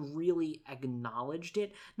even really acknowledged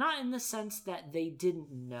it. Not in the sense that they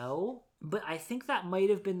didn't know, but I think that might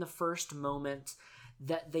have been the first moment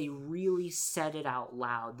that they really said it out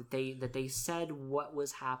loud, that they said what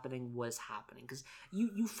was happening. Because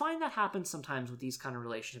you find that happens sometimes with these kind of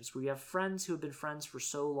relationships where you have friends who have been friends for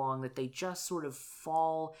so long that they just sort of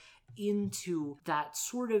fall into that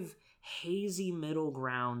sort of hazy middle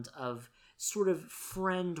ground of sort of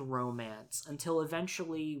friend romance until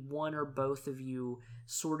eventually one or both of you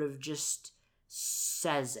sort of just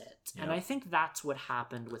says it. Yep. And I think that's what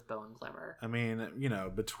happened with Bo and Glimmer. I mean,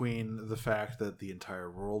 between the fact that the entire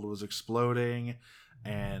world was exploding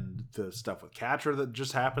and the stuff with Catra that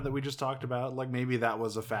just happened that we just talked about, like maybe that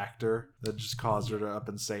was a factor that just caused her to up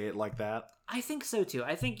and say it like that. I think so too.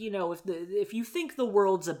 I think, if you think the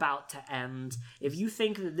world's about to end, if you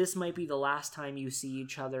think that this might be the last time you see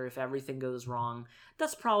each other, if everything goes wrong,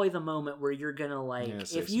 that's probably the moment where you're gonna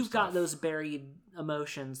if you've got those buried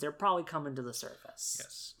emotions, they're probably coming to the surface.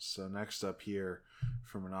 Yes. So next up here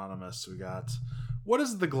from Anonymous, we got, what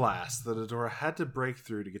is the glass that Adora had to break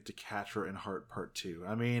through to get to Catra in Heart Part 2?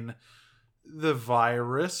 I mean, the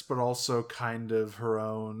virus, but also kind of her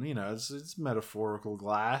own, it's metaphorical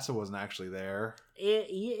glass. It wasn't actually there.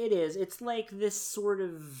 It is. It's like this sort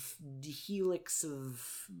of helix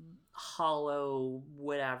of hollow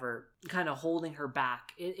whatever kind of holding her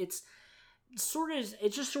back. It's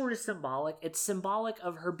just sort of symbolic. It's symbolic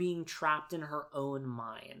of her being trapped in her own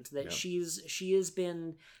mind, that she has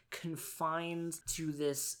been confined to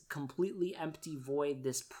this completely empty void,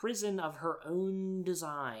 this prison of her own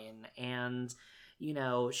design, and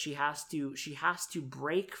she has to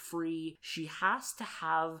break free. She has to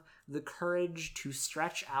have the courage to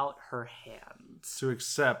stretch out her hands, to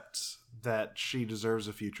accept that she deserves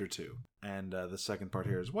a future too. And the second part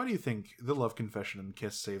here is, why do you think the love confession and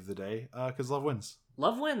kiss save the day? Because love wins.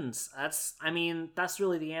 Love wins. That's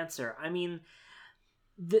really the answer. I mean,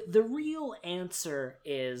 the real answer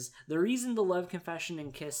is, the reason the love confession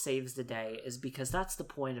and kiss saves the day is because that's the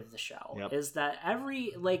point of the show. Yep. Is that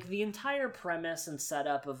the entire premise and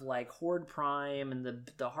setup of Horde Prime and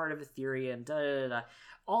the heart of Etheria and da-da-da-da,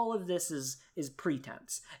 all of this is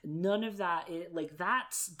pretense. None of that,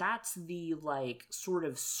 that's the sort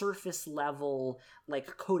of surface level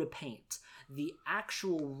coat of paint. The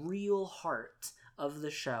actual real heart of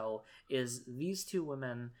the show is these two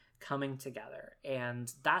women coming together,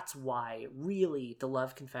 and that's why really the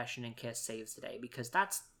love confession and kiss saves the day, because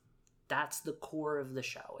that's that's the core of the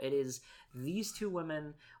show. It is these two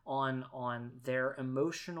women on their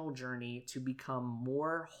emotional journey to become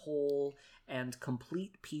more whole and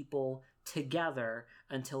complete people together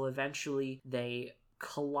until eventually they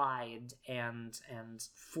collide and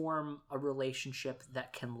form a relationship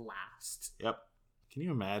that can last. Yep. Can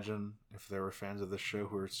you imagine if there were fans of this show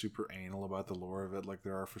who are super anal about the lore of it like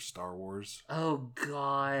there are for Star Wars? Oh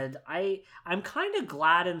god, I'm kind of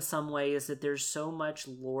glad in some ways that there's so much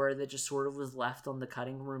lore that just sort of was left on the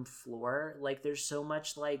cutting room floor. Like there's so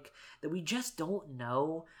much like that we just don't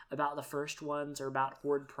know about the first ones or about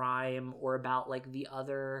Horde Prime or about like the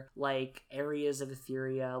other like areas of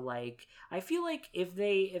Etheria. Like I feel like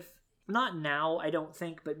if not now, I don't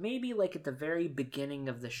think, but maybe like at the very beginning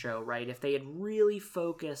of the show, right? If they had really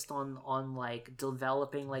focused on like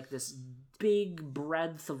developing like this big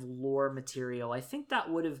breadth of lore material, I think that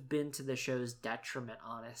would have been to the show's detriment,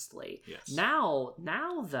 honestly. Yes. Now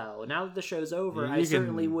though, now that the show's over, I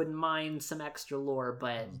certainly wouldn't mind some extra lore,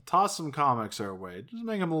 but toss some comics our way. Just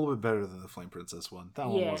make them a little bit better than the Flame Princess one. That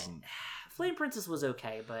one wasn't. Flame Princess was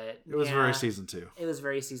okay, but it was very season 2. It was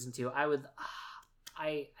very season 2.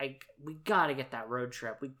 We gotta get that road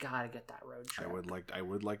trip. I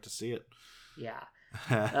would like to see it. Yeah.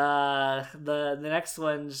 The next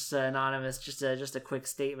one's anonymous. Just a quick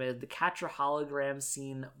statement. The Catra hologram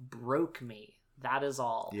scene broke me. That is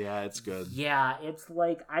all. Yeah, it's good. Yeah, it's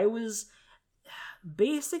like I was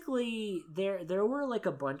basically there were like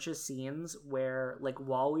a bunch of scenes where like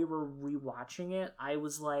while we were rewatching it, I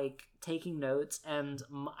was like taking notes and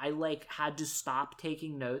I like had to stop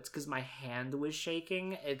taking notes because my hand was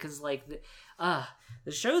shaking because like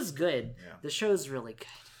the show's good. Yeah. The show's really good.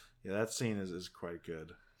 Yeah, that scene is quite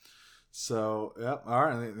good. So, yep, all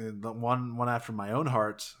right. The one after my own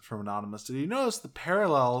heart from Anonymous. Did you notice the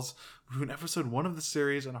parallels between episode 1 of the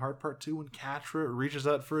series and Heart Part 2 when Catra reaches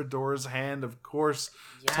out for Adora's hand? Of course,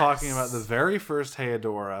 Yes. talking about the very first Hey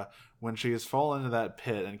Adora when she has fallen into that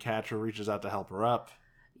pit and Catra reaches out to help her up.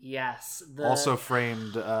 Yes. Also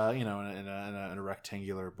framed, in a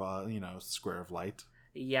rectangular, square of light.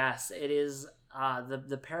 Yes, it is.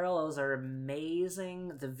 The parallels are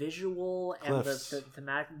amazing. The visual and the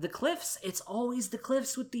thematic. The cliffs. It's always the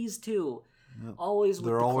cliffs with these two. Yep. Always with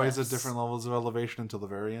They're the always cliffs. at different levels of elevation until the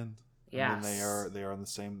very end. Yes. And then they are on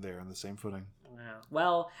the same footing.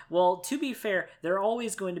 Yeah. Well, to be fair, they're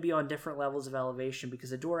always going to be on different levels of elevation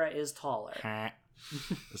because Adora is taller.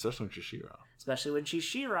 Especially when she's She-Ra. Especially when she's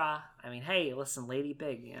She-Ra. I mean, hey, listen, Lady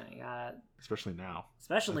Big, you got... Especially now.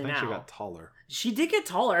 I think she got taller. She did get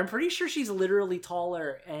taller. I'm pretty sure she's literally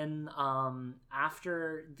taller. And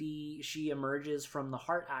after she emerges from the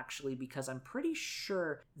heart, actually, because I'm pretty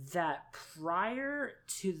sure that prior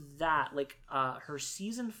to that, like her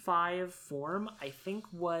season 5 form, I think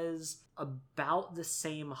was about the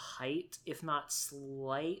same height, if not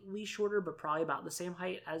slightly shorter, but probably about the same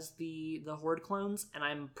height as the Horde clones. And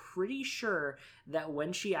I'm pretty sure that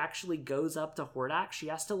when she actually goes up to Hordak, she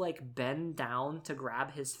has to like bend down to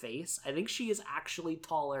grab his face. I think she is actually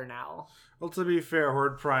taller now. Well, to be fair,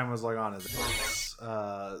 Horde Prime was like on his ass,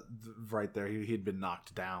 right there. He'd been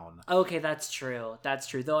knocked down. Okay, that's true. Though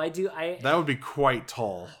that would be quite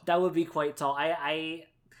tall. That would be quite tall.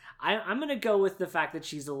 I'm gonna go with the fact that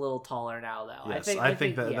she's a little taller now, though. Yes, I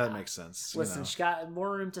think that makes sense. Listen, she got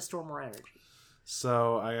more room to store more energy.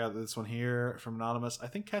 So I got this one here from Anonymous. I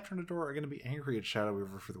think Catra and Adora are going to be angry at Shadow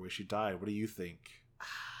Weaver for the way she died. What do you think?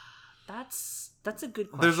 That's a good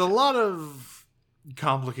question. There's a lot of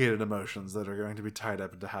complicated emotions that are going to be tied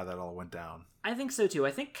up into how that all went down. I think so too.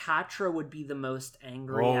 I think Catra would be the most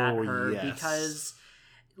angry at her because,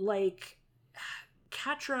 like,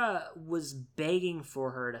 Catra was begging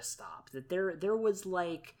for her to stop. That there was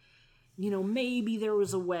like, maybe there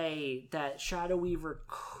was a way that Shadow Weaver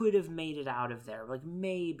could have made it out of there. Like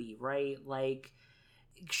maybe, right? Like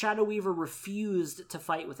Shadow Weaver refused to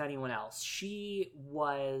fight with anyone else. She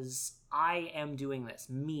was, I am doing this.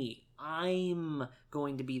 Me. I'm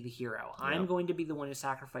going to be the hero. Yep. I'm going to be the one who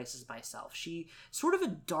sacrifices myself. She sort of a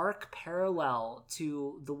dark parallel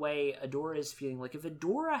to the way Adora is feeling. Like if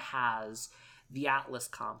Adora has the Atlas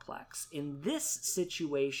complex, in this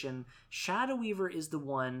situation, Shadow Weaver is the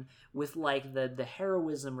one with like the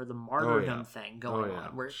heroism or the martyrdom thing going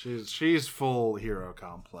on. Where she's full hero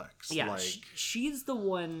complex. Yeah, she's the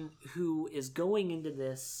one who is going into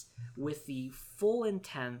this with the full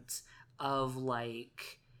intent of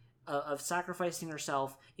of sacrificing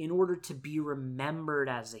herself in order to be remembered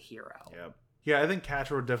as a hero. Yep. Yeah, I think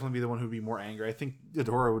Catra would definitely be the one who'd be more angry. I think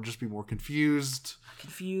Adora would just be more confused.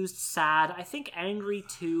 Sad. I think angry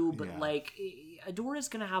too, but like Adora's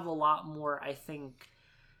gonna have a lot more, I think,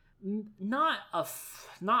 not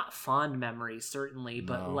fond memories certainly,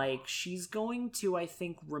 but No. like she's going to, I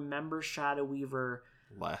think, remember Shadow Weaver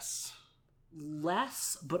less,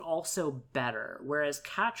 but also better. Whereas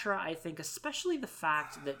Catra, I think, especially the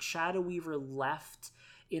fact that Shadow Weaver left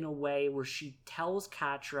in a way where she tells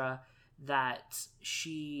Catra that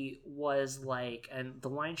she was like, and the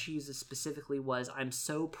line she uses specifically was, "I'm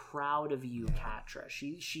so proud of you, Catra."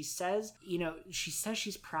 She says, she says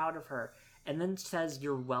she's proud of her, and then says,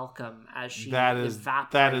 "You're welcome," as she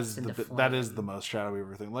evaporates into flame. That is the most Shadow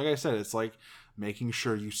Weaver thing. Like I said, it's like making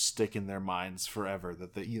sure you stick in their minds forever.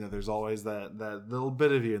 That there's always that little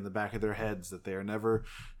bit of you in the back of their heads that they are never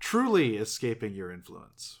truly escaping your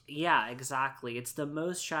influence. Yeah, exactly. It's the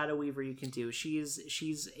most Shadow Weaver you can do.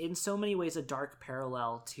 She's in so many ways a dark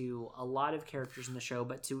parallel to a lot of characters in the show,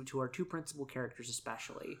 but to our two principal characters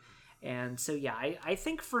especially. And so, yeah, I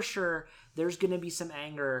think for sure there's going to be some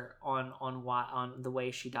anger on the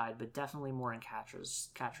way she died, but definitely more in Catra's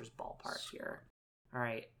ballpark here. All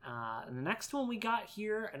right, and the next one we got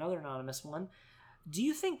here, another anonymous one. Do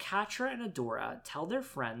you think Catra and Adora tell their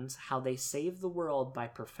friends how they save the world by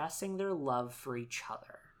professing their love for each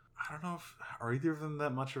other? I don't know are either of them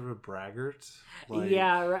that much of a braggart?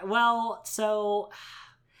 Yeah, right. Well, so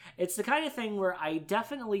it's the kind of thing where I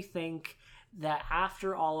definitely think that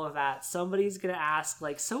after all of that, somebody's gonna ask,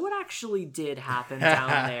 like, so what actually did happen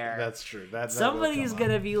down there? That's true. Somebody's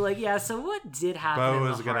gonna be like, yeah, so what did happen? Bo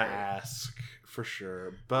is gonna ask for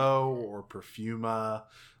sure. Bo or Perfuma.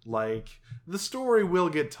 Like, the story will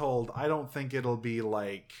get told. I don't think it'll be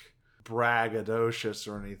like braggadocious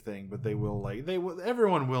or anything, but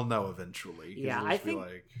everyone will know eventually. Yeah, I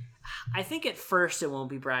think at first it won't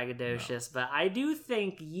be braggadocious, but I do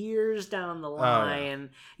think years down the line,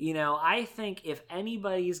 I think if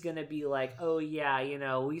anybody's going to be like, oh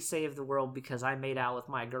yeah, we saved the world because I made out with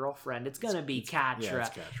my girlfriend, it's going to be Catra. Yeah, it's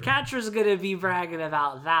Catra. Catra's going to be bragging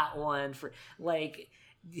about that one for, like,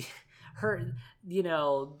 her, the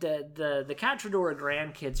Catradora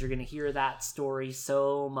grandkids are going to hear that story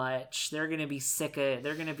so much. They're going to be sick of it.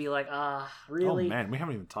 They're going to be like, really? Oh man, we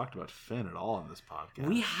haven't even talked about Finn at all in this podcast.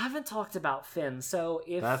 We haven't talked about Finn, so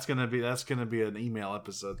if that's gonna be an email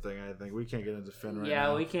episode thing, I think. We can't get into Finn right now.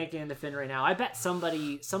 Yeah, we can't get into Finn right now. I bet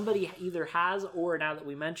somebody either has, or now that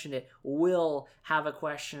we mentioned it, will have a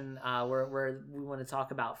question where we want to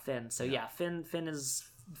talk about Finn. So yeah, Finn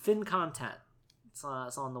content. It's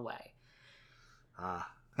on the way.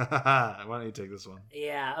 Why don't you take this one?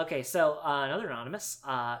 Yeah, okay, so another anonymous.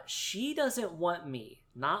 She doesn't want me,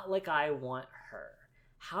 not like I want her.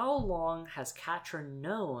 How long has Catra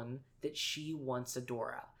known that she wants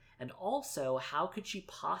Adora? And also, how could she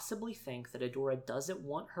possibly think that Adora doesn't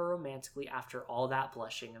want her romantically after all that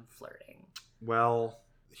blushing and flirting? Well,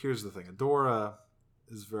 here's the thing. Adora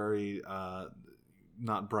is very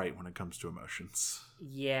not bright when it comes to emotions.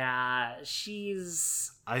 Yeah,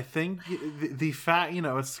 she's... I think the fact,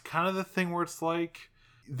 it's kind of the thing where it's like,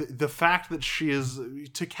 the fact that she is,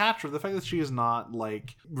 to Catra, the fact that she is not,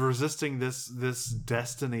 like, resisting this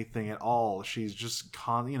destiny thing at all. She's just,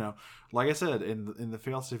 like I said, in the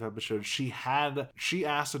failsafe episode, she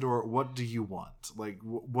asked Adora, what do you want? Like,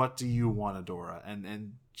 what do you want, Adora?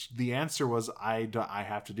 And the answer was, I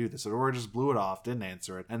have to do this. Adora just blew it off, didn't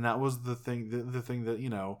answer it, and that was the thing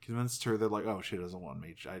that convinced her that, like, oh, she doesn't want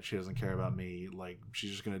me, she doesn't care about me, like,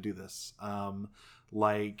 she's just gonna do this.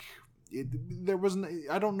 There wasn't,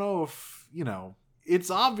 I don't know if it's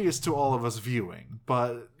obvious to all of us viewing,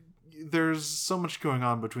 but there's so much going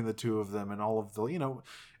on between the two of them, and all of the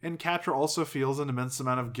and Catra also feels an immense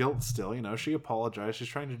amount of guilt still. She apologized, she's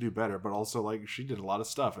trying to do better, but also, like, she did a lot of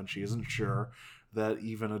stuff, and she isn't sure that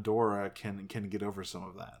even Adora can get over some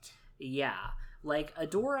of that. Yeah. Like,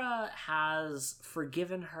 Adora has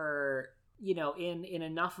forgiven her, in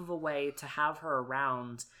enough of a way to have her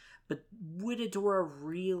around, but would Adora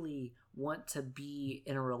really want to be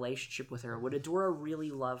in a relationship with her? Would Adora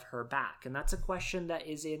really love her back? And that's a question that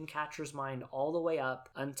is in Catra's mind all the way up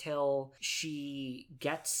until she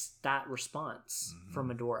gets that response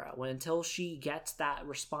from Adora. Until she gets that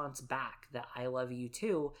response back, that I love you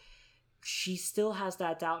too, she still has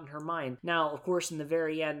that doubt in her mind. Now, of course, in the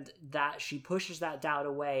very end, that she pushes that doubt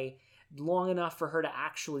away long enough for her to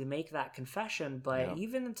actually make that confession, but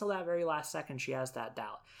even until that very last second, she has that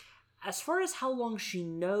doubt. As far as how long she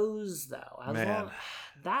knows, though,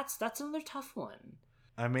 that's another tough one.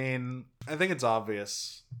 I mean, I think it's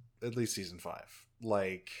obvious, at least season 5.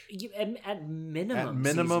 Like, at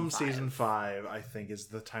minimum season 5, I think, is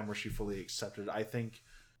the time where she fully accepted. I think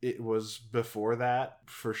it was before that,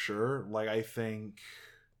 for sure. Like, I think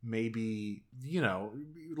maybe,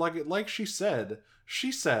 like she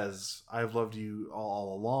says, I've loved you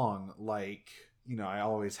all along, like, I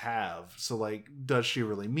always have. So, like, does she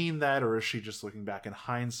really mean that, or is she just looking back in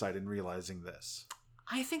hindsight and realizing this?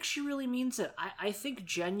 I think she really means it. I think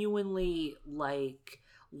genuinely, like,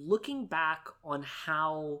 looking back on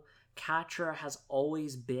how Catra has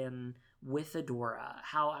always been with Adora,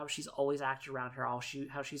 how she's always acted around her, how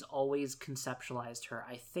she's always conceptualized her,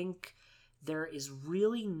 I think there is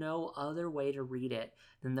really no other way to read it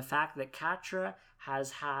than the fact that Catra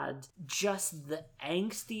has had just the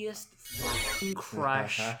angstiest fucking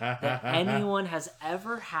crush that anyone has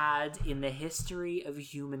ever had in the history of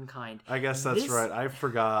humankind. I guess that's right. I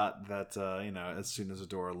forgot that, as soon as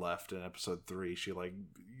Adora left in episode 3, she, like,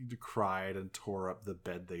 cried and tore up the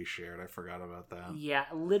bed they shared. I forgot about that. Yeah,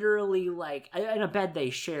 literally, like, in a bed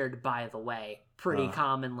they shared, by the way, pretty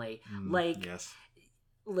commonly. Yes.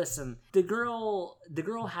 Listen, the girl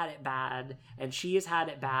had it bad, and she has had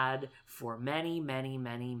it bad for many, many,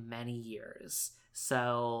 many, many years.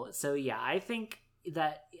 So yeah, I think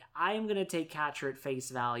that I am going to take Catra at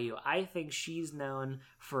face value. I think she's known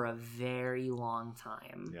for a very long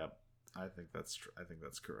time. Yep. I think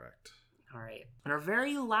that's correct. All right. And our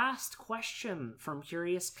very last question from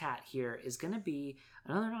Curious Cat here is going to be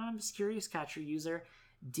another anonymous Curious Catcher user.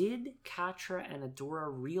 Did Catra and Adora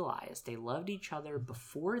realize they loved each other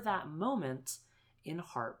before that moment in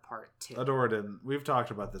Heart Part 2? Adora didn't. We've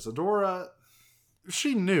talked about this. Adora,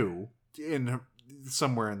 she knew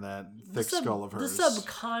somewhere in that thick skull of hers. The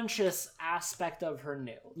subconscious aspect of her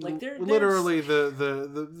knew. Like literally,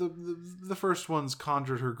 the first ones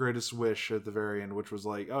conjured her greatest wish at the very end, which was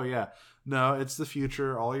like, oh yeah, no, it's the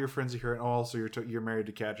future. All your friends are here, and also you're married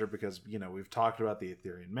to Catra because we've talked about the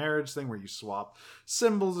Etherian marriage thing where you swap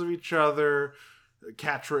symbols of each other.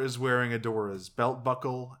 Catra is wearing Adora's belt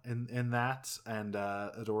buckle in that, and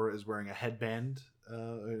Adora is wearing a headband.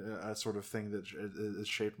 A sort of thing that is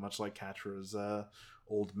shaped much like Catra's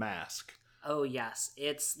old mask. Oh yes,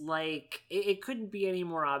 it's like it couldn't be any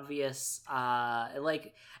more obvious. And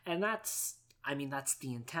that's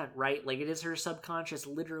the intent, right? Like, it is her subconscious.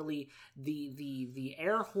 Literally, the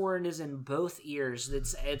air horn is in both ears.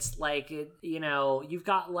 It's like you've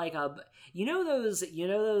got like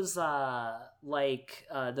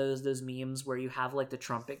those memes where you have like the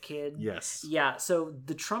trumpet kid. Yes. Yeah. So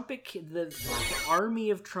the trumpet kid, the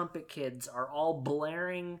army of trumpet kids are all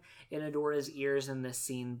blaring in Adora's ears in this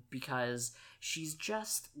scene because she's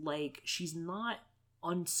just like, she's not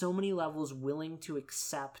on so many levels willing to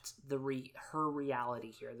accept her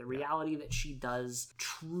reality here, the reality that she does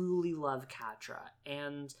truly love Catra,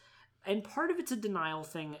 and part of it's a denial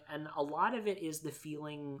thing, and a lot of it is the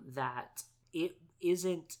feeling that it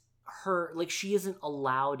isn't her, like, she isn't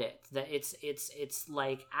allowed it, that it's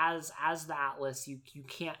like, as the Atlas, you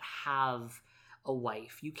can't have a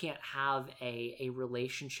wife, you can't have a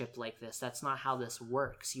relationship like this. That's not how this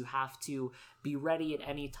works. You have to be ready at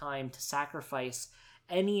any time to sacrifice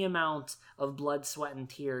any amount of blood, sweat, and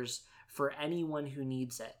tears for anyone who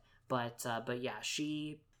needs it. But yeah,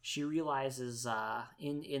 she realizes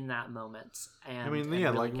in that moment. And really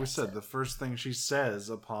like we said, the first thing she says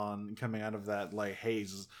upon coming out of that like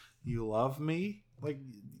haze is, "You love me?" Like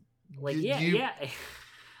yeah.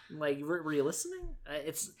 Like, were you listening?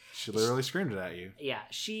 She literally screamed it at you. Yeah,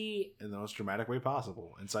 in the most dramatic way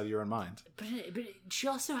possible, inside of your own mind. But she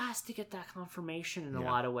also has to get that confirmation in a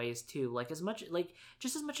lot of ways too. Like,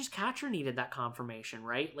 just as much as Catra needed that confirmation,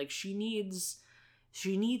 right? Like, she needs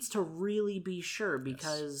to really be sure,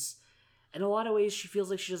 because in a lot of ways she feels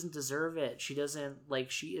like she doesn't deserve it. She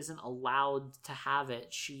isn't allowed to have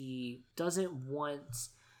it. She doesn't want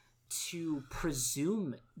to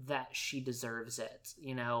presume that she deserves it.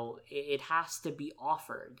 It has to be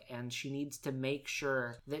offered, and she needs to make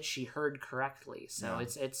sure that she heard correctly. So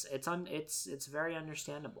it's very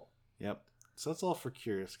understandable. Yep. So that's all for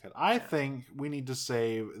Curious Cat. I think we need to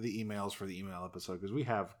save the emails for the email episode, because we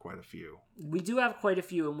have quite a few. We do have quite a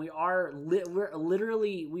few, and we are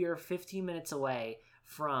 15 minutes away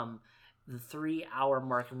from the 3-hour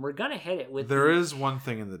mark, and we're gonna hit it with. There is one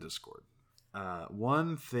thing in the Discord.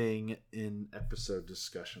 One thing in episode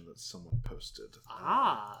discussion that someone posted.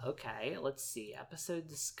 Okay. Let's see. Episode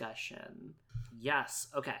discussion. Yes.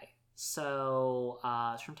 Okay. So,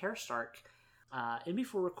 it's from Tara Stark. And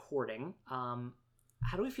before recording,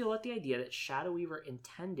 how do we feel about the idea that Shadow Weaver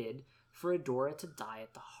intended for Adora to die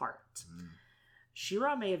at the heart?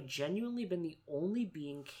 She-Ra may have genuinely been the only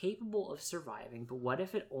being capable of surviving, but what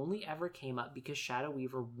if it only ever came up because Shadow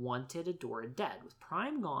Weaver wanted Adora dead? With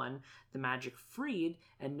Prime gone, the magic freed,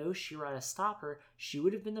 and no She-Ra to stop her, she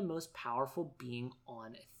would have been the most powerful being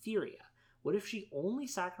on Etheria. What if she only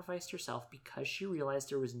sacrificed herself because she realized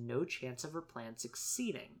there was no chance of her plan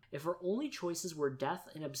succeeding? If her only choices were death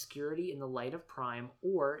in obscurity in the light of Prime,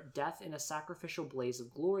 or death in a sacrificial blaze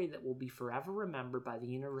of glory that will be forever remembered by the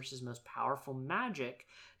universe's most powerful magic,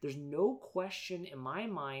 there's no question in my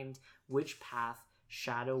mind which path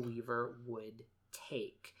Shadow Weaver would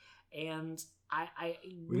take. And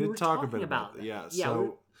we did were talk a talking bit about that. that. Yeah,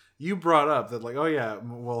 so you brought up that, like, oh yeah,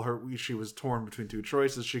 well, she was torn between two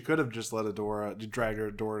choices. She could have just let dragged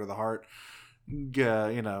Adora to the heart,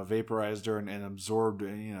 vaporized her and absorbed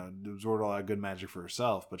all that good magic for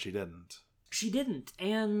herself, but she didn't. She didn't.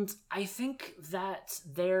 And I think that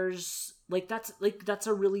there's that's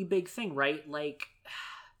a really big thing, right? Like,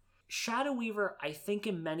 Shadow Weaver, I think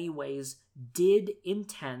in many ways did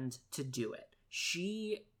intend to do it.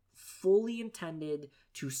 She fully intended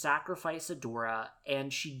to sacrifice Adora,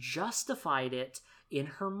 and she justified it in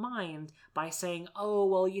her mind by saying, oh,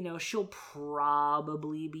 well, she'll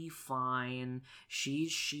probably be fine.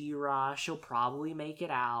 She's She-Ra. She'll probably make it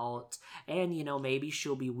out. And, maybe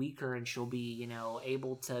she'll be weaker and she'll be,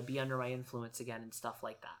 able to be under my influence again and stuff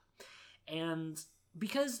like that. And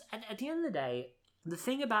because at the end of the day, the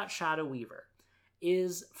thing about Shadow Weaver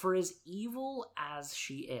is, for as evil as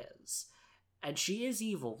she is, and she is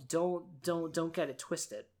evil, don't get it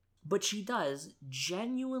twisted, but she does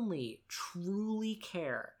genuinely, truly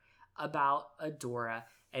care about Adora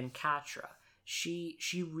and Catra. She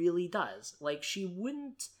really does. Like, she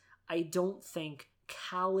wouldn't, I don't think,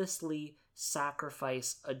 callously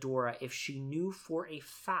sacrifice Adora if she knew for a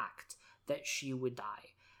fact that she would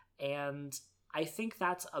die. And I think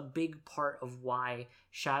that's a big part of why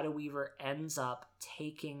Shadow Weaver ends up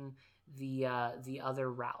taking the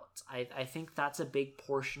other route. I think that's a big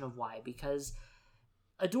portion of why, because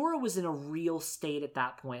Adora was in a real state at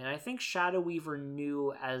that point, and I think Shadow Weaver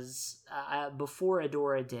knew as before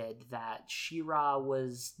Adora did that She-Ra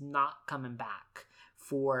was not coming back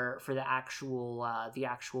for the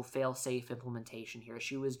actual fail-safe implementation here.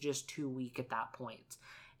 She was just too weak at that point,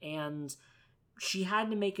 and she had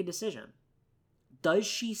to make a decision. Does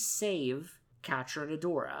she save Catra and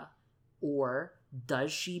Adora, or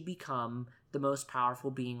does she become the most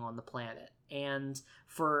powerful being on the planet? And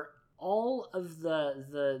for all of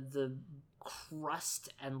the crust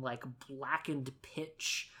and like blackened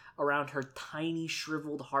pitch around her tiny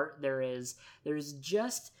shriveled heart there's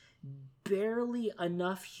just barely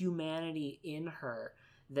enough humanity in her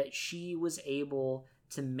that she was able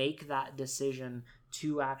to make that decision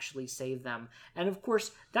to actually save them. And of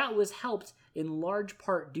course, that was helped in large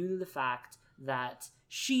part due to the fact that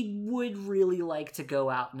she would really like to go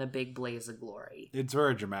out in a big blaze of glory. It's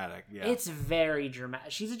very dramatic, yeah. It's very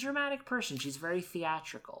dramatic. She's a dramatic person. She's very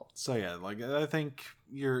theatrical. So yeah, like, I think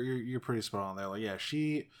you're pretty spot on there. Like, yeah,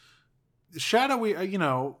 Shadow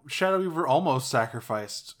Weaver almost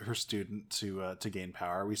sacrificed her student to gain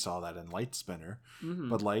power. We saw that in Light Spinner. Mm-hmm.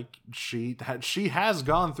 But like, she has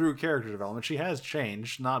gone through character development. She has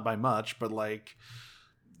changed, not by much, but like,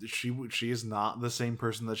 she is not the same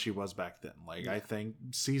person that she was back then. Like, yeah. I think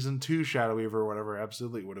season 2 Shadow Weaver or whatever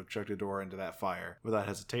absolutely would have chucked Adora into that fire without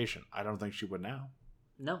hesitation. I don't think she would now.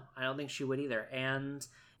 No, I don't think she would either. And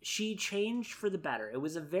she changed for the better. It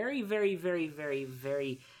was a very, very, very, very,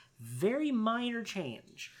 very, very minor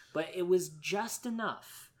change, but it was just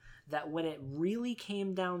enough that when it really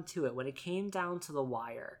came down to it, when it came down to the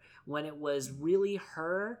wire, when it was really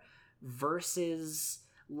her versus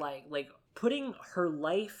like putting her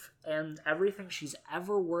life and everything she's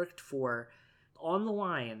ever worked for on the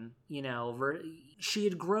line, she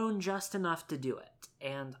had grown just enough to do it.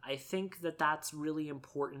 And I think that that's really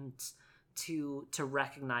important to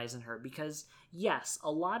recognize in her, because yes, a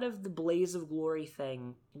lot of the blaze of glory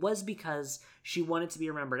thing was because she wanted to be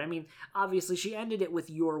remembered. I mean, obviously she ended it with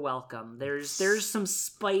 "You're welcome." There's some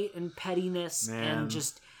spite and pettiness and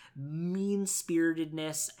just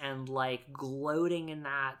mean-spiritedness and like gloating in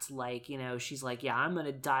that, like, she's like, yeah, I'm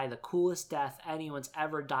gonna die the coolest death anyone's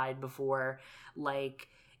ever died before, like,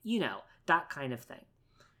 that kind of thing.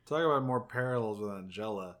 Talk about more parallels with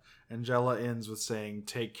Angela. Angela ends with saying,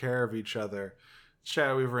 take care of each other.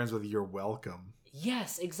 Shadow Weaver ends with, you're welcome.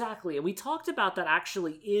 Yes, exactly. And we talked about that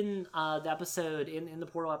actually in the episode, in the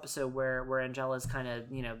Portal episode where Angela's kind of,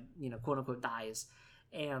 quote unquote dies.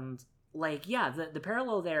 And like, yeah, the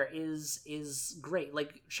parallel there is great.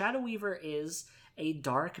 Like, Shadow Weaver is a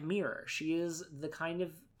dark mirror. She is the kind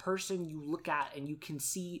of person you look at and you can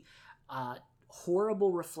see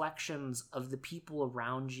horrible reflections of the people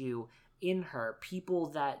around you in her, people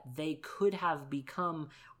that they could have become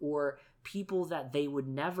or people that they would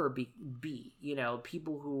never be,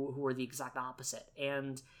 people who are the exact opposite.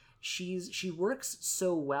 And she works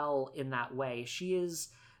so well in that way. She is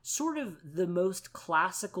sort of the most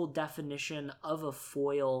classical definition of a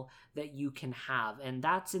foil that you can have, and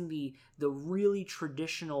that's in the really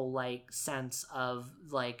traditional like sense of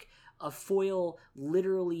like a foil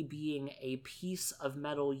literally being a piece of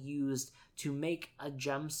metal used to make a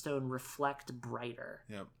gemstone reflect brighter.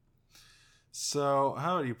 Yep. So,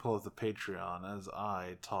 how do you pull up the Patreon as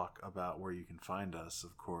I talk about where you can find us?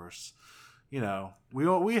 Of course, you know,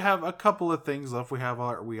 we have a couple of things left. We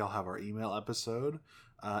all have our email episode.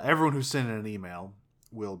 Everyone who sent in an email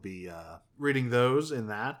will be reading those in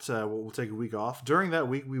that. We'll take a week off. During that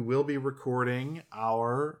week, we will be recording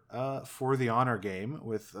our For the Honor game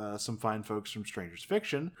with some fine folks from Strangers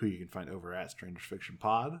Fiction, who you can find over at Strangers Fiction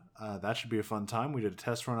Pod. That should be a fun time. We did a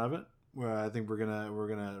test run of it. Where I think we're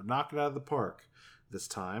gonna knock it out of the park this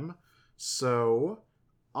time. So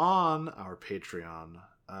on our Patreon,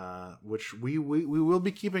 which we will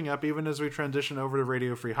be keeping up even as we transition over to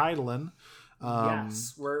Radio Free Heidelin.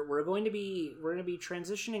 Yes, we're going to be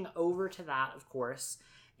transitioning over to that, of course,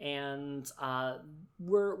 and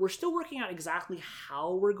we're still working out exactly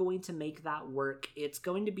how we're going to make that work. It's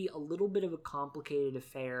going to be a little bit of a complicated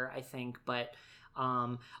affair, I think, but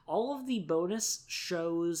all of the bonus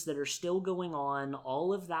shows that are still going on,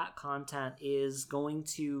 all of that content is going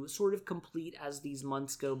to sort of complete as these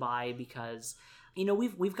months go by, because you know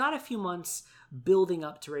we've got a few months building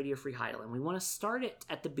up to Radio Free Highland. We want to start it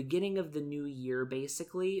at the beginning of the new year,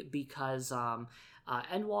 basically, because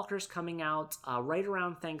Endwalker's coming out right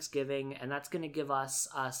around Thanksgiving, and that's going to give us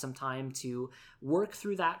some time to work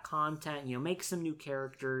through that content, you know, make some new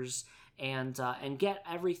characters, and get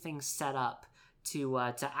everything set up to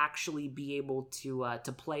actually be able to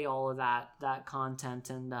play all of that content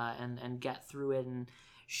and get through it and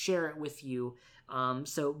share it with you.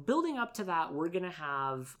 So building up to that, we're gonna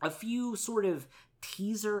have a few sort of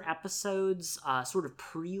teaser episodes, sort of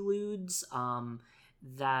preludes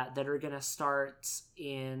that are gonna start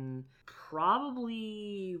in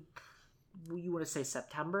probably, you want to say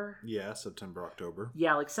September? Yeah, September, October.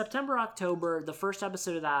 Yeah, like September, October. The first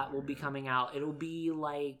episode of that will be coming out. It'll be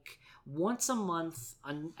like once a month,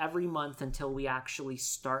 every month, until we actually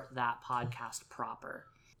start that podcast proper.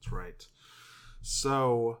 That's right.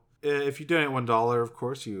 So, if you donate $1, of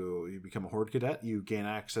course, you become a Horde Cadet. You gain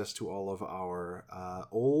access to all of our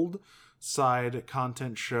old side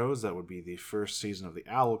content shows. That would be the first season of the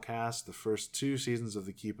Owlcast, the first 2 seasons of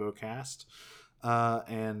the Keepocast.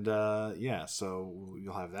 Yeah, so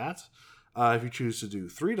you'll have that. If you choose to do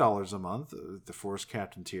 $3 a month, the Force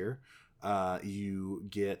Captain tier, you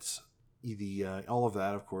get the all of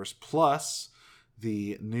that, of course, plus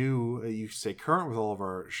the new, you stay current with all of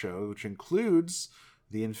our shows, which includes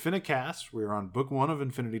the Infinicast. We're on book 1 of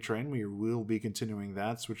Infinity Train. We will be continuing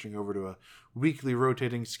that, switching over to a weekly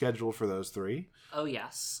rotating schedule for those 3. Oh,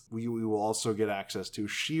 yes. We will also get access to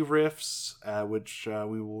She-Riffs, which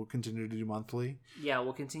we will continue to do monthly. Yeah,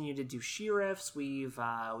 we'll continue to do She-Riffs. We've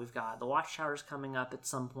got the Watchtowers coming up at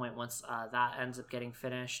some point once that ends up getting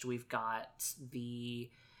finished. We've got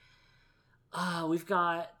the For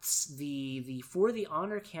the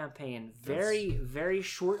Honor campaign very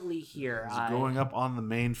shortly here. It's going up on the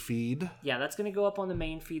main feed. Yeah, that's going to go up on the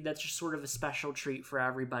main feed. That's just sort of a special treat for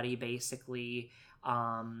everybody, basically.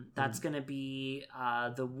 That's going to be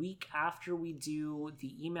the week after we do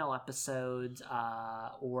the email episode,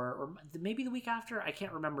 or maybe the week after. I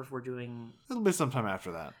can't remember if we're doing. It'll be sometime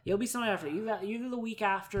after that. It'll be sometime after. Either the week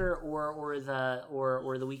after or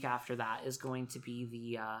the week after that is going to be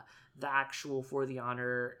the actual For the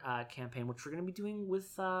Honor campaign, which we're going to be doing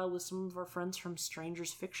with some of our friends from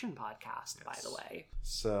Strangers Fiction podcast. Yes. By the way.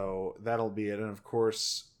 So that'll be it, and of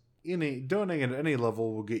course, donating at any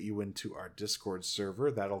level will get you into our Discord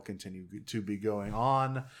server. That'll continue to be going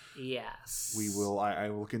on. Yes. We will. I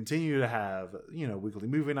will continue to have, weekly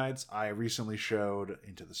movie nights. I recently showed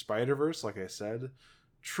Into the Spider-Verse, like I said.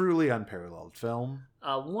 Truly unparalleled film.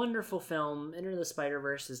 A wonderful film. Into the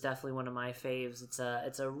Spider-Verse is definitely one of my faves.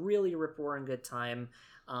 It's a really rip-roaring good time.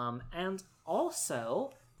 And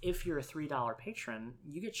also, if you're a $3 patron,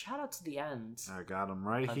 you get shout-outs at the end. I got them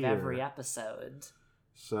right of here. Every episode.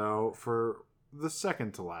 So for the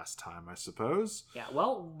second to last time, I suppose. Yeah.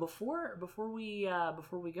 Well, before we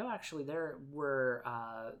go, actually, there were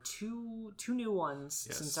two new ones.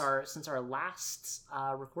 Yes. since our last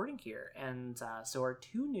recording here, and so our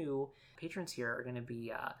 2 new patrons here are going to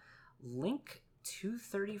be Link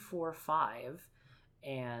 2345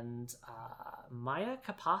 and Maya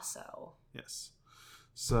Capasso. Yes.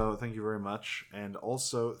 So thank you very much, and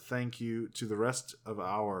also thank you to the rest of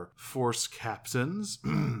our Force captains.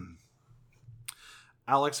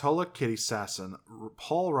 Alex Holick, Kitty Sasson,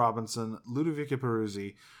 Paul Robinson, Ludovica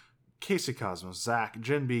Peruzzi, Casey Cosmos, Zach,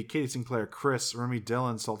 Jen B, Katie Sinclair, Chris, Remy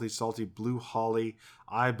Dillon, Salty Salty, Blue Holly,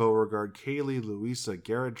 I Beauregard, Kaylee, Louisa,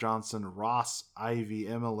 Garrett Johnson, Ross, Ivy,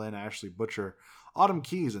 Emma Lynn, Ashley Butcher, Autumn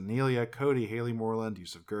Keys, Anelia, Cody, Haley Moreland,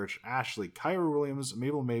 Yusuf Gerch, Ashley, Kyra Williams,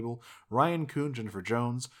 Mabel, Ryan Kuhn, Jennifer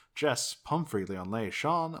Jones, Jess, Pumphrey, Leon Lay,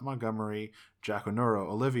 Sean Montgomery, Jack Onoro,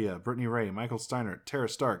 Olivia, Brittany Ray, Michael Steiner, Tara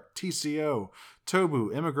Stark, TCO,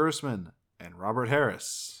 Tobu, Emma Grossman, and Robert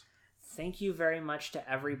Harris. Thank you very much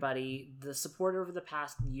to everybody. The support over the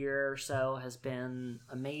past year or so has been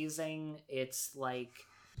amazing. It's like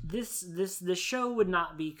this show would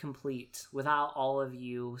not be complete without all of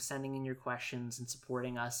you sending in your questions and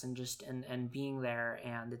supporting us and just and being there.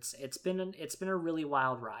 And it's been a really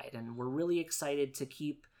wild ride, and we're really excited to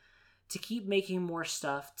keep making more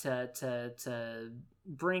stuff to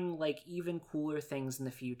bring like even cooler things in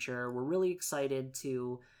the future. We're really excited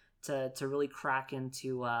to really crack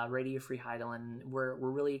into Radio Free Heidelin. We're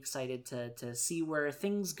really excited to see where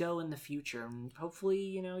things go in the future, and hopefully,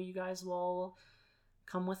 you guys will all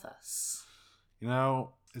come with us.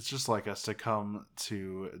 It's just like us to come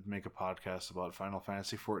to make a podcast about Final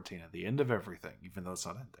Fantasy XIV at the end of everything, even though it's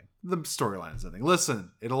not ending. The storyline is ending.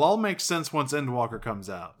 Listen, it'll all make sense once Endwalker comes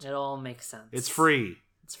out. It all makes sense. It's free.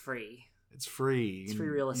 It's free. It's free. It's free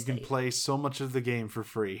real estate. You can play so much of the game for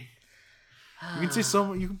free. You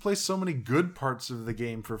can play so many good parts of the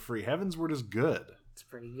game for free. Heaven's Word is good. It's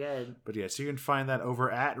pretty good. But yes, you can find that over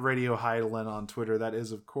at Radio Heidelin on Twitter. That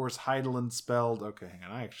is, of course, Heidelin spelled. Okay, hang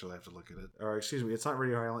on. I actually have to look at it. Or excuse me, it's not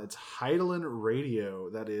Radio Heidelin. It's Heidelin Radio.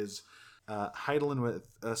 That is Heidelin with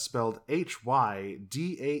spelled HYDAELYN.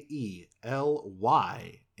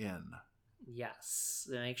 Yes.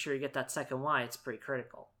 Make sure you get that second Y. It's pretty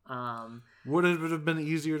critical. Would it have been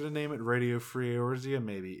easier to name it Radio Free Eorzea?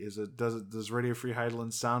 Maybe. Does Radio Free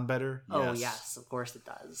Heidelin sound better? Oh yes, of course it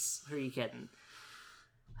does. Who are you kidding?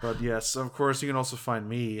 But yes, of course you can also find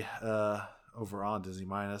me over on Disney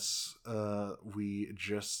Minus. We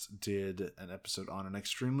just did an episode on an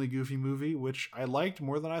extremely goofy movie, which I liked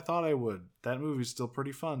more than I thought I would. That movie's still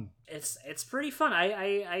pretty fun. It's pretty fun.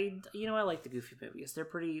 I like the goofy movies. They're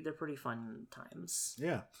pretty fun times.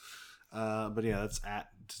 Yeah. But yeah, that's at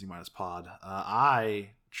Disney Minus Pod.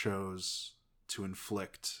 I chose to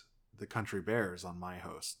inflict the Country Bears on my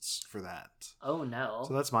hosts for that. Oh no!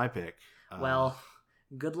 So that's my pick. Well,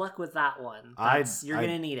 good luck with that one. You're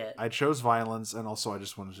gonna need it. I chose violence, and also I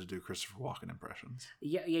just wanted to do Christopher Walken impressions.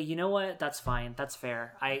 Yeah. You know what? That's fine. That's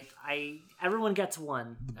fair. Everyone gets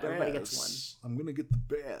one. Everybody gets one. I'm gonna get the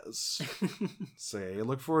bears. So yeah, you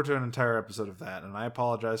look forward to an entire episode of that, and I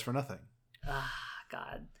apologize for nothing.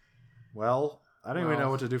 God. Well, I don't even know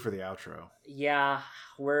what to do for the outro. Yeah,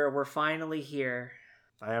 we're finally here.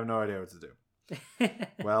 I have no idea what to do.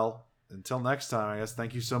 Well, until next time, I guess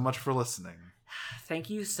thank you so much for listening. Thank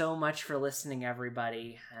you so much for listening,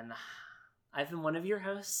 everybody. And I've been one of your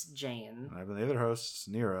hosts, Jane. And I've been the other host,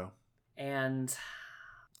 Nero. And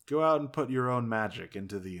go out and put your own magic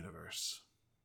into the universe.